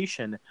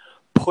adaptation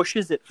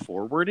pushes it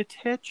forward a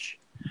titch,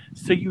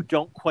 so you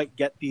don't quite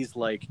get these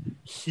like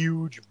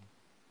huge,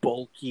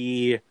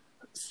 bulky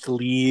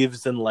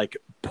sleeves and like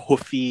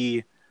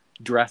puffy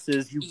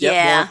dresses. You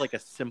get more of like a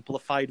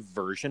simplified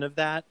version of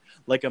that,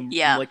 like a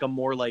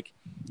more like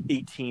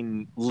late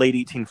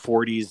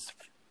 1840s,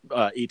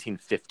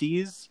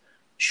 1850s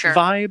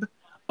vibe.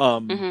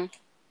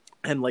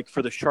 And like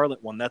for the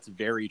Charlotte one, that's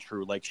very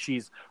true. Like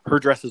her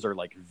dresses are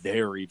like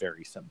very,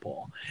 very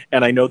simple.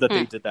 And I know that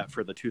they did that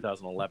for the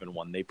 2011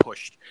 one. They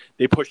pushed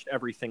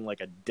everything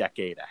like a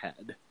decade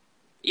ahead.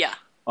 Yeah.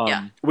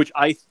 Which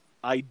I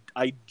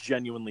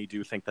genuinely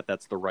do think that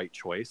that's the right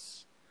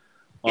choice.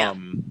 Yeah.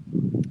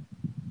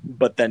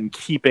 But then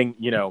keeping,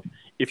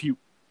 if you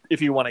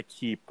want to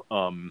keep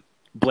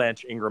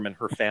Blanche Ingram and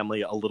her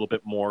family a little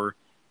bit more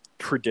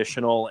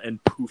traditional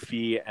and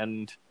poofy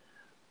and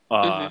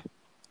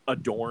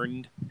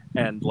adorned,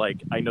 and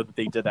like I know that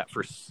they did that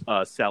for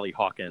Sally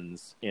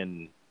Hawkins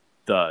in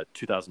the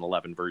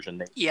 2011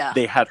 version.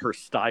 They had her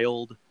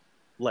styled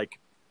like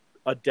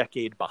a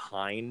decade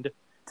behind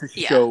to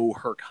show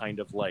her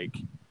kind of like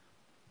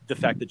the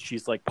fact that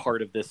she's like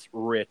part of this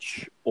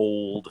rich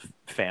old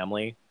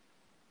family.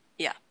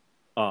 Yeah.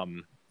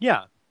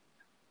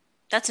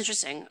 That's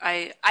interesting.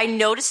 I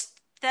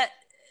noticed that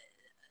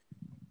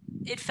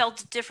it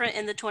felt different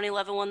in the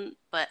 2011 one,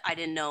 but I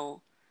didn't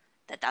know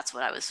that that's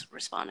what I was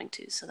responding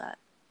to. So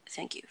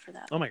thank you for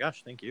that. Oh my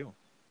gosh, thank you.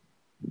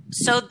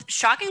 So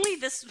shockingly,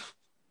 that's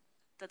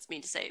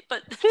mean to say,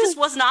 but this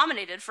was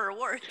nominated for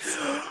awards.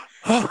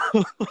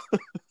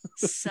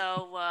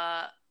 So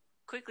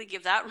quickly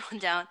give that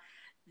rundown.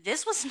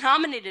 This was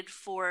nominated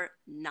for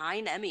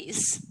 9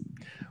 Emmys.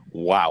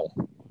 Wow.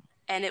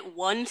 And it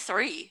won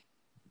 3.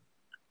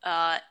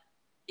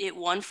 It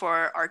won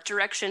for art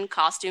direction,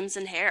 costumes,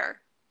 and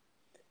hair.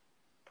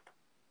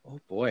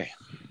 Oh boy.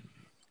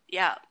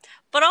 Yeah.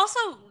 But also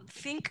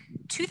think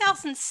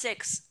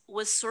 2006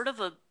 was sort of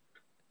the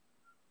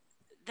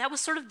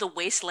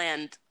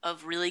wasteland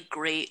of really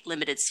great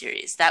limited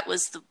series. That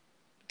was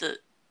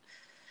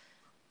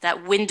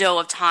that window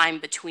of time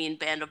between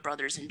Band of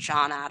Brothers and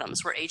John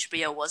Adams, where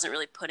HBO wasn't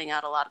really putting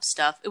out a lot of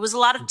stuff. It was a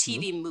lot of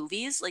TV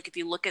movies. Like if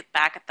you look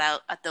back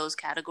at those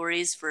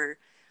categories for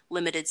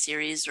limited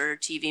series or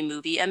TV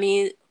movie, I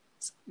mean,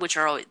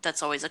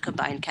 that's always a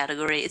combined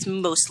category. It's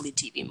mostly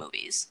TV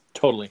movies.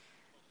 Totally.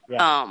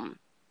 Yeah.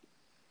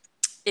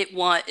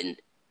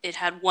 It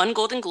had 1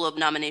 Golden Globe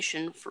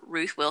nomination.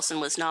 Ruth Wilson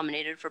was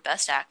nominated for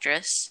Best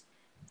Actress,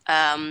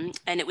 and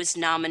it was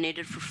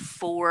nominated for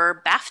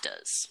 4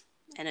 BAFTAs.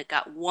 And it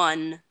got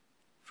 1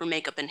 for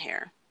makeup and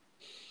hair.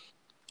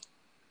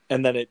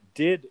 And then it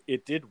did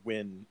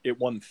win. It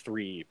won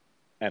 3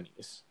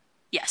 Emmys.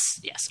 Yes.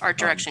 Art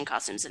direction,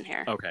 costumes, and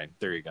hair. Okay,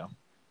 there you go.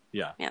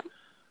 Yeah.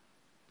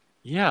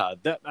 Yeah.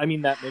 That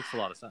makes a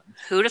lot of sense.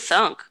 Who'da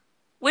thunk?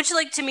 Which,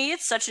 like, to me,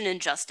 it's such an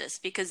injustice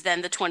because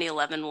then the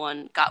 2011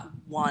 one got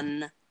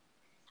 1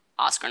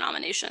 Oscar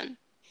nomination.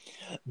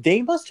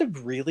 They must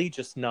have really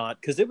just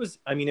not, because it was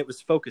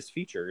Focus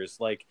Features.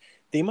 Like,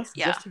 they must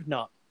just have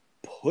not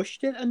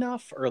pushed it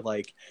enough, or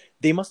like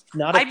they must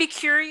not have, I'd be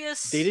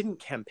curious. They didn't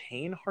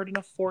campaign hard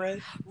enough for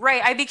it.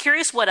 Right. I'd be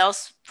curious what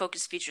else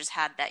Focus Features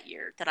had that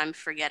year that I'm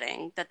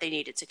forgetting that they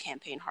needed to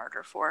campaign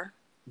harder for.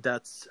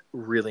 That's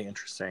really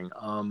interesting.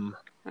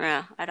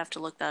 Yeah, I'd have to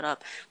look that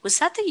up. Was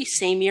that the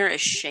same year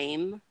as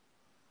Shame?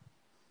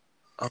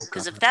 Oh,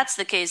 because if that's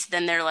the case,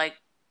 then they're like,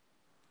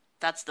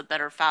 that's the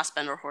better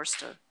Fassbender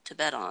horse to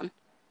bet on.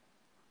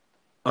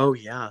 Oh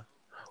yeah.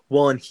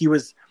 Well, and he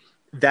was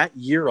that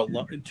year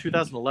alone, in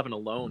 2011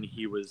 alone,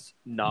 he was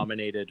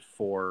nominated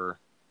for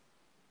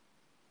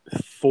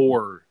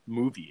 4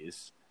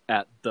 movies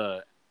at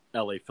the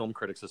LA Film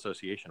Critics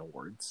Association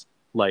Awards.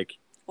 like,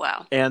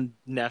 Wow. and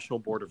National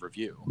Board of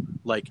Review,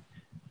 like,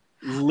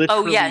 Oh,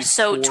 literally. yes.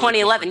 So 4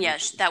 2011, different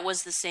yes. movies. That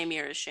was the same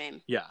year as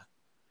Shame. Yeah.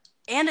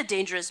 And A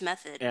Dangerous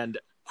Method. And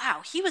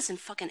wow, he was in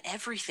fucking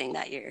everything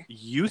that year.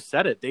 you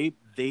said it. They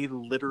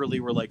literally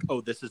were like,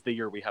 oh, this is the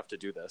year we have to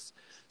do this.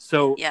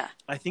 So Yeah.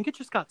 I think it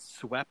just got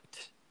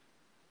swept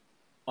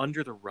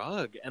under the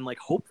rug, and like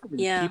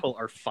hopefully Yeah. people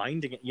are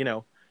finding it. You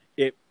know,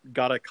 it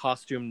got a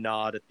costume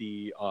nod at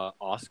the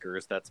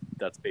Oscars.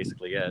 That's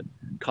basically it.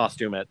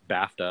 Costume at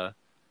BAFTA.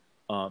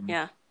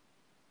 Yeah.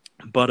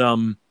 But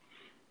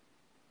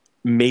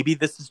maybe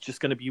this is just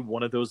going to be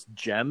one of those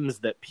gems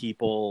that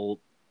people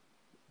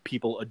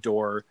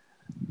adore,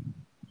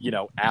 you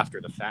know,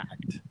 after the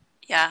fact.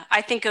 Yeah,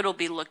 I think it'll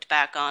be looked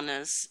back on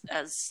as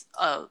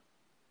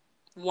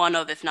one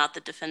of, if not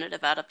the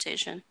definitive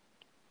adaptation.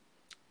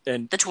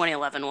 And the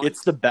 2011 one.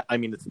 It's the best. I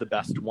mean, it's the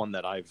best one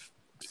that I've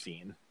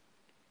seen.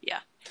 Yeah.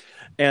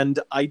 And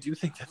I do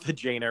think that the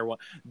Jane Eyre one,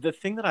 the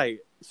thing that I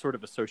sort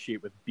of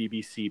associate with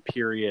BBC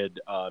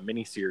period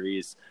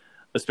miniseries,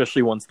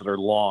 especially ones that are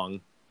long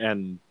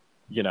and,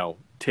 you know,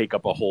 take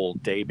up a whole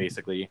day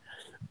basically,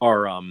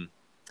 are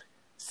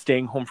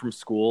staying home from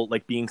school,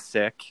 like being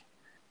sick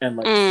and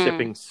like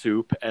sipping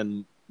soup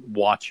and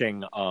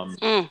watching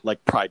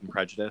like Pride and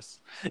Prejudice.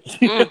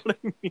 You know what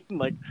I mean?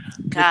 Like,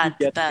 God,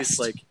 you get the best. this,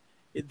 like,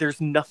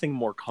 there's nothing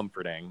more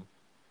comforting.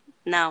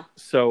 No.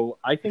 So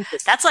I think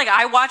that's like,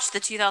 I watched the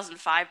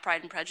 2005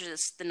 Pride and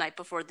Prejudice the night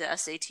before the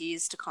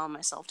SATs to calm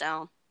myself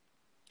down.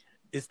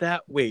 Is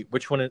that, wait,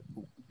 which one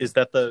is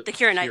that? The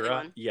Keira Knightley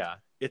one. Yeah,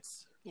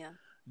 it's, yeah.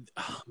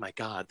 Oh my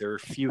God, there are a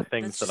few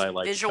things That's that I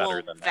like visual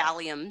better than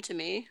Valium that. to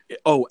me.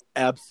 Oh,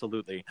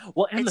 absolutely.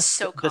 Well, and it's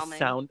so the calming.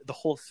 sound, the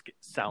whole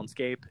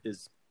soundscape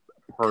is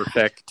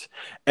perfect.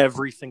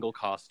 Every single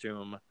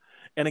costume,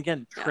 and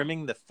again,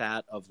 trimming the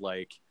fat of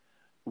like,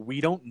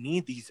 we don't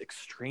need these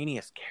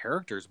extraneous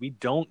characters. We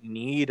don't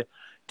need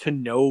to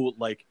know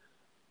like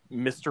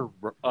Mr.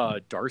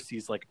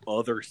 Darcy's like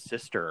other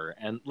sister,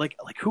 and like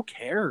who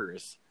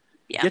cares?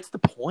 Yeah, gets the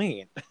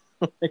point.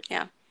 Like,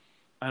 yeah.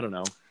 I don't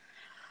know.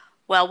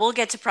 Well, we'll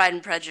get to Pride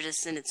and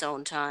Prejudice in its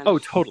own time. Oh,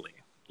 totally.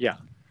 Yeah.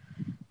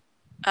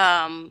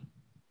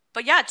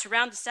 But yeah, to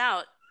round this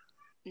out,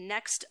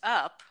 next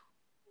up,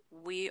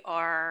 we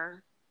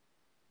are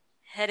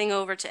heading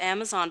over to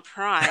Amazon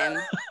Prime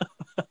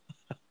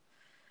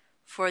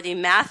for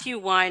Matthew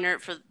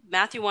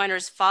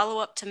Weiner's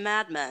follow-up to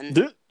Mad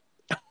Men.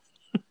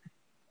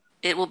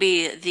 It will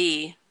be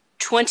the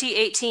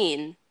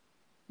 2018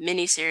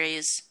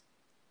 miniseries,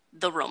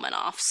 The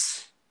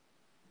Romanoffs.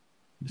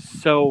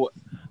 So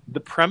the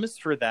premise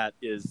for that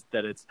is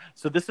that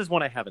this is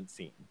one I haven't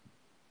seen.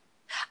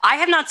 I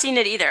have not seen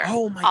it either.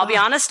 Oh my I'll be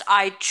God. honest,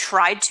 I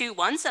tried to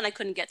once and I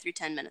couldn't get through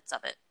 10 minutes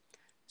of it.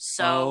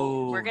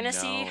 So we're going to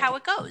see how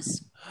it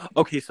goes.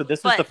 Okay, so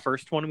this is the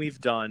first one we've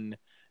done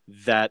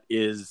that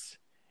it's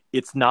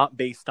not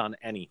based on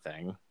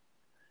anything.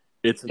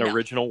 It's an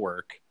original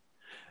work.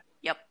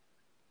 Yep.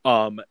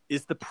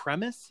 Is the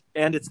premise,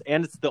 and it's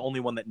the only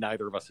one that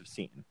neither of us have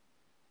seen.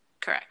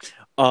 Correct.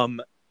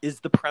 Is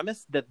the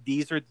premise that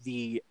these are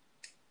the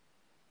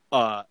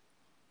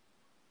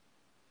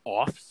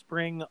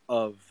offspring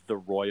of the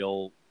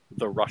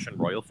Russian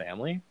royal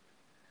family?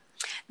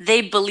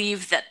 They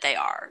believe that they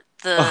are.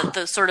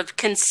 The sort of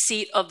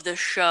conceit of the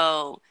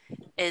show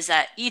is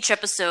that each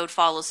episode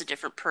follows a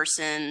different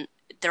person.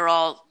 They're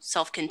all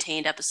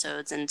self-contained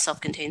episodes and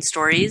self-contained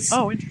stories.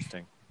 Oh,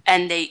 interesting.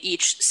 And they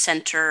each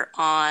center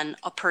on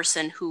a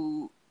person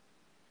who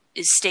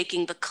is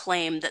staking the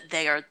claim that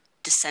they are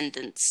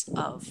descendants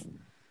of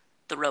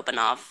the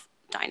Romanov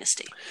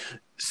dynasty.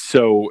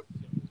 So,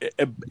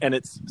 and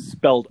it's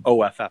spelled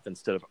OFF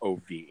instead of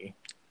OV.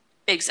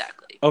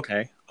 Exactly.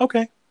 Okay.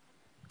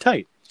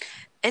 Tight.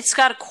 It's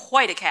got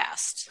quite a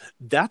cast.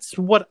 That's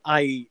what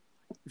I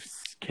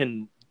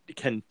can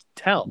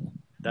tell.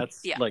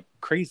 That's like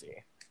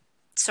crazy.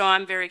 So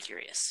I'm very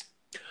curious.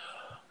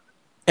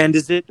 And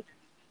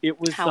it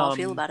was how I'll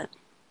feel about it.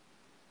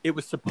 It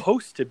was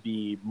supposed to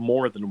be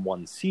more than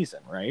one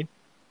season, right?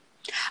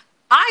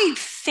 I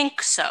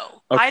think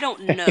so. Okay. I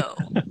don't know.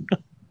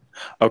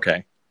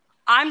 Okay.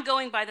 I'm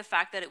going by the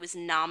fact that it was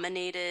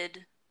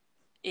nominated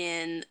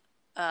in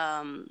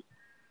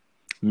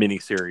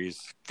miniseries.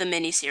 The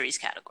miniseries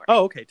category.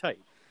 Oh, okay, tight.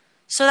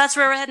 So that's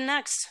where we're heading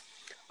next.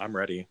 I'm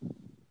ready.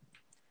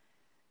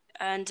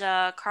 And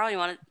Carl, you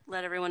want to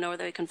let everyone know where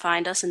they can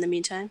find us in the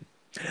meantime?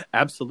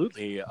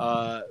 Absolutely.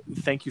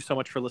 Thank you so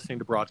much for listening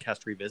to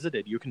Broadcast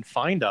Revisited. You can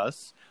find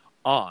us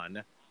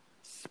on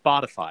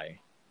Spotify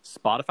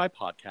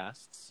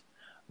Podcasts,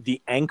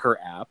 the Anchor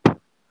app,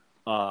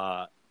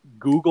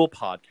 Google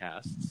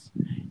Podcasts.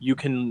 You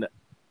can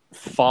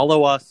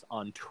follow us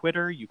on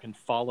Twitter. You can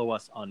follow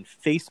us on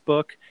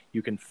Facebook.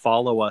 You can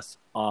follow us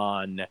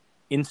on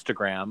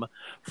Instagram.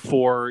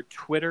 For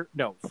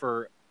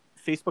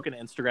Facebook and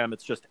Instagram,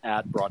 it's just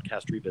at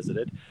Broadcast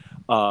Revisited.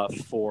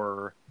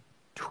 For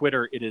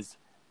Twitter, it is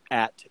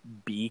at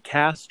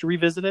Bcast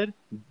Revisited,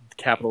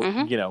 capital,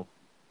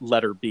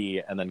 letter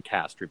B, and then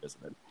Cast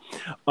Revisited.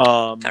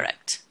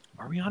 Correct.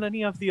 Are we on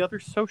any of the other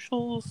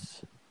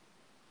socials?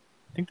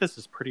 I think this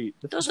is pretty...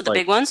 Those are the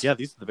big ones. Yeah,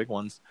 these are the big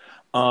ones.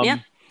 Yeah.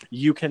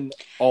 You can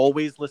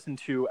always listen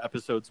to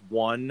episodes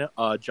 1,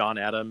 John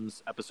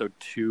Adams, episode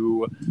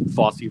 2,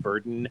 Fosse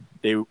Verdon.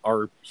 They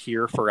are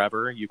here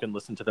forever. You can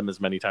listen to them as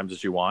many times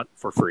as you want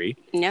for free.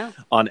 Yeah.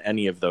 On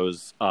any of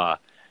those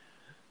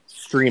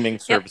streaming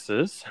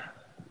services.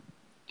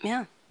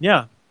 Yeah.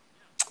 Yeah.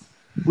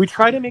 We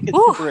try to make it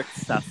super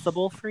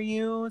accessible for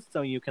you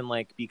so you can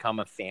like become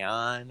a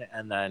fan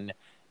and then,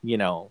 you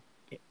know,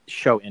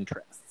 show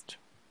interest.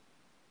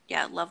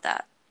 Yeah, love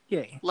that.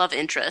 Yay. Love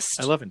interest.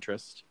 I love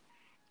interest.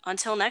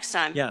 Until next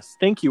time. Yes.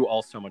 Thank you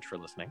all so much for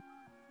listening.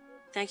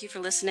 Thank you for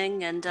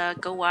listening, and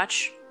go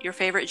watch your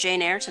favorite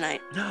Jane Eyre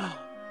tonight.